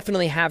you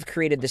definitely have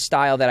created the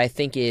style that I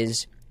think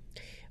is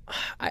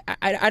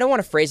I don't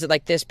want to phrase it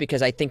like this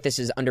because I think this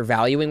is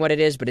undervaluing what it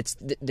is, but it's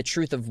the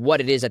truth of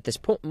what it is at this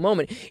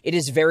moment. It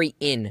is very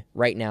in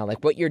right now.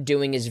 Like what you're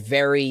doing is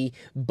very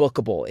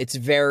bookable. It's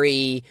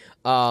very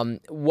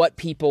what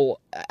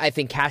people, I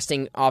think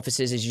casting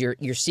offices is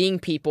you're seeing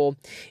people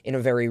in a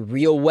very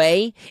real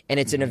way, and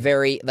it's in a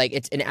very like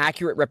it's an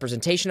accurate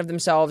representation of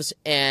themselves,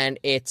 and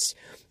it's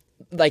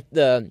like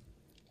the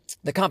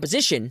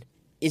composition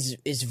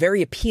is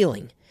very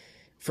appealing.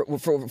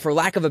 For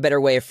lack of a better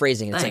way of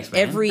phrasing it, it's Thanks,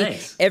 like man.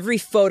 every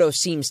photo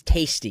seems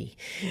tasty,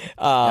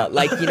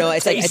 like you know,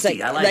 it's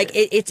tasty.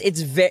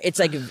 it's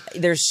like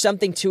there's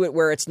something to it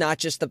where it's not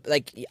just the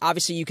like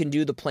obviously you can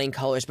do the plain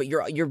colors, but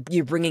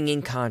you're bringing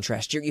in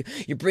contrast,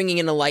 you're bringing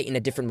in a light in a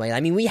different way.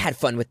 I mean, we had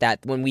fun with that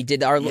when we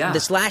did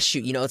this last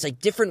shoot. You know, it's like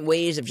different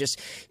ways of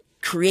just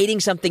creating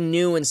something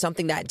new and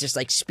something that just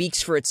like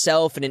speaks for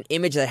itself and an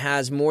image that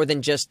has more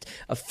than just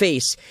a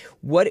face.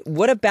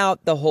 What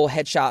about the whole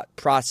headshot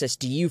process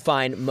do you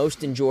find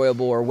most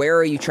enjoyable, or where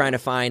are you trying to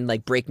find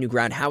like break new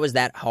ground? How has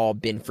that all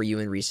been for you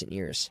in recent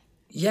years?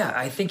 Yeah,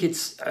 I think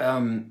it's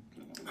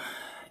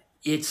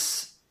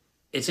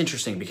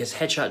interesting because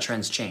headshot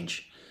trends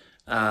change,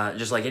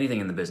 just like anything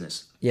in the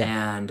business.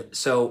 Yeah. And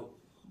so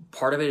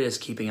part of it is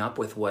keeping up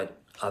with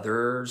what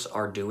others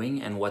are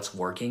doing and what's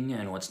working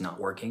and what's not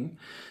working,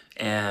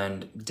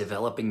 and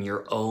developing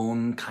your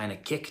own kind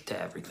of kick to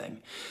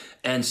everything.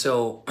 And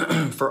so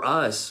for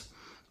us,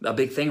 a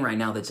big thing right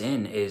now that's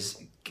in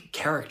is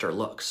character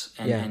looks.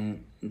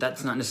 And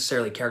that's not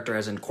necessarily character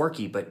as in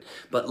quirky, but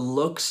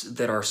looks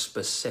that are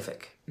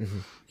specific. Mm-hmm.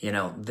 You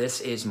know, this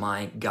is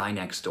my guy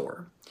next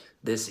door.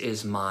 This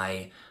is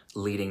my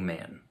leading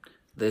man.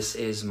 This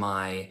is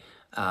my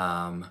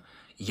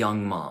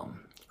young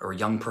mom or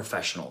young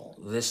professional.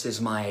 This is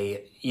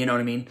my, you know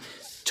what I mean?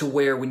 To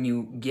where when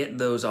you get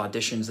those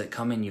auditions that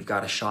come in, you've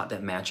got a shot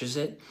that matches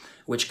it,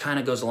 which kind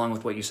of goes along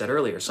with what you said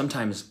earlier.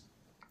 Sometimes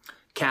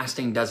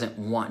casting doesn't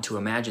want to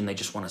imagine, they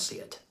just want to see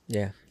it.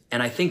 Yeah.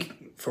 And I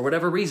think for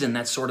whatever reason,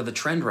 that's sort of the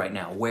trend right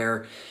now,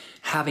 where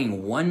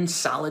having one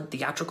solid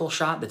theatrical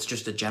shot that's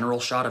just a general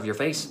shot of your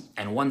face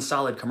and one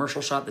solid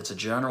commercial shot that's a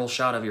general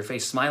shot of your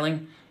face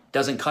smiling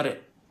doesn't cut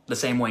it the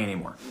same way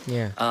anymore.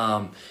 Yeah.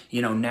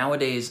 You know,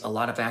 nowadays a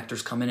lot of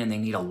actors come in and they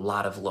need a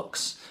lot of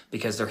looks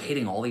because they're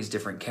hitting all these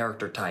different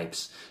character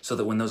types so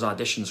that when those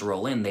auditions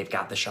roll in, they've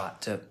got the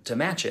shot to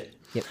match it.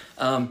 Yep.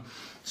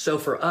 So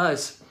for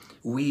us,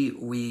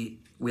 we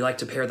like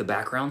to pair the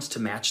backgrounds to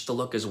match the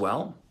look as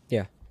well.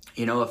 Yeah.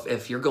 You know,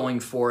 if you're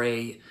going for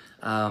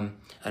an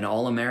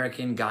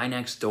all-American guy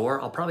next door,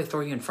 I'll probably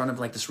throw you in front of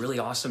like this really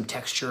awesome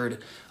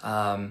textured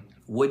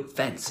wood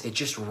fence. It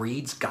just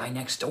reads guy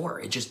next door.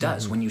 It just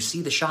does. Mm-hmm. When you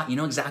see the shot, you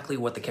know exactly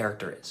what the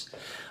character is.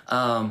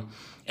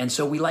 And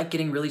so we like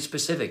getting really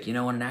specific. You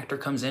know, when an actor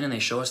comes in and they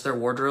show us their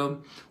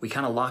wardrobe, we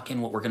kind of lock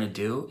in what we're going to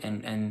do.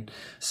 And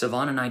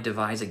Savon and I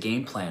devise a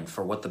game plan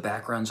for what the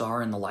backgrounds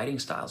are and the lighting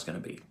style is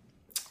going to be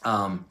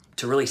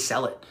to really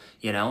sell it.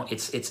 You know,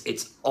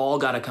 it's all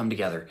got to come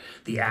together.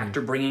 The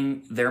actor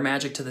bringing their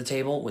magic to the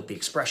table with the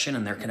expression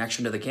and their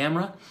connection to the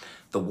camera.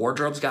 The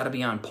wardrobe's got to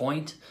be on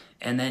point.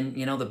 And then,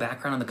 you know, the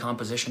background and the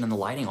composition and the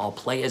lighting all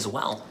play as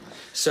well.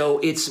 So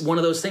it's one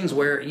of those things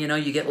where, you know,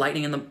 you get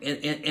lightning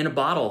in a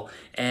bottle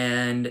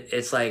and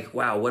it's like,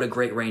 wow, what a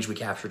great range we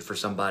captured for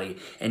somebody.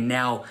 And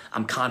now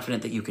I'm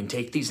confident that you can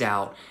take these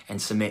out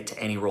and submit to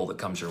any role that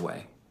comes your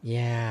way.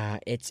 Yeah,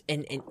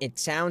 and it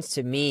sounds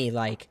to me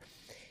like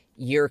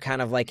you're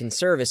kind of like in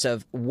service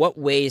of what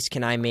ways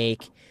can I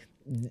make,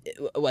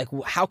 like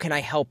how can I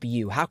help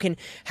you? How can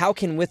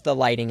with the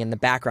lighting and the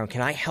background,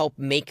 can I help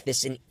make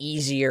this an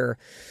easier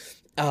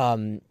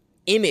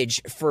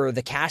image for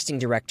the casting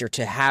director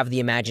to have the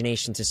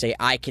imagination to say,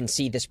 I can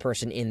see this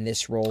person in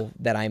this role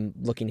that I'm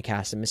looking to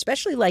cast them,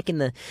 especially like in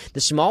the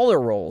smaller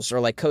roles or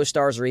like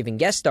co-stars or even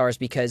guest stars,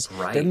 because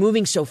they're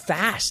moving so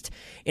fast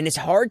and it's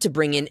hard to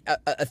bring in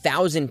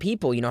 1,000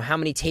 people. You know, how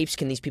many tapes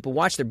can these people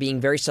watch? They're being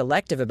very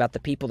selective about the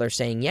people they're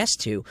saying yes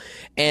to.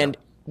 And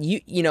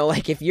you know,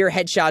 like if your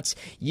headshot's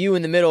you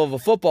in the middle of a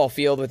football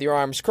field with your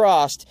arms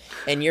crossed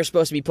and you're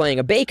supposed to be playing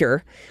a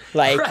baker,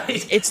 like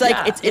it's like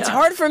it's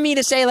hard for me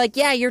to say like,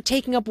 yeah, you're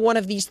taking up one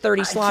of these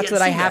 30 slots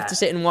that I have to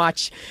sit and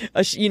watch,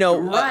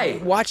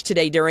 watch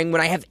today during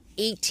when I have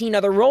 18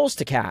 other roles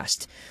to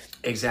cast.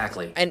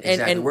 Exactly.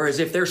 And whereas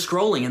if they're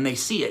scrolling and they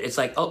see it, it's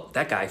like, oh,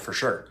 that guy for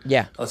sure.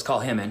 Yeah. Let's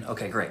call him in.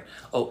 Okay, great.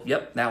 Oh,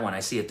 yep, that one.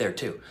 I see it there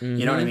too.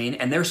 You know what I mean?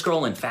 And they're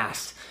scrolling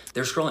fast.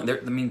 They're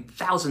scrolling.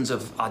 Thousands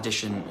of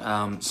audition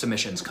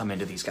submissions come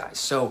into these guys.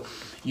 So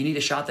you need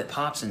a shot that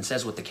pops and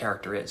says what the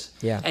character is.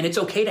 Yeah. And it's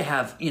okay to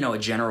have, a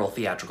general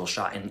theatrical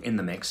shot in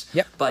the mix.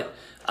 Yep. But,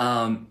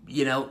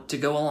 to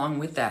go along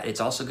with that,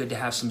 it's also good to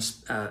have some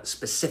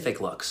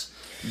specific looks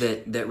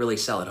that really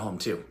sell at home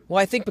too.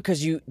 Well, I think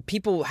because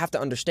people have to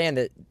understand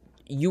that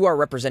you are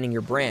representing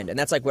your brand, and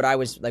that's like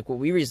what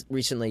we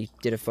recently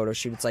did a photo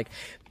shoot. It's like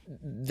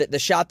the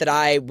shot that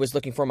I was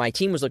looking for, my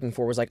team was looking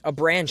for, was like a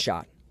brand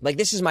shot. Like,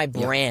 this is my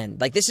brand. Yeah.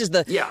 Like, this is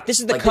the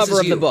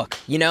cover of the book,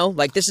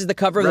 Like, this is the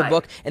cover of the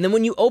book. And then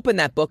when you open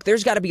that book,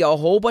 there's got to be a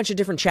whole bunch of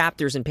different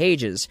chapters and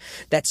pages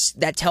that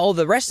tell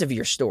the rest of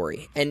your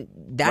story. And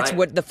that's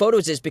what the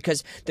photos is,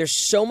 because there's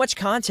so much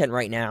content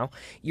right now.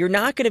 You're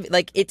not going to,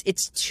 like,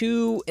 it's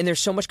too, and there's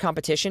so much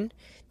competition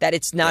that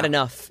it's not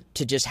enough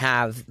to just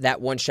have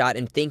that one shot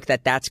and think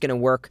that that's going to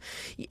work.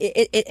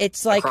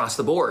 It's like... across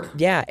the board.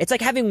 Yeah. It's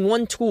like having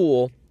one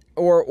tool...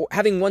 Or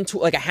having one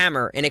tool like a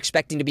hammer and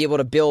expecting to be able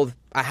to build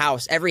a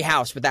house, every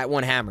house with that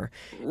one hammer.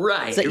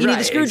 Right. It's like you need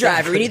the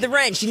screwdriver, you need the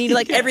wrench, you need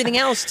like everything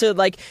else to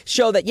like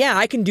show that,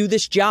 I can do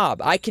this job.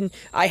 I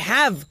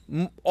have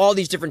all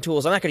these different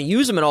tools. I'm not going to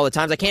use them at all the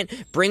times. I can't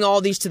bring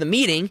all these to the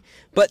meeting,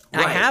 but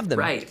I have them.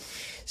 Right.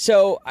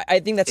 So I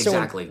think that's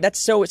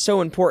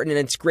so important,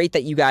 and it's great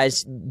that you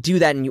guys do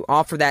that and you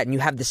offer that and you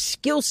have the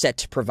skill set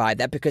to provide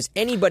that, because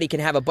anybody can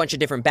have a bunch of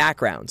different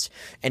backgrounds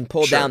and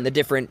pull down the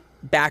different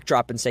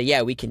backdrop and say,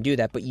 yeah, we can do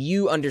that. But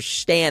you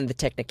understand the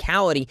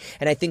technicality,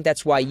 and I think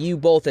that's why you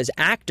both as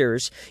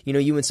actors, you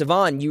and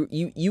Sivan,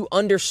 you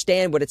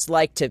understand what it's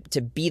like to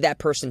be that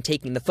person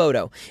taking the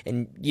photo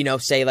and,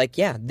 say like,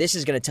 yeah, this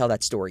is going to tell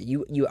that story.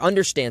 You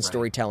understand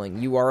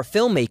storytelling. You are a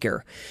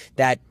filmmaker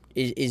that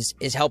is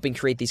helping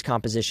create these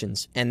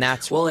compositions, and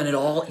that's and it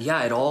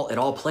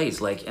all plays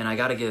like, and I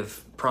got to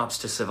give props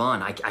to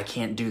Sivan. I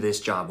can't do this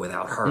job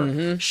without her.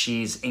 Mm-hmm.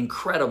 She's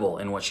incredible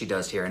in what she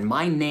does here, and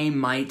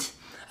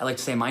I like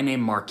to say my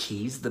name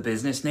Marquise, the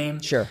business name.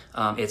 Sure.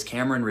 It's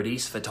Cameron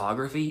Radice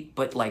Photography,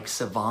 but like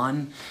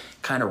Sivan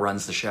kind of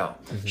runs the show.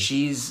 Mm-hmm.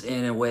 She's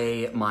in a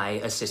way my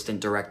assistant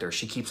director.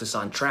 She keeps us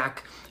on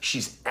track.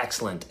 She's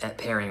excellent at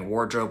pairing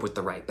wardrobe with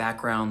the right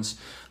backgrounds.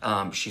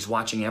 She's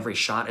watching every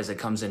shot as it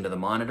comes into the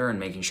monitor and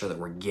making sure that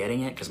we're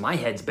getting it, because my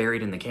head's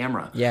buried in the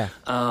camera. Yeah.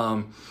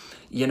 And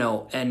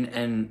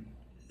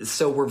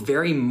so we're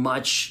very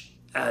much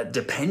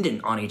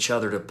dependent on each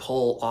other to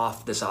pull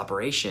off this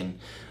operation.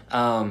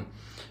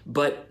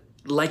 But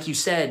like you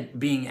said,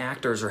 being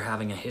actors or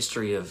having a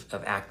history of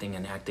acting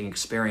and acting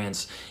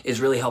experience is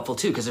really helpful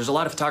too, because there's a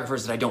lot of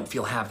photographers that I don't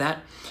feel have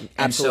that.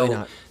 Absolutely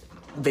not.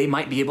 They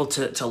might be able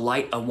to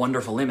light a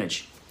wonderful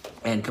image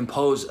and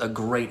compose a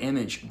great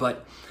image,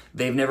 but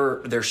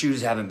their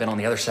shoes haven't been on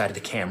the other side of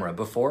the camera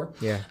before.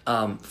 Yeah.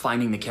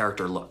 Finding the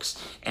character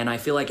looks. And I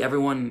feel like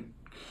everyone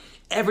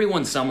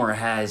somewhere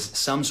has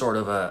some sort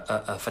of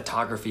a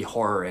photography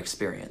horror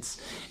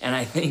experience. And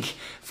I think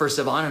for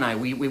Sivan and I,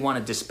 we want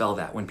to dispel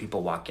that when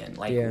people walk in.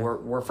 Like,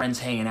 we're friends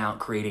hanging out,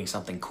 creating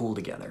something cool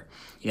together,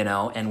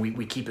 and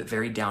we keep it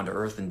very down to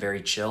earth and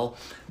very chill.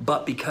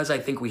 But because I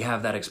think we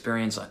have that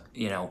experience,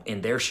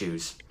 in their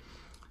shoes,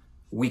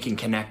 we can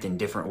connect in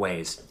different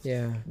ways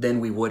than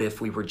we would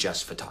if we were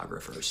just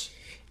photographers.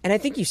 And I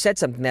think you said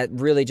something that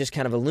really just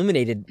kind of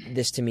illuminated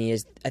this to me,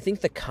 is I think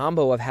the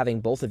combo of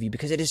having both of you,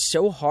 because it is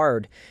so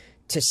hard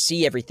to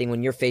see everything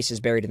when your face is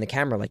buried in the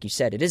camera, like you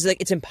said. It is like,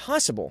 it's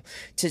impossible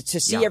to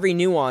see every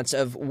nuance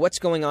of what's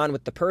going on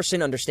with the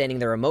person, understanding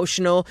their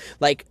emotional,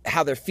 like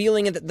how they're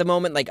feeling at the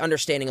moment, like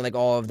understanding like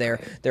all of their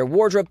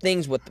wardrobe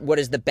things, what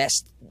is the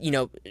best,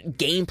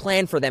 game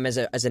plan for them as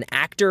an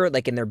actor,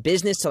 like in their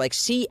business, to like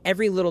see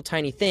every little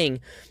tiny thing.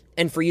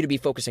 And for you to be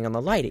focusing on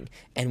the lighting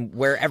and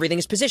where everything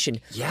is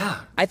positioned. Yeah.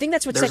 I think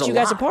that's what sets you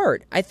guys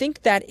apart. I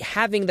think that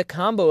having the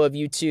combo of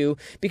you two,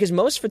 because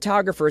most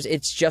photographers,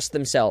 it's just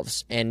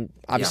themselves. And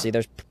obviously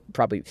there's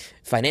probably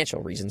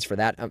financial reasons for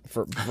that.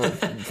 For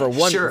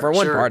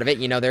one part of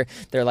it,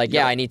 they're like,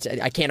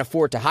 I can't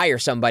afford to hire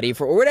somebody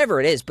for, or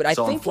whatever it is. But I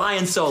think I'm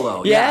flying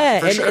solo.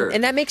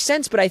 And that makes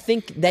sense. But I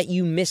think that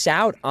you miss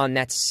out on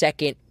that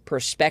second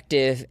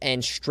perspective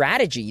and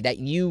strategy that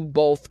you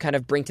both kind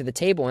of bring to the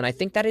table. And I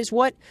think that is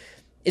what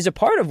is a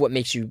part of what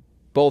makes you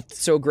both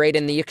so great,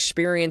 and the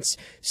experience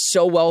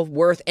so well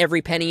worth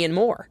every penny and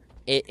more.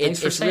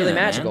 It's really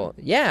magical.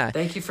 Man. Yeah.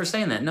 Thank you for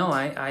saying that. No,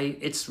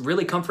 it's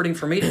really comforting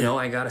for me to know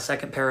I got a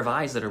second pair of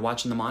eyes that are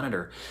watching the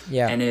monitor.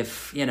 Yeah. And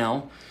if,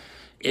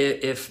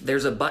 if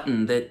there's a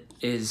button that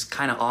is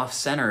kind of off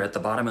center at the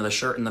bottom of the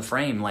shirt in the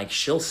frame, like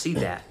she'll see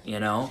that,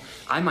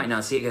 I might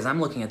not see it because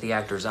I'm looking at the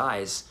actor's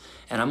eyes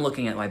and I'm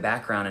looking at my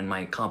background and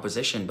my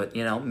composition, but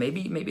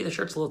maybe the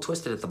shirt's a little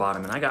twisted at the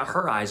bottom and I got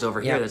her eyes over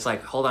here that's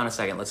like, hold on a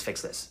second, let's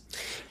fix this.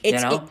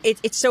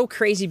 It's so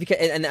crazy because,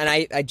 and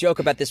I joke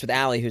about this with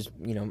Allie, who's,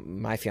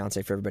 my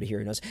fiance, for everybody here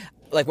who knows,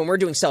 like when we're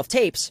doing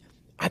self-tapes,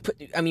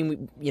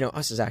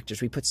 us as actors,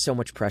 we put so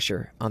much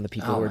pressure on the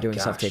people who we're doing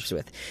self-tapes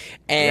with.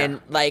 And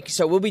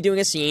so we'll be doing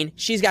a scene.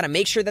 She's got to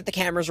make sure that the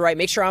camera's right,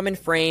 make sure I'm in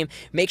frame,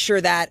 make sure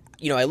that,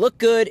 I look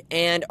good,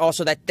 and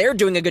also that they're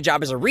doing a good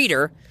job as a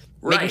reader,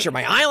 making sure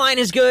my eyeline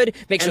is good,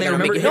 make sure they're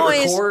making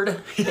noise.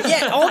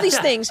 All these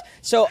things.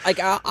 So like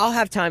I'll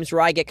have times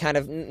where I get kind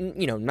of,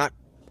 not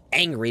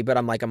angry, but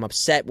I'm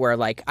upset where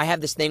like I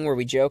have this thing where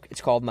we joke,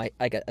 it's called my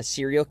a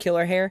serial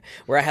killer hair,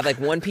 where I have like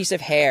one piece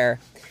of hair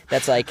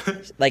that's like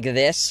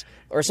this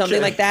or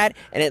something like that,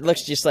 and it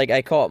looks just like,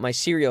 I call it my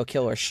serial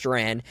killer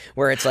strand,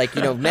 where it's like,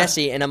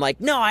 messy, and I'm like,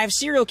 no, I have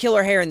serial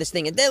killer hair in this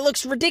thing, and that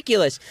looks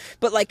ridiculous.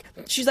 But like,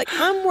 she's like,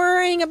 I'm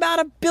worrying about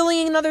a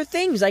billion other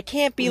things. I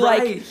can't be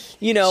like,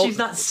 She's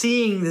not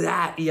seeing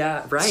that.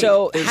 Yeah, right.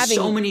 So there's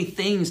so many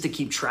things to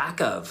keep track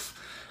of.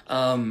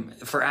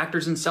 For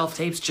actors in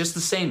self-tapes, just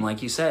the same,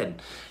 like you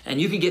said.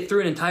 And you can get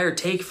through an entire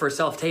take for a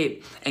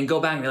self-tape and go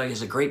back and be like,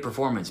 it's a great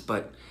performance,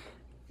 but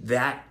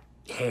that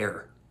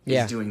hair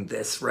is doing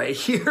this right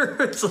here.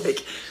 It's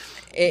like,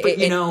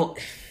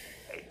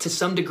 to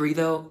some degree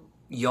though,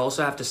 you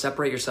also have to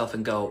separate yourself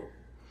and go,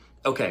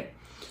 okay,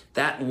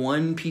 that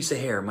one piece of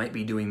hair might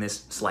be doing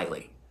this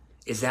slightly.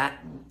 Is that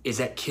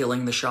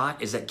killing the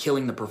shot? Is that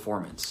killing the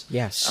performance?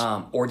 Yes.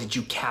 Or did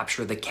you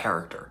capture the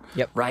character?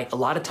 Yep. Right? A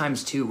lot of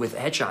times too with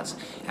headshots,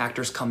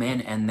 actors come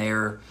in and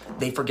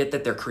they forget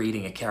that they're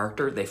creating a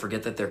character. They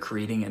forget that they're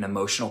creating an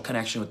emotional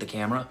connection with the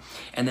camera.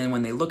 And then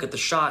when they look at the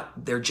shot,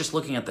 they're just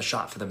looking at the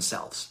shot for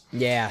themselves.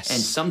 Yes. And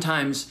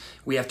sometimes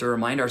we have to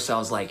remind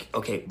ourselves like,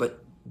 okay,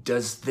 but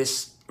does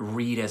this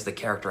read as the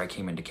character I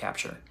came in to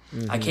capture?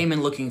 I came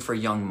in looking for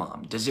young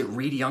mom. Does it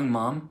read young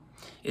mom?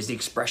 Is the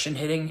expression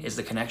hitting? Is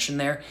the connection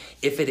there?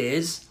 If it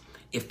is,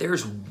 if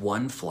there's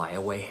one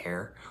flyaway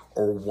hair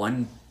or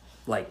one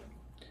like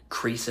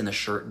crease in the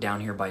shirt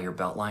down here by your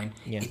belt line,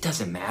 it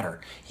doesn't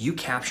matter. You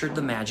captured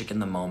the magic in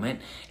the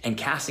moment, and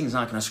casting's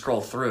not going to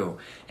scroll through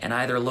and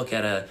either look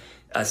at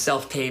a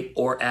self-tape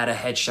or at a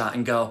headshot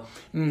and go,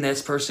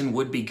 this person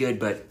would be good,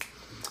 but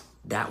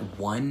that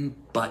one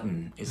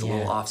button is a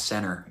little off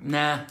center.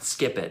 Nah,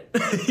 skip it.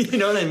 You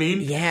know what I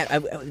mean? Yeah,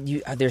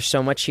 there's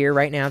so much here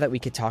right now that we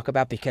could talk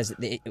about because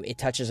it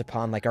touches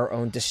upon like our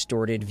own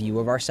distorted view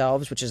of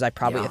ourselves, which is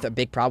probably a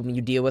big problem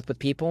you deal with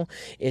people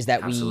is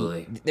that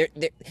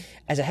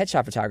as a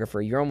headshot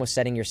photographer, you're almost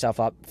setting yourself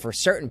up for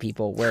certain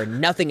people where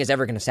nothing is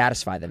ever going to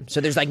satisfy them.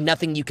 So there's like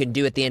nothing you can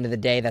do at the end of the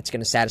day that's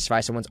going to satisfy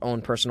someone's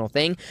own personal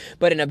thing.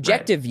 But an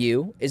objective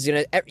view is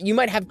going to, you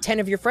might have 10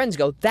 of your friends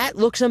go, that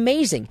looks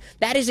amazing.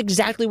 That is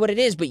exactly what it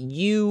is. But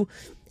you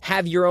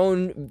have your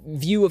own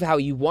view of how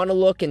you want to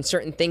look and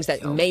certain things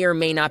that may or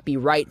may not be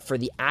right for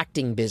the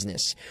acting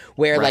business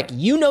where like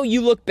you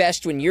look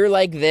best when you're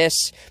like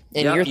this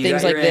and your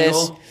things like this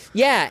angle.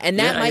 And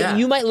that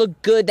you might look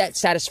good, that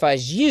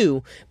satisfies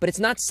you, but it's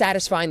not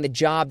satisfying the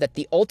job that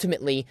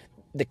ultimately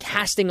the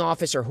casting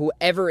office or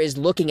whoever is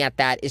looking at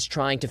that is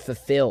trying to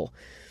fulfill.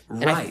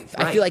 And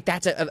I feel like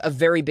that's a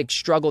very big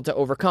struggle to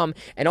overcome.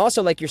 And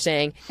also, like you're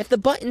saying, if the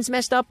button's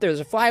messed up,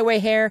 there's a flyaway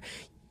hair,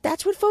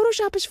 that's what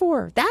Photoshop is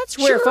for. That's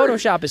where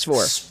Photoshop is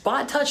for.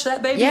 Spot touch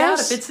that baby out.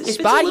 If If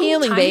spot it's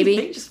healing, baby.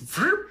 Thing, just,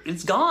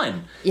 it's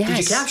gone. Yes.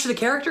 Did you capture the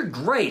character?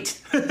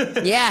 Great.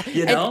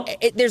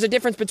 There's a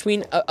difference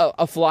between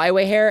a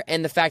flyaway hair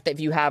and the fact that if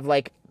you have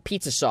like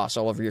pizza sauce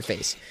all over your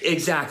face.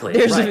 Exactly.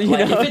 If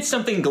it's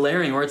something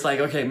glaring where it's like,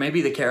 okay,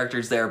 maybe the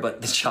character's there, but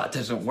the shot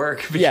doesn't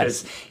work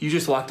because you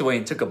just walked away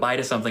and took a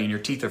bite of something and your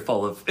teeth are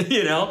full of,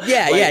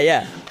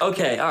 Yeah.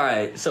 Okay, all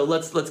right. So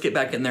let's get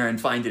back in there and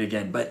find it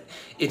again. But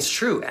it's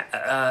true.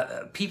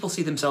 People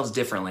see themselves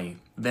differently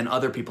than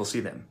other people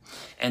see them.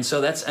 And so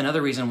that's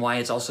another reason why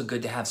it's also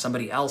good to have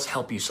somebody else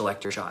help you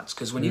select your shots.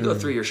 Because when you go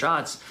through your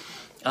shots,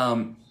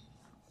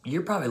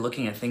 you're probably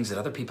looking at things that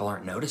other people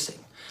aren't noticing.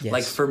 Yes.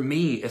 Like for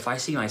me, if I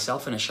see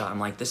myself in a shot, I'm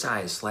like, this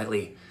eye is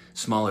slightly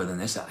smaller than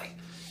this eye,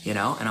 And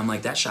I'm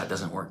like, that shot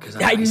doesn't work because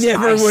I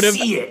never would have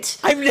see it.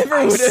 I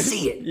never would have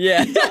see it.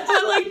 Yeah,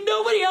 like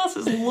nobody else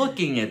is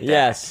looking at that.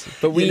 Yes,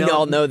 but we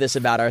all know this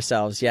about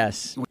ourselves.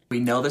 Yes, we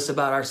know this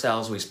about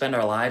ourselves. We spend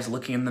our lives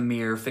looking in the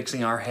mirror,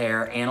 fixing our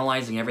hair,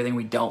 analyzing everything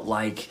we don't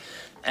like,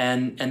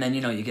 and then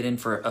you get in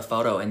for a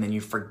photo, and then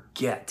you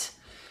forget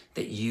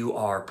that you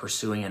are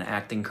pursuing an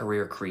acting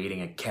career,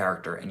 creating a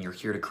character, and you're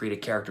here to create a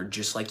character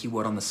just like you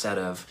would on the set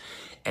of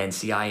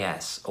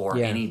NCIS or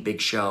any big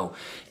show.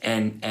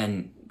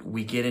 And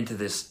we get into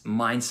this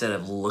mindset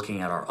of looking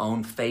at our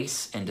own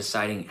face and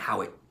deciding how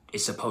it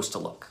is supposed to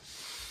look.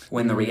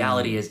 When the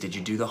reality is, did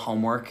you do the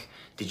homework?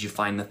 Did you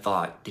find the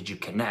thought? Did you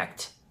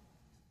connect?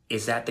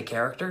 Is that the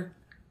character?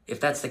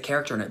 If that's the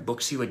character and it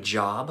books you a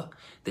job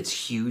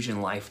that's huge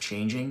and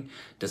life-changing,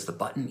 does the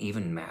button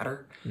even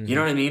matter? You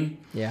know what I mean?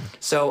 Yeah.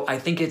 So I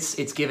think it's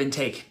give and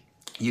take.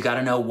 You got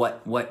to know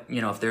what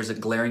if there's a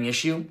glaring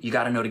issue, you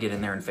got to know to get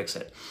in there and fix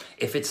it.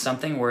 If it's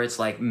something where it's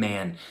like,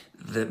 man,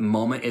 the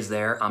moment is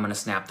there, I'm going to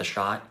snap the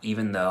shot,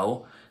 even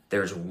though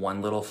there's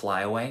one little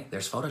flyaway,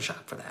 there's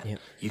Photoshop for that. Yep.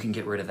 You can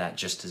get rid of that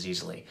just as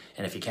easily.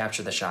 And if you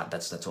capture the shot,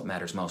 that's what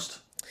matters most.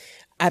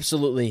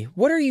 Absolutely.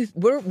 What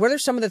are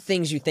some of the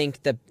things you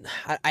think that,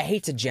 I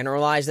hate to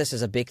generalize this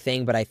as a big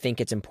thing, but I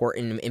think it's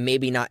important, and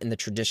maybe not in the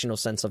traditional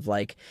sense of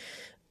like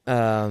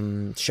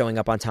showing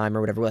up on time or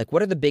whatever. Like,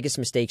 what are the biggest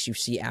mistakes you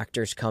see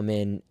actors come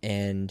in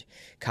and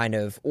kind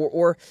of,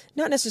 or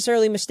not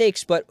necessarily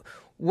mistakes, but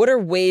what are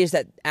ways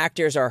that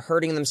actors are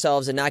hurting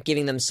themselves and not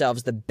giving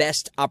themselves the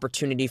best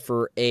opportunity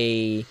for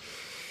the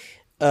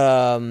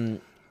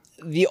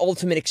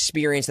ultimate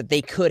experience that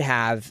they could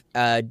have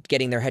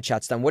getting their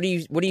headshots done? What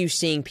are you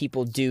seeing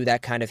people do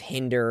that kind of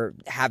hinder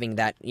having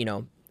that,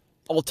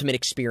 ultimate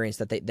experience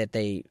that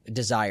they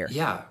desire?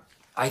 Yeah,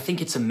 I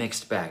think it's a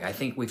mixed bag. I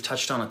think we've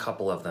touched on a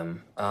couple of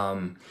them.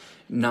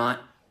 Not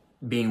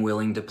being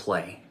willing to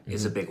play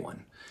is a big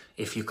one.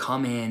 If you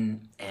come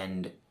in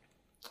and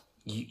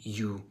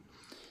you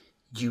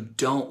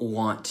don't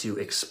want to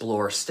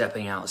explore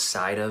stepping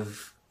outside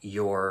of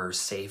your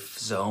safe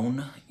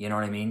zone, you know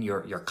what I mean?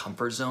 Your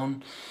comfort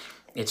zone.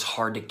 It's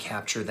hard to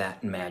capture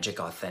that magic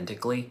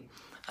authentically.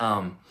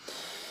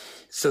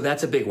 So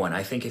that's a big one.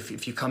 I think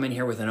if you come in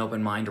here with an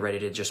open mind, ready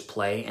to just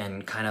play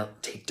and kind of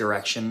take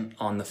direction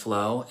on the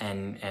flow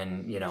and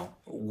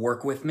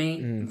work with me,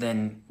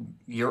 then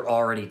you're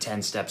already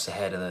 10 steps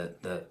ahead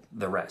of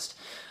the rest.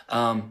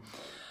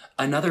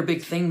 Another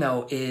big thing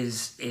though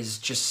is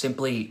just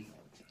simply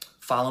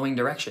following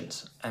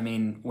directions. I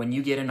mean, when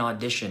you get an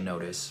audition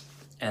notice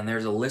and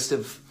there's a list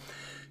of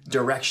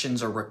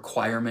directions or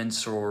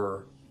requirements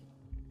or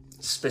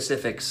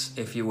specifics,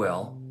 if you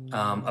will,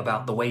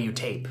 about the way you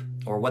tape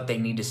or what they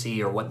need to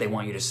see or what they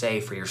want you to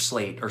say for your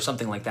slate or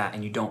something like that,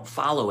 and you don't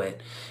follow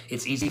it,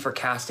 it's easy for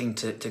casting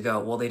to go,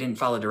 well, they didn't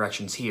follow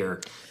directions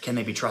here. Can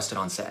they be trusted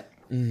on set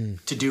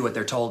to do what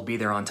they're told, be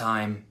there on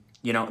time,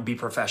 be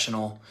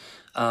professional?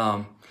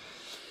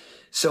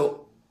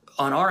 So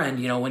on our end,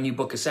 when you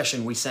book a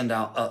session, we send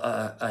out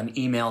an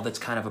email that's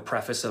kind of a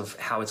preface of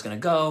how it's going to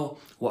go,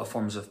 what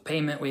forms of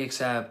payment we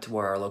accept,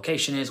 where our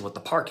location is, what the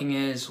parking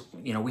is.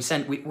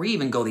 We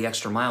even go the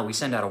extra mile. We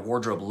send out a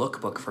wardrobe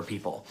lookbook for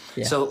people.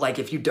 Yeah. So like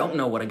if you don't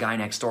know what a guy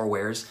next door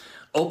wears,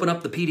 open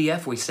up the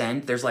PDF we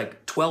send. There's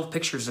like 12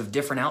 pictures of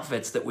different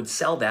outfits that would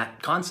sell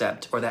that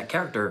concept or that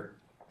character.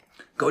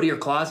 Go to your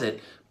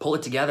closet, pull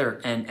it together,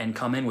 and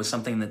come in with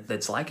something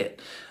that's like it.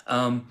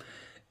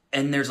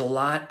 And there's a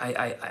lot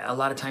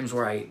of times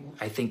where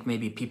I think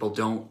maybe people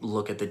don't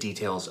look at the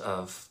details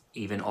of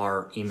even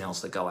our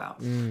emails that go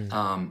out.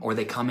 Or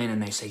they come in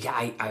and they say,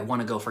 yeah, I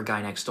want to go for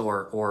guy next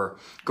door or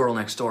girl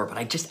next door, but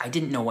I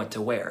didn't know what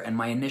to wear. And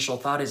my initial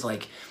thought is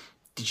like,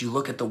 did you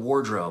look at the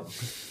wardrobe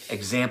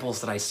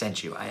examples that I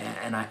sent you?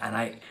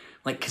 I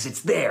because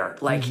it's there.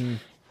 Like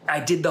I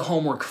did the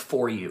homework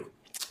for you.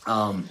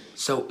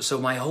 So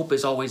my hope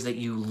is always that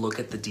you look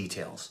at the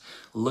details.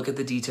 Look at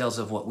the details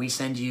of what we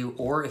send you,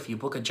 or if you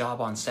book a job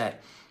on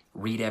set,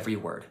 read every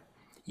word.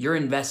 You're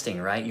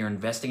investing, right? You're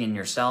investing in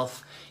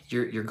yourself.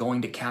 You're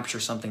going to capture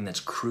something that's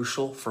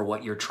crucial for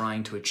what you're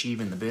trying to achieve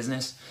in the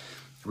business.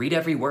 Read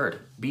every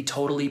word. Be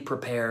totally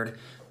prepared.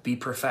 Be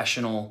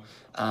professional.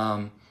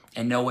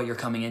 And know what you're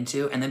coming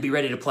into, and then be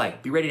ready to play.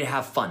 Be ready to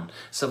have fun.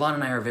 Savon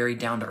and I are very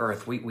down to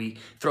earth. We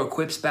throw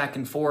quips back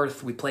and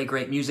forth. We play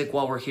great music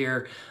while we're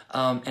here.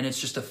 And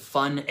it's just a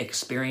fun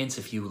experience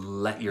if you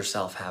let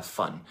yourself have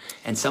fun.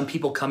 And some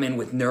people come in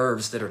with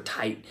nerves that are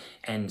tight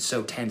and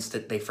so tense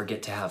that they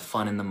forget to have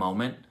fun in the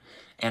moment.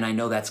 And I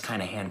know that's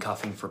kind of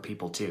handcuffing for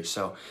people too.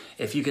 So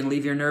if you can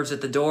leave your nerves at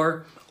the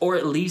door, or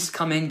at least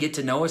come in, get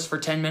to know us for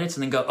 10 minutes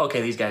and then go,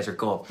 okay, these guys are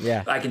cool.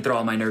 Yeah. I can throw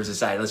all my nerves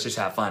aside. Let's just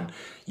have fun.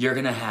 You're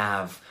going to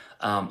have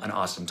an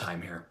awesome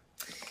time here.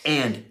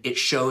 And it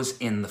shows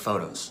in the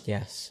photos.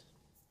 Yes.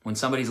 When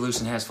somebody's loose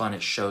and has fun,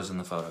 it shows in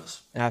the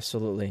photos.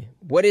 Absolutely.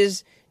 What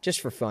is, just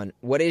for fun,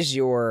 what is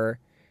your,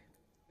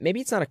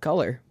 maybe it's not a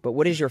color, but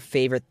what is your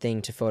favorite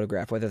thing to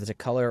photograph? Whether it's a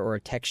color or a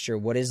texture,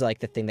 what is like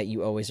the thing that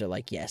you always are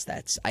like, yes,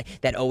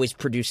 that always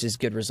produces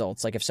good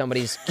results? Like if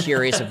somebody's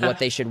curious of what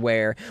they should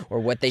wear or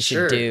what they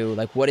should do,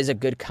 like what is a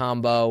good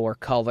combo or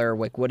color?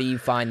 Like what do you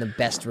find the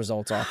best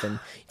results often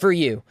for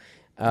you?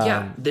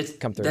 Come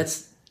through.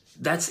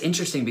 That's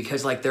interesting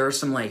because like there are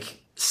some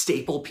like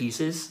staple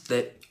pieces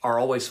that are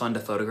always fun to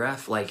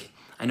photograph. Like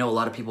I know a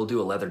lot of people do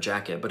a leather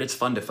jacket, but it's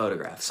fun to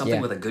photograph. Something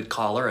with a good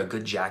collar, a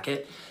good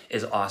jacket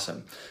is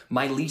awesome.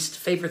 My least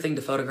favorite thing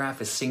to photograph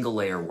is single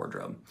layer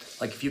wardrobe.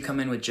 Like if you come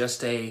in with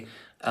just a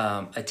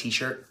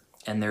t-shirt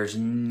and there's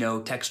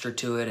no texture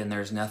to it and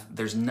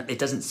it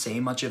doesn't say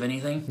much of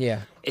anything.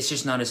 Yeah. It's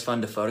just not as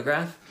fun to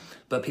photograph.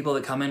 But people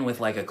that come in with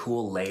like a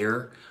cool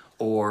layer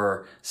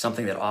or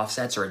something that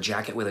offsets, or a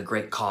jacket with a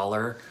great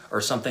collar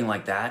or something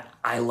like that.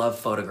 I love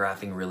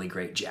photographing really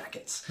great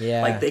jackets.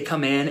 Yeah. Like they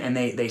come in and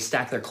they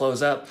stack their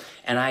clothes up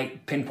and I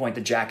pinpoint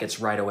the jackets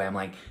right away. I'm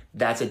like,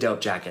 that's a dope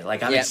jacket.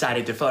 Like I'm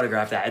excited to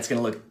photograph that. It's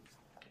going to look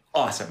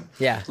awesome.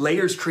 Yeah.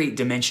 Layers create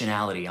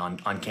dimensionality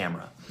on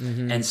camera.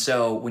 And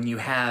so when you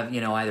have,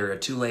 either a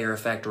 2-layer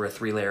effect or a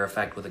 3-layer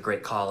effect with a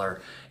great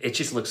collar,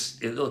 it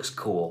looks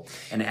cool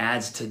and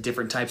adds to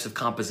different types of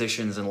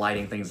compositions and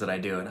lighting things that I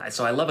do. And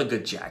so I love a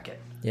good jacket.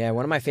 Yeah,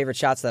 one of my favorite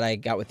shots that I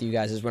got with you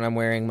guys is when I'm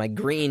wearing my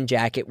green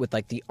jacket with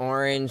like the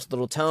orange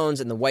little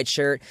tones and the white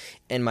shirt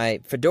and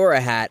my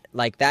fedora hat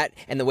like that,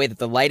 and the way that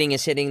the lighting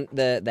is hitting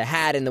the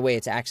hat and the way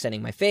it's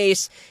accenting my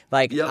face.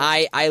 Like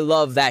I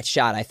love that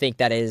shot. I think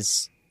that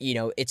is,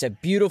 it's a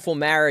beautiful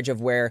marriage of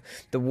where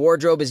the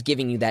wardrobe is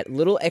giving you that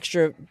little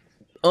extra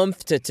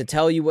oomph to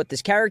tell you what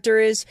this character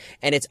is,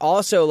 and it's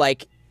also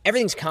like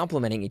everything's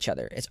complementing each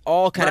other. It's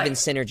all kind of in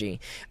synergy,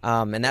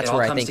 and that's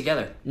where I think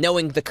together.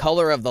 Knowing the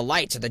color of the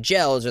lights or the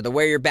gels or the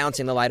where you're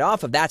bouncing the light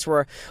off of, that's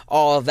where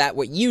all of that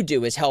what you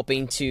do is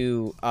helping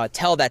to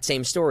tell that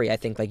same story. I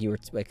think like you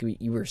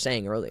were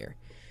saying earlier.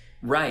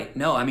 Right.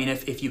 No, I mean,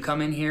 if you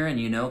come in here and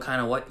you know kind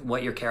of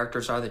what your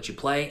characters are that you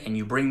play, and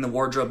you bring the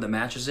wardrobe that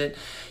matches it,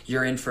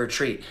 you're in for a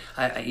treat.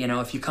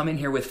 If you come in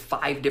here with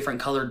 5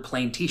 different colored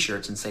plain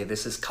T-shirts and say,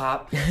 this is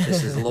cop,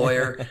 this is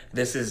lawyer,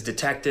 this is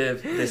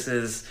detective, this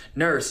is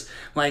nurse,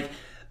 like,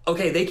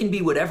 okay, they can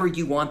be whatever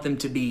you want them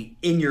to be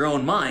in your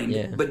own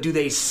mind, but do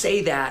they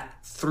say that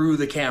through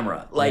the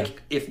camera?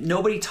 Like, if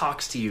nobody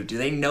talks to you, do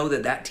they know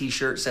that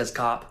T-shirt says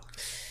cop?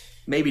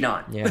 Maybe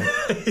not. Yeah.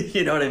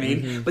 You know what I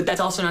mean? Mm-hmm. But that's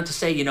also not to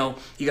say, you got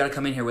to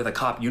come in here with a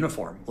cop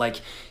uniform.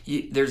 Like,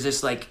 there's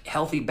this like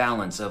healthy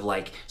balance of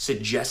like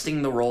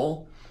suggesting the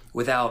role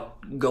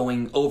without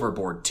going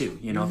overboard too.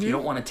 If you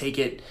don't want to take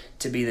it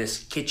to be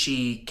this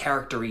kitschy,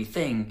 character-y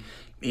thing,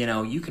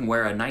 you can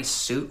wear a nice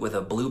suit with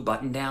a blue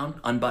button down,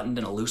 unbuttoned,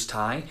 and a loose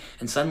tie,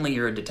 and suddenly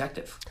you're a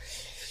detective.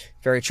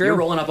 Very true. You're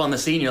rolling up on the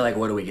scene. You're like,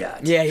 what do we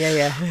got? Yeah.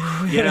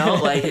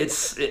 Like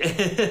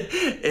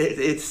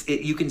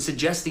you can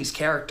suggest these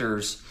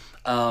characters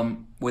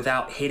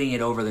without hitting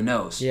it over the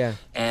nose. Yeah.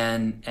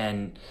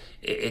 And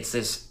it's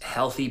this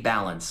healthy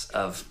balance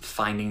of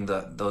finding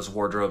those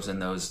wardrobes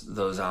and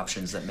those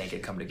options that make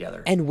it come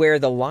together. And where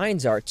the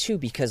lines are too,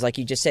 because like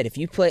you just said, if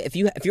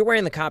you're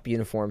wearing the cop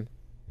uniform,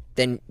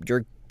 then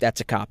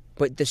that's a cop.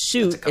 But the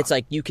suit, it's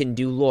like you can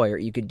do lawyer,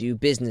 you can do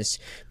business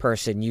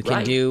person, you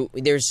can do,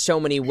 there's so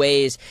many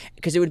ways,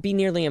 because it would be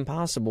nearly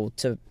impossible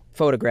to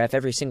photograph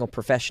every single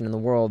profession in the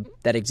world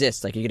that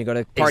exists. Like, you're going to go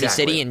to Party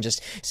City and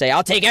just say,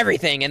 I'll take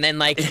everything. And then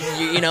like,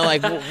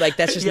 like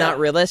that's just not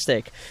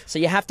realistic. So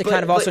you have to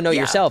kind of also know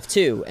yourself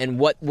too. And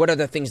what are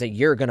the things that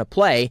you're going to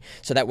play,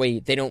 so that way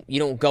you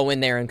don't go in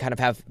there and kind of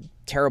have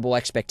terrible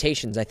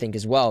expectations, I think,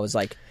 as well, as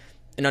like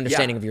an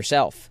understanding of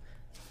yourself.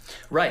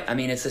 Right. I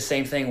mean, it's the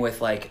same thing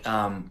with like,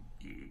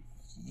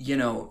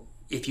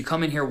 if you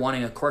come in here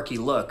wanting a quirky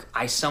look,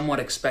 I somewhat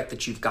expect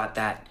that you've got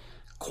that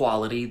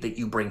quality that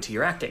you bring to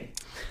your acting.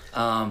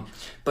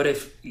 But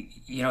if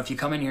you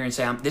come in here and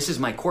say, this is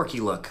my quirky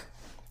look,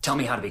 tell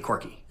me how to be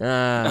quirky.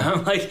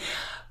 I'm like,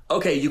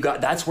 okay,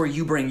 that's where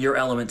you bring your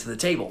element to the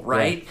table,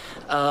 right?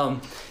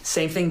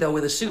 Same thing though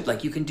with a suit.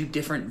 Like, you can do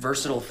different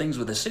versatile things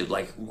with a suit.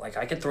 Like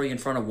I could throw you in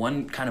front of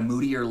one kind of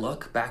moodier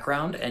look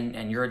background,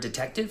 and you're a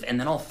detective, and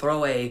then I'll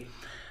throw a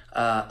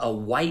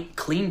white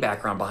clean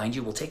background behind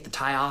you. We'll take the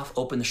tie off,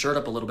 open the shirt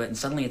up a little bit, and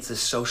suddenly it's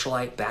this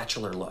socialite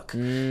bachelor look.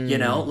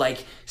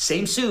 Like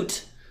same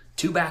suit,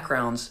 2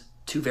 backgrounds,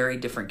 2 very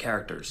different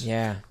characters.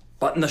 Yeah.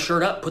 Button the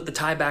shirt up, put the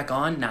tie back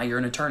on, now you're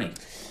an attorney.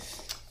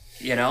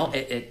 You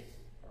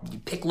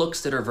pick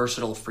looks that are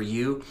versatile for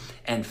you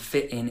and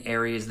fit in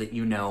areas that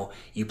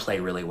you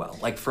play really well.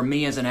 Like for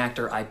me as an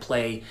actor, I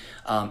play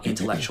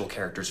intellectual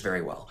characters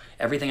very well.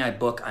 Everything I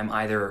book, I'm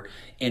either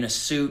in a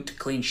suit,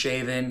 clean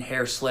shaven,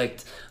 hair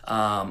slicked.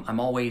 I'm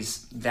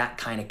always that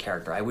kind of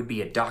character. I would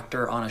be a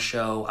doctor on a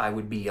show. I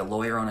would be a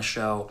lawyer on a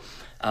show.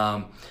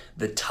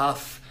 The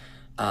tough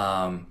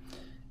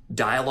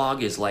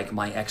dialogue is like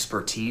my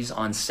expertise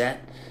on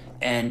set.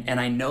 And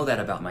I know that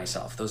about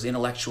myself. Those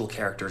intellectual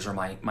characters are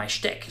my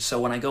shtick. So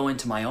when I go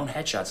into my own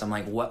headshots, I'm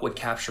like, what would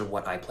capture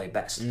what I play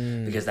best?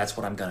 Because that's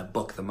what I'm going to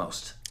book the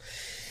most.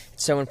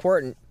 It's so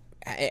important,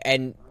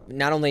 and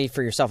not only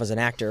for yourself as an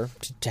actor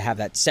to have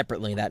that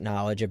separately, that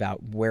knowledge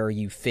about where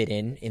you fit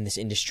in this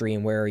industry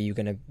and where are you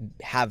going to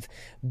have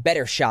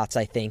better shots,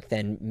 I think,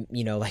 than,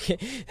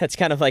 like, that's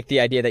kind of like the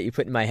idea that you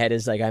put in my head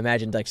is like, I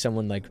imagined like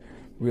someone like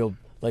real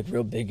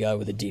big guy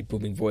with a deep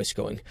booming voice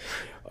going,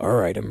 all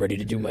right, I'm ready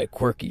to do my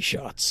quirky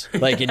shots.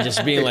 Like, and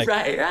just being like,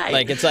 right.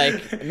 Like, it's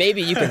like,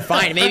 maybe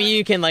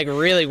you can like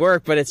really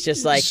work, but it's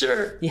just like,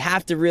 you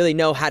have to really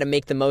know how to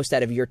make the most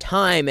out of your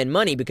time and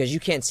money, because you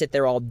can't sit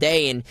there all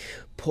day and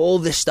pull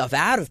this stuff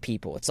out of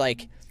people. It's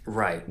like,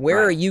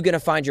 where are you going to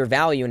find your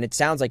value? And it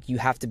sounds like you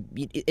have to,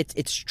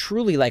 it's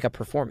truly like a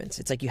performance.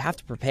 It's like you have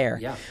to prepare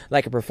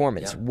like a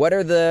performance.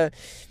 Yeah.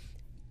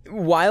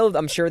 While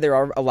I'm sure there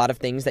are a lot of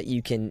things that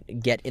you can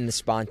get in the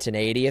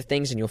spontaneity of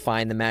things, and you'll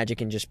find the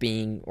magic in just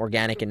being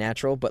organic and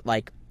natural, but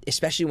like,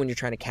 especially when you're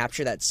trying to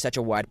capture that such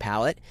a wide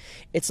palette,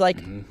 it's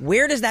like,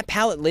 where does that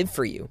palette live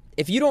for you?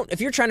 If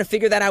you're trying to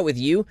figure that out with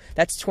you,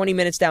 that's 20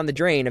 minutes down the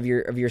drain of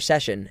your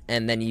session,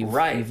 and then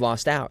you've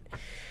lost out.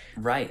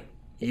 Right.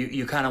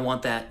 You kind of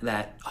want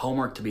that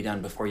homework to be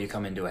done before you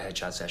come into a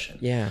headshot session.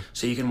 Yeah.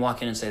 So you can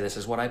walk in and say, this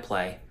is what I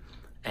play,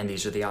 and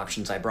these are the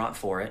options I brought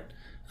for it.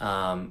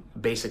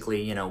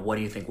 Basically, you know, what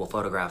do you think will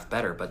photograph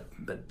better?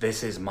 But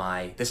this is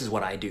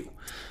what I do.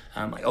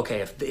 I'm like,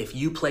 okay, if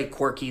you play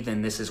quirky,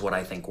 then this is what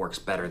I think works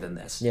better than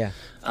this. Yeah.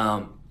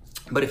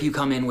 But if you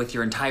come in with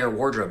your entire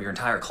wardrobe, your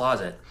entire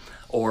closet,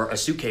 or a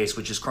suitcase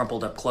with just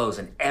crumpled up clothes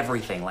and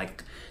everything,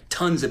 like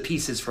tons of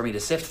pieces for me to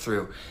sift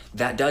through,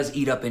 that does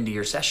eat up into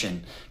your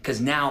session,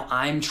 because now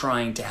I'm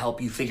trying to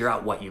help you figure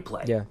out what you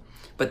play. Yeah.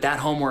 But that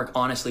homework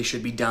honestly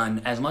should be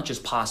done as much as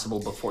possible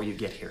before you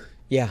get here.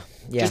 Yeah.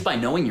 Just by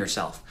knowing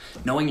yourself,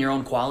 knowing your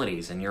own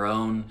qualities and your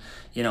own,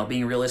 you know,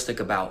 being realistic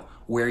about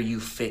where you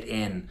fit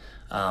in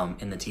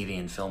the TV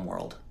and film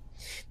world.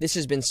 This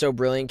has been so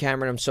brilliant,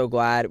 Cameron. I'm so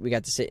glad we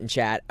got to sit and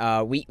chat.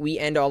 We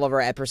end all of our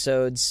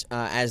episodes,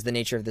 as the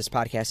nature of this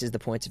podcast is the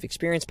Points of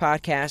Experience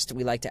podcast.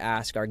 We like to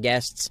ask our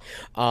guests,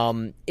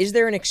 is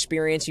there an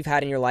experience you've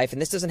had in your life,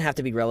 and this doesn't have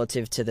to be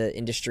relative to the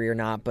industry or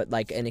not, but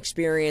like an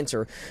experience,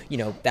 or, you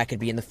know, that could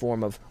be in the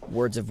form of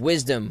words of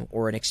wisdom,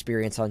 or an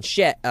experience on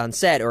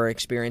set, or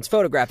experience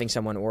photographing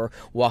someone, or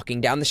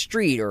walking down the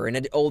street, or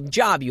an old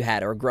job you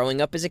had, or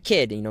growing up as a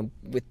kid, you know,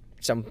 with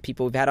some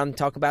people we've had on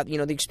talk about, you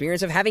know, the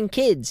experience of having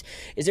kids.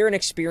 Is there an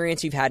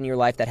experience you've had in your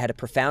life that had a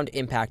profound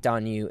impact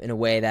on you in a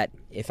way that,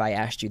 if I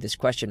asked you this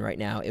question right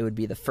now, it would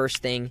be the first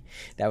thing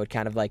that would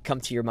kind of like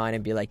come to your mind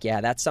and be like,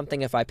 yeah, that's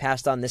something, if I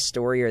passed on this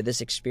story or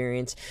this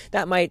experience,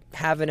 that might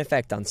have an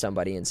effect on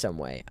somebody in some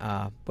way,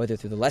 whether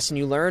through the lesson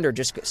you learned or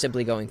just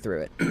simply going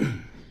through it?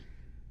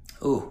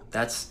 Ooh,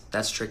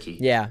 that's tricky.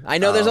 Yeah, I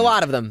know there's a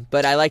lot of them,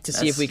 but I like to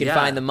see if we can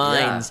find the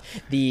mines,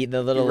 the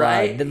little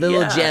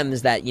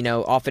gems that, you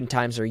know,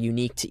 oftentimes are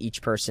unique to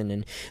each person.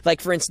 And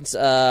like, for instance,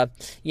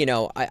 you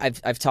know,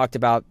 I've talked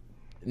about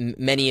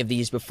many of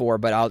these before,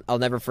 but I'll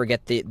never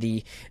forget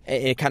the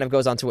it kind of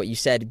goes on to what you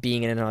said,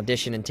 being in an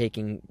audition and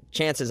taking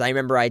chances. I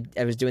remember I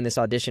was doing this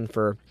audition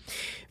for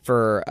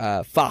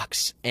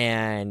Fox,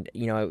 and,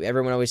 you know,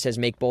 everyone always says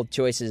make bold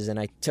choices,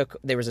 and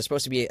there was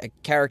supposed to be a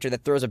character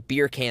that throws a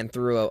beer can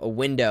through a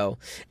window,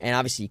 and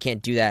obviously you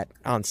can't do that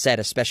on set,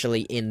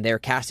 especially in their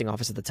casting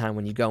office at the time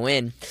when you go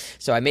in.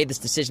 So I made this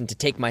decision to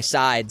take my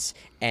sides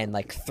and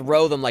like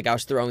throw them like I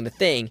was throwing the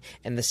thing,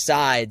 and the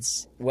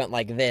sides went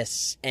like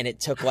this, and it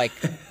took like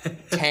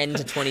 10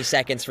 to 20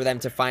 seconds for them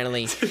to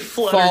finally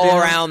fall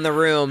around the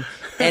room.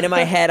 And in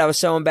my head, I was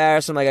so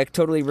embarrassed. I'm like, I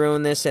totally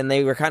ruined this. And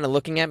they were kind of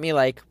looking at me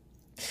like,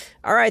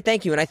 all right,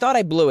 thank you. And I thought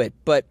I blew it,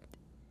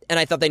 and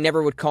I thought they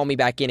never would call me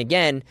back in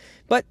again,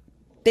 but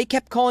they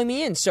kept calling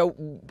me in. So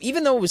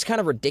even though it was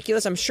kind of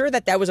ridiculous, I'm sure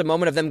that was a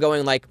moment of them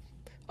going like,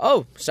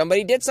 oh,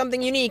 somebody did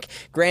something unique.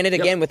 Granted,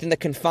 again, within the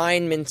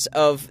confinements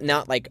of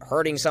not like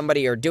hurting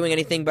somebody or doing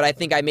anything, but I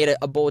think I made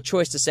a bold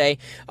choice to say,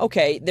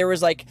 okay, there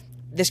was like,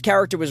 this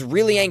character was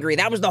really angry.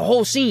 That was the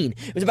whole scene.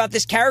 It was about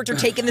this character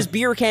taking this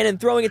beer can and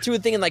throwing it to a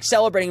thing and like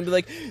celebrating and be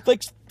like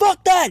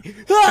fuck that,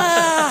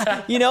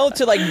 ah! You know,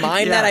 to like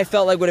mime that, I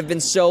felt like would have been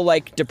so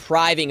like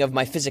depriving of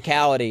my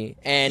physicality.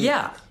 And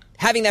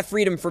having that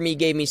freedom for me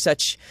gave me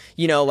such,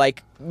 you know,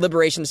 like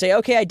liberation to say,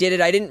 okay, I did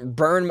it. I didn't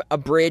burn a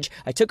bridge.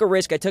 I took a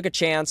risk. I took a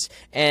chance.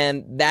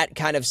 And that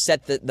kind of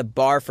set the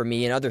bar for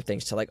me and other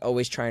things to like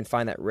always try and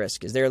find that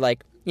risk. Is there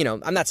like, you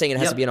know, I'm not saying it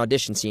has to be an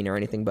audition scene or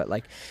anything, but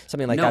like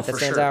something like that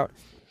stands out?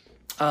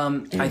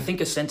 I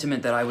think a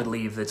sentiment that I would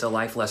leave that's a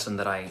life lesson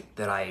that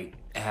I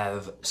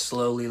have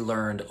slowly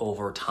learned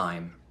over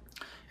time,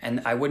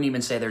 and I wouldn't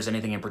even say there's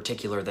anything in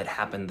particular that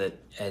happened that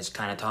has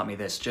kind of taught me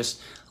this, just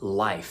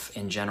life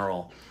in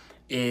general,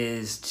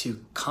 is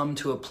to come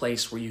to a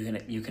place where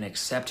you can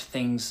accept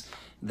things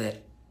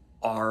that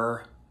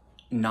are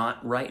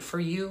not right for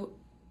you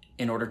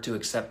in order to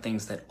accept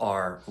things that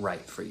are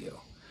right for you.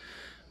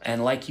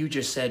 And like you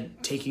just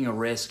said, taking a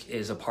risk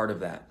is a part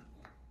of that.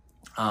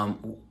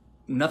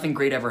 Nothing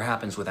great ever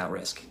happens without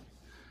risk.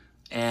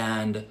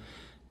 And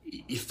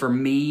for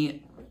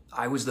me,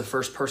 I was the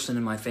first person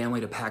in my family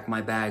to pack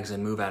my bags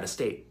and move out of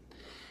state.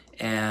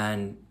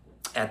 And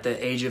at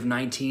the age of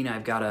 19,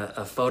 I've got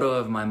a photo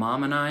of my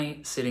mom and I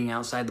sitting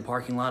outside the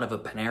parking lot of a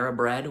Panera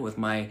Bread with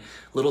my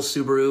little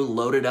Subaru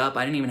loaded up.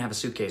 I didn't even have a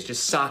suitcase,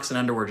 just socks and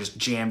underwear just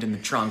jammed in the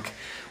trunk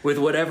with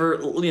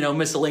whatever, you know,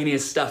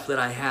 miscellaneous stuff that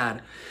I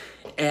had.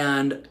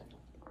 And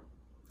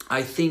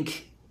I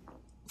think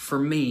for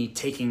me,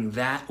 taking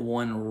that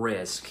one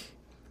risk,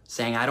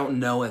 saying, I don't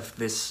know if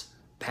this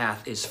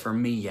path is for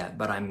me yet,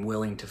 but I'm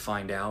willing to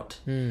find out,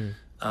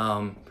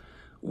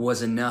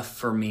 was enough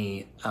for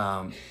me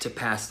to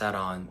pass that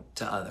on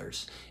to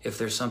others. If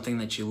there's something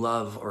that you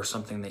love or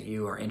something that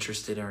you are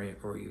interested in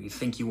or you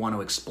think you want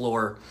to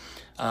explore,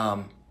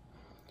 I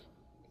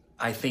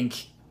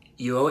think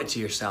you owe it to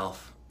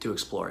yourself to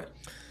explore it.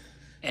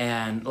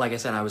 And like I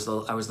said, I was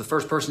the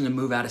first person to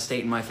move out of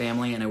state in my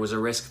family, and it was a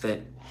risk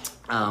that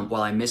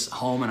while I miss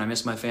home and I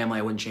miss my family,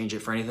 I wouldn't change it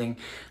for anything.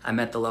 I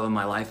met the love of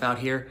my life out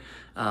here.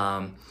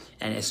 And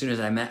as soon as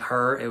I met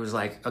her, it was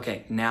like,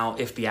 okay, now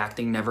if the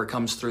acting never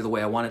comes through the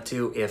way I want it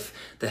to, if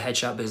the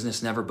headshot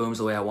business never booms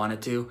the way I want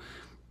it to,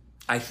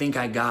 I think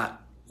I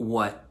got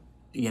what,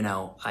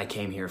 I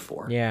came here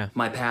for. Yeah.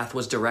 My path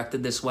was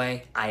directed this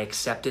way. I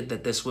accepted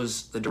that this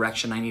was the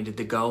direction I needed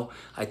to go.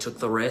 I took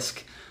the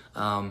risk.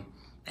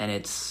 And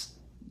it's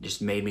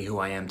just made me who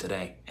I am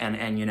today.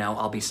 And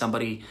I'll be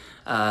somebody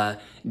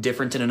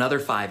different in another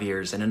 5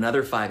 years. And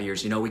another 5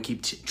 years, we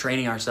keep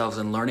training ourselves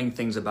and learning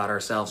things about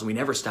ourselves. And we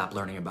never stop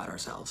learning about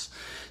ourselves.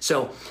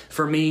 So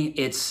for me,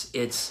 it's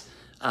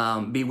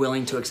be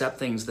willing to accept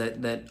things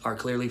that are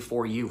clearly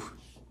for you.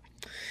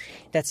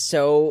 That's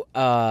so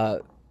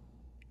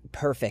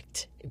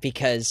perfect,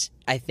 because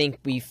I think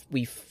we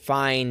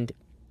find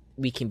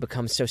we can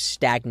become so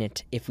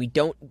stagnant if we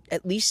don't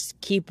at least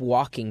keep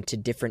walking to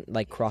different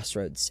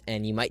crossroads.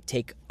 And you might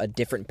take a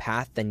different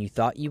path than you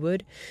thought you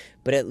would,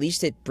 but at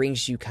least it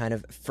brings you kind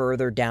of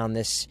further down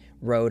this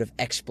road of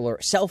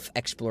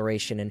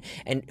self-exploration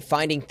and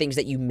finding things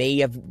that you may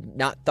have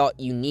not thought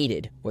you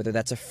needed, whether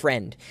that's a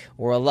friend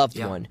or a loved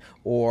one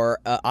or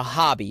a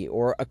hobby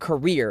or a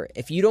career.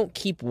 If you don't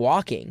keep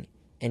walking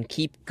and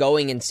keep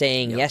going and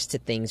saying yes to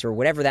things or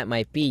whatever that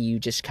might be, you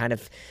just kind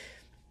of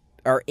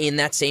are in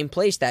that same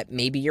place that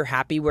maybe you're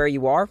happy where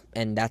you are,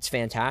 and that's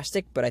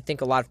fantastic. But I think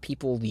a lot of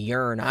people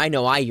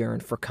I yearn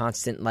for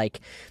constant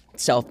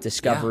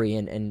self-discovery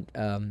and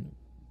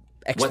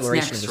exploration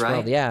next, of this right?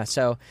 world. Yeah.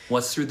 So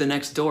what's through the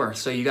next door?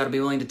 So you got to be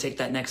willing to take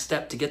that next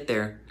step to get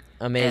there.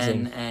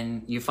 Amazing.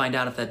 And you find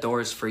out if that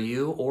door is for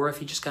you or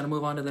if you just got to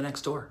move on to the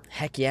next door.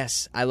 Heck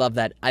yes. I love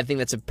that. I think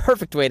that's a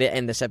perfect way to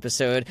end this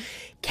episode.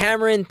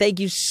 Cameron, thank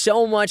you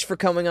so much for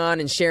coming on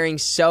and sharing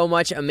so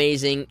much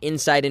amazing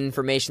insight and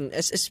information,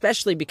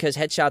 especially because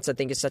headshots, I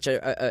think, is such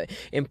a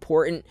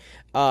important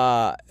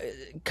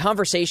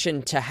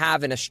conversation to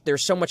have. And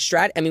there's so much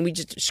strategy. I mean, we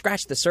just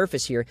scratched the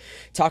surface here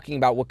talking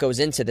about what goes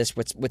into this,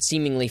 what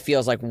seemingly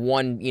feels like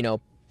one,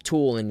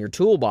 tool in your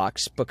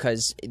toolbox,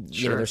 because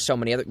there's so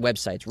many other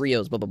websites,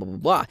 reels, blah blah blah blah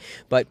blah.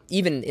 But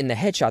even in the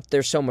headshot,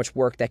 there's so much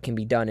work that can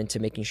be done into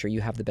making sure you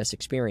have the best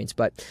experience.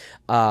 But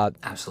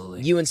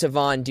absolutely, you and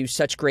Savon do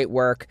such great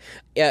work.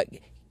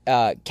 Cameron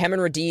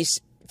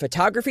Radice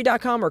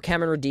photography.com or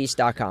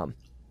CameronRadice.com?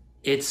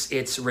 It's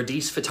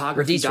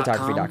RadicePhotography.com.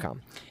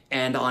 RadicePhotography.com.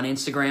 And on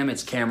Instagram,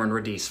 it's Cameron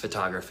Radice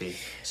Photography.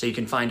 So you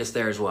can find us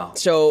there as well.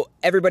 So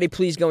everybody,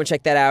 please go and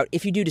check that out.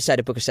 If you do decide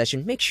to book a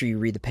session, make sure you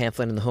read the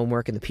pamphlet and the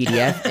homework and the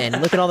PDF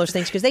and look at all those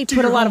things, because they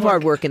put a lot of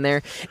hard work in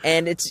there,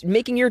 and it's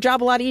making your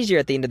job a lot easier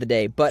at the end of the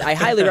day. But I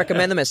highly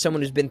recommend them as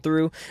someone who's been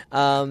through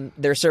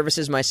their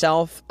services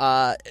myself.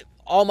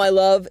 All my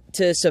love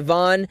to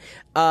Savon.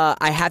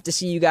 I have to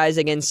see you guys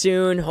again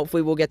soon.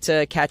 Hopefully we'll get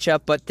to catch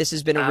up, but this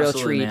has been a real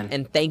treat. Man.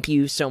 And thank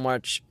you so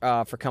much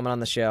for coming on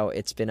the show.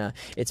 It's been a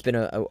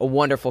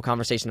wonderful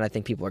conversation that I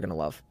think people are going to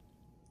love.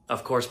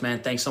 Of course, man.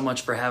 Thanks so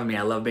much for having me.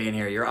 I love being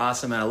here. You're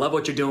awesome, and I love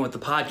what you're doing with the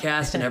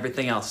podcast and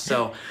everything else.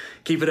 So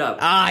keep it up.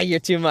 You're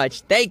too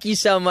much. Thank you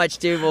so much,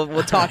 dude.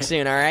 We'll talk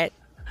soon, all right?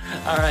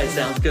 All right,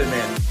 sounds good,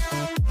 man.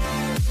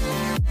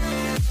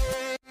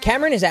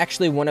 Cameron is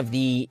actually one of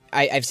the,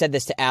 I've said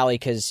this to Allie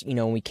because,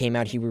 when we came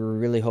out here, we were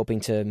really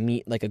hoping to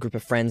meet a group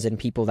of friends and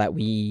people that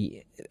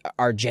we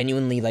are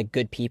genuinely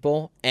good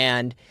people.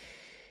 And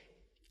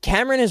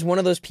Cameron is one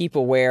of those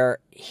people where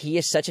he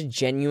is such a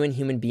genuine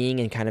human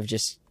being and kind of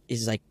just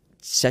is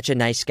such a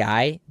nice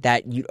guy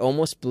that you'd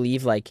almost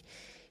believe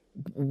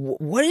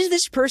what is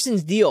this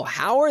person's deal?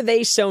 How are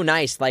they so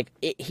nice?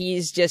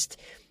 He's just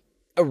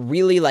a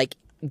really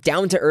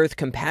down-to-earth,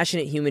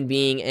 compassionate human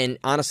being, and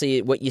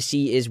honestly, what you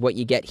see is what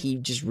you get. He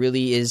just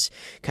really is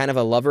kind of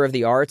a lover of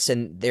the arts,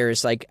 and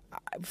there's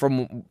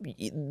from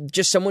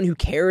just someone who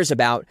cares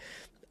about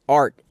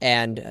art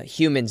and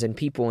humans and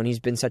people, and he's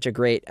been such a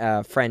great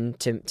friend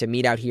to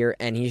meet out here,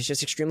 and he's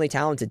just extremely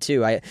talented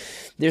too.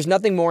 There's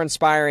nothing more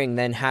inspiring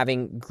than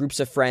having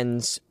groups of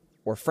friends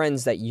or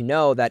friends that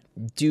that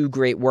do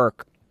great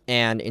work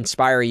and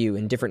inspire you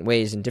in different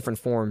ways, in different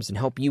forms, and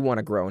help you want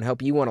to grow and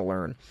help you want to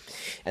learn.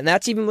 And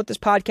that's even what this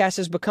podcast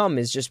has become,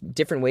 is just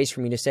different ways for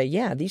me to say,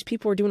 yeah, these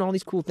people are doing all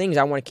these cool things.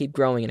 I want to keep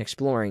growing and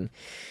exploring.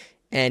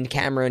 And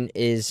Cameron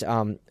is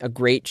a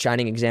great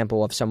shining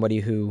example of somebody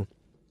who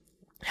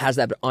has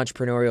that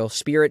entrepreneurial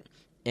spirit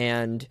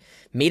and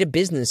made a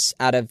business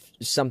out of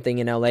something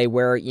in LA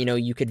where,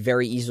 you could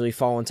very easily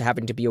fall into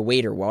having to be a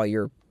waiter while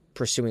you're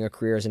pursuing a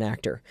career as an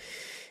actor.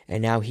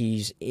 And now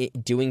he's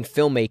doing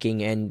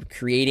filmmaking and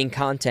creating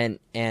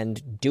content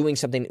and doing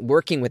something,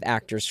 working with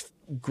actors,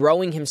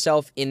 growing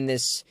himself in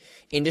this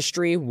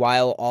industry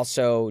while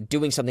also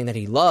doing something that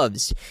he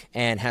loves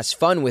and has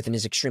fun with and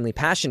is extremely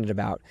passionate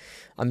about.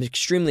 I'm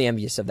extremely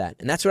envious of that.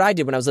 And that's what I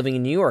did when I was living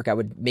in New York. I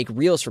would make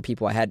reels for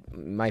people.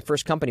 My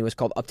first company was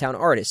called Uptown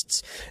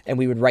Artists, and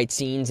we would write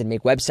scenes and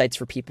make websites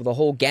for people, the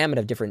whole gamut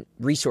of different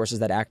resources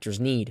that actors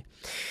need.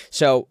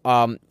 So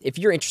if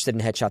you're interested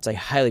in headshots, I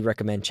highly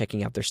recommend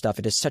checking out their stuff.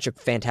 It is such a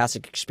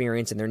fantastic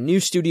experience in their new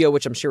studio,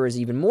 which I'm sure is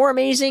even more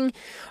amazing.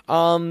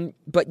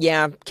 But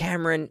yeah,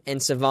 Cameron and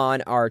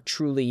Savan are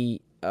truly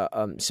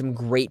some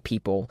great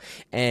people.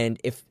 And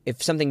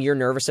if something you're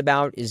nervous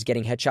about is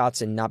getting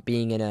headshots and not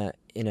being in a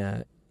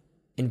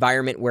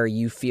environment where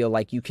you feel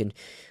like you can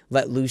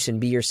let loose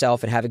and be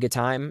yourself and have a good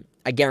time,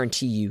 I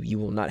guarantee you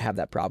will not have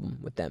that problem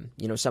with them.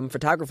 You know, some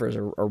photographers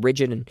are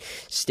rigid and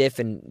stiff,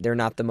 and they're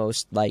not the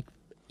most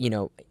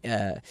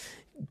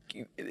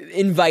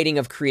inviting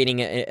of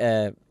creating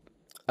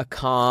a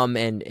calm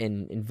and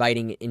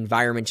inviting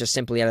environment just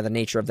simply out of the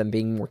nature of them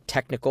being more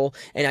technical.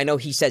 And I know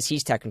he says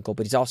he's technical,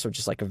 but he's also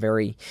just like a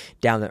very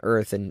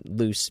down-to-earth and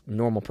loose,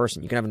 normal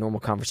person. You can have a normal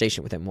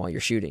conversation with him while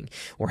you're shooting,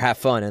 or have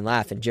fun and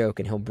laugh and joke,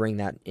 and he'll bring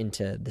that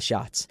into the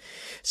shots.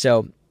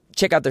 So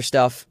check out their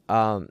stuff,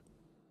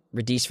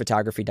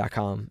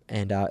 radicephotography.com,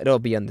 and it'll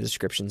be in the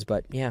descriptions.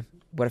 But yeah,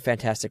 what a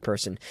fantastic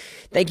person.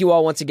 Thank you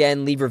all once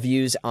again. Leave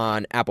reviews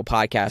on Apple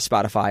Podcasts,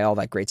 Spotify, all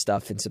that great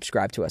stuff, and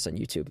subscribe to us on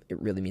YouTube.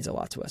 It really means a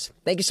lot to us.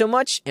 Thank you so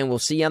much, and we'll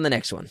see you on the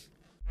next one.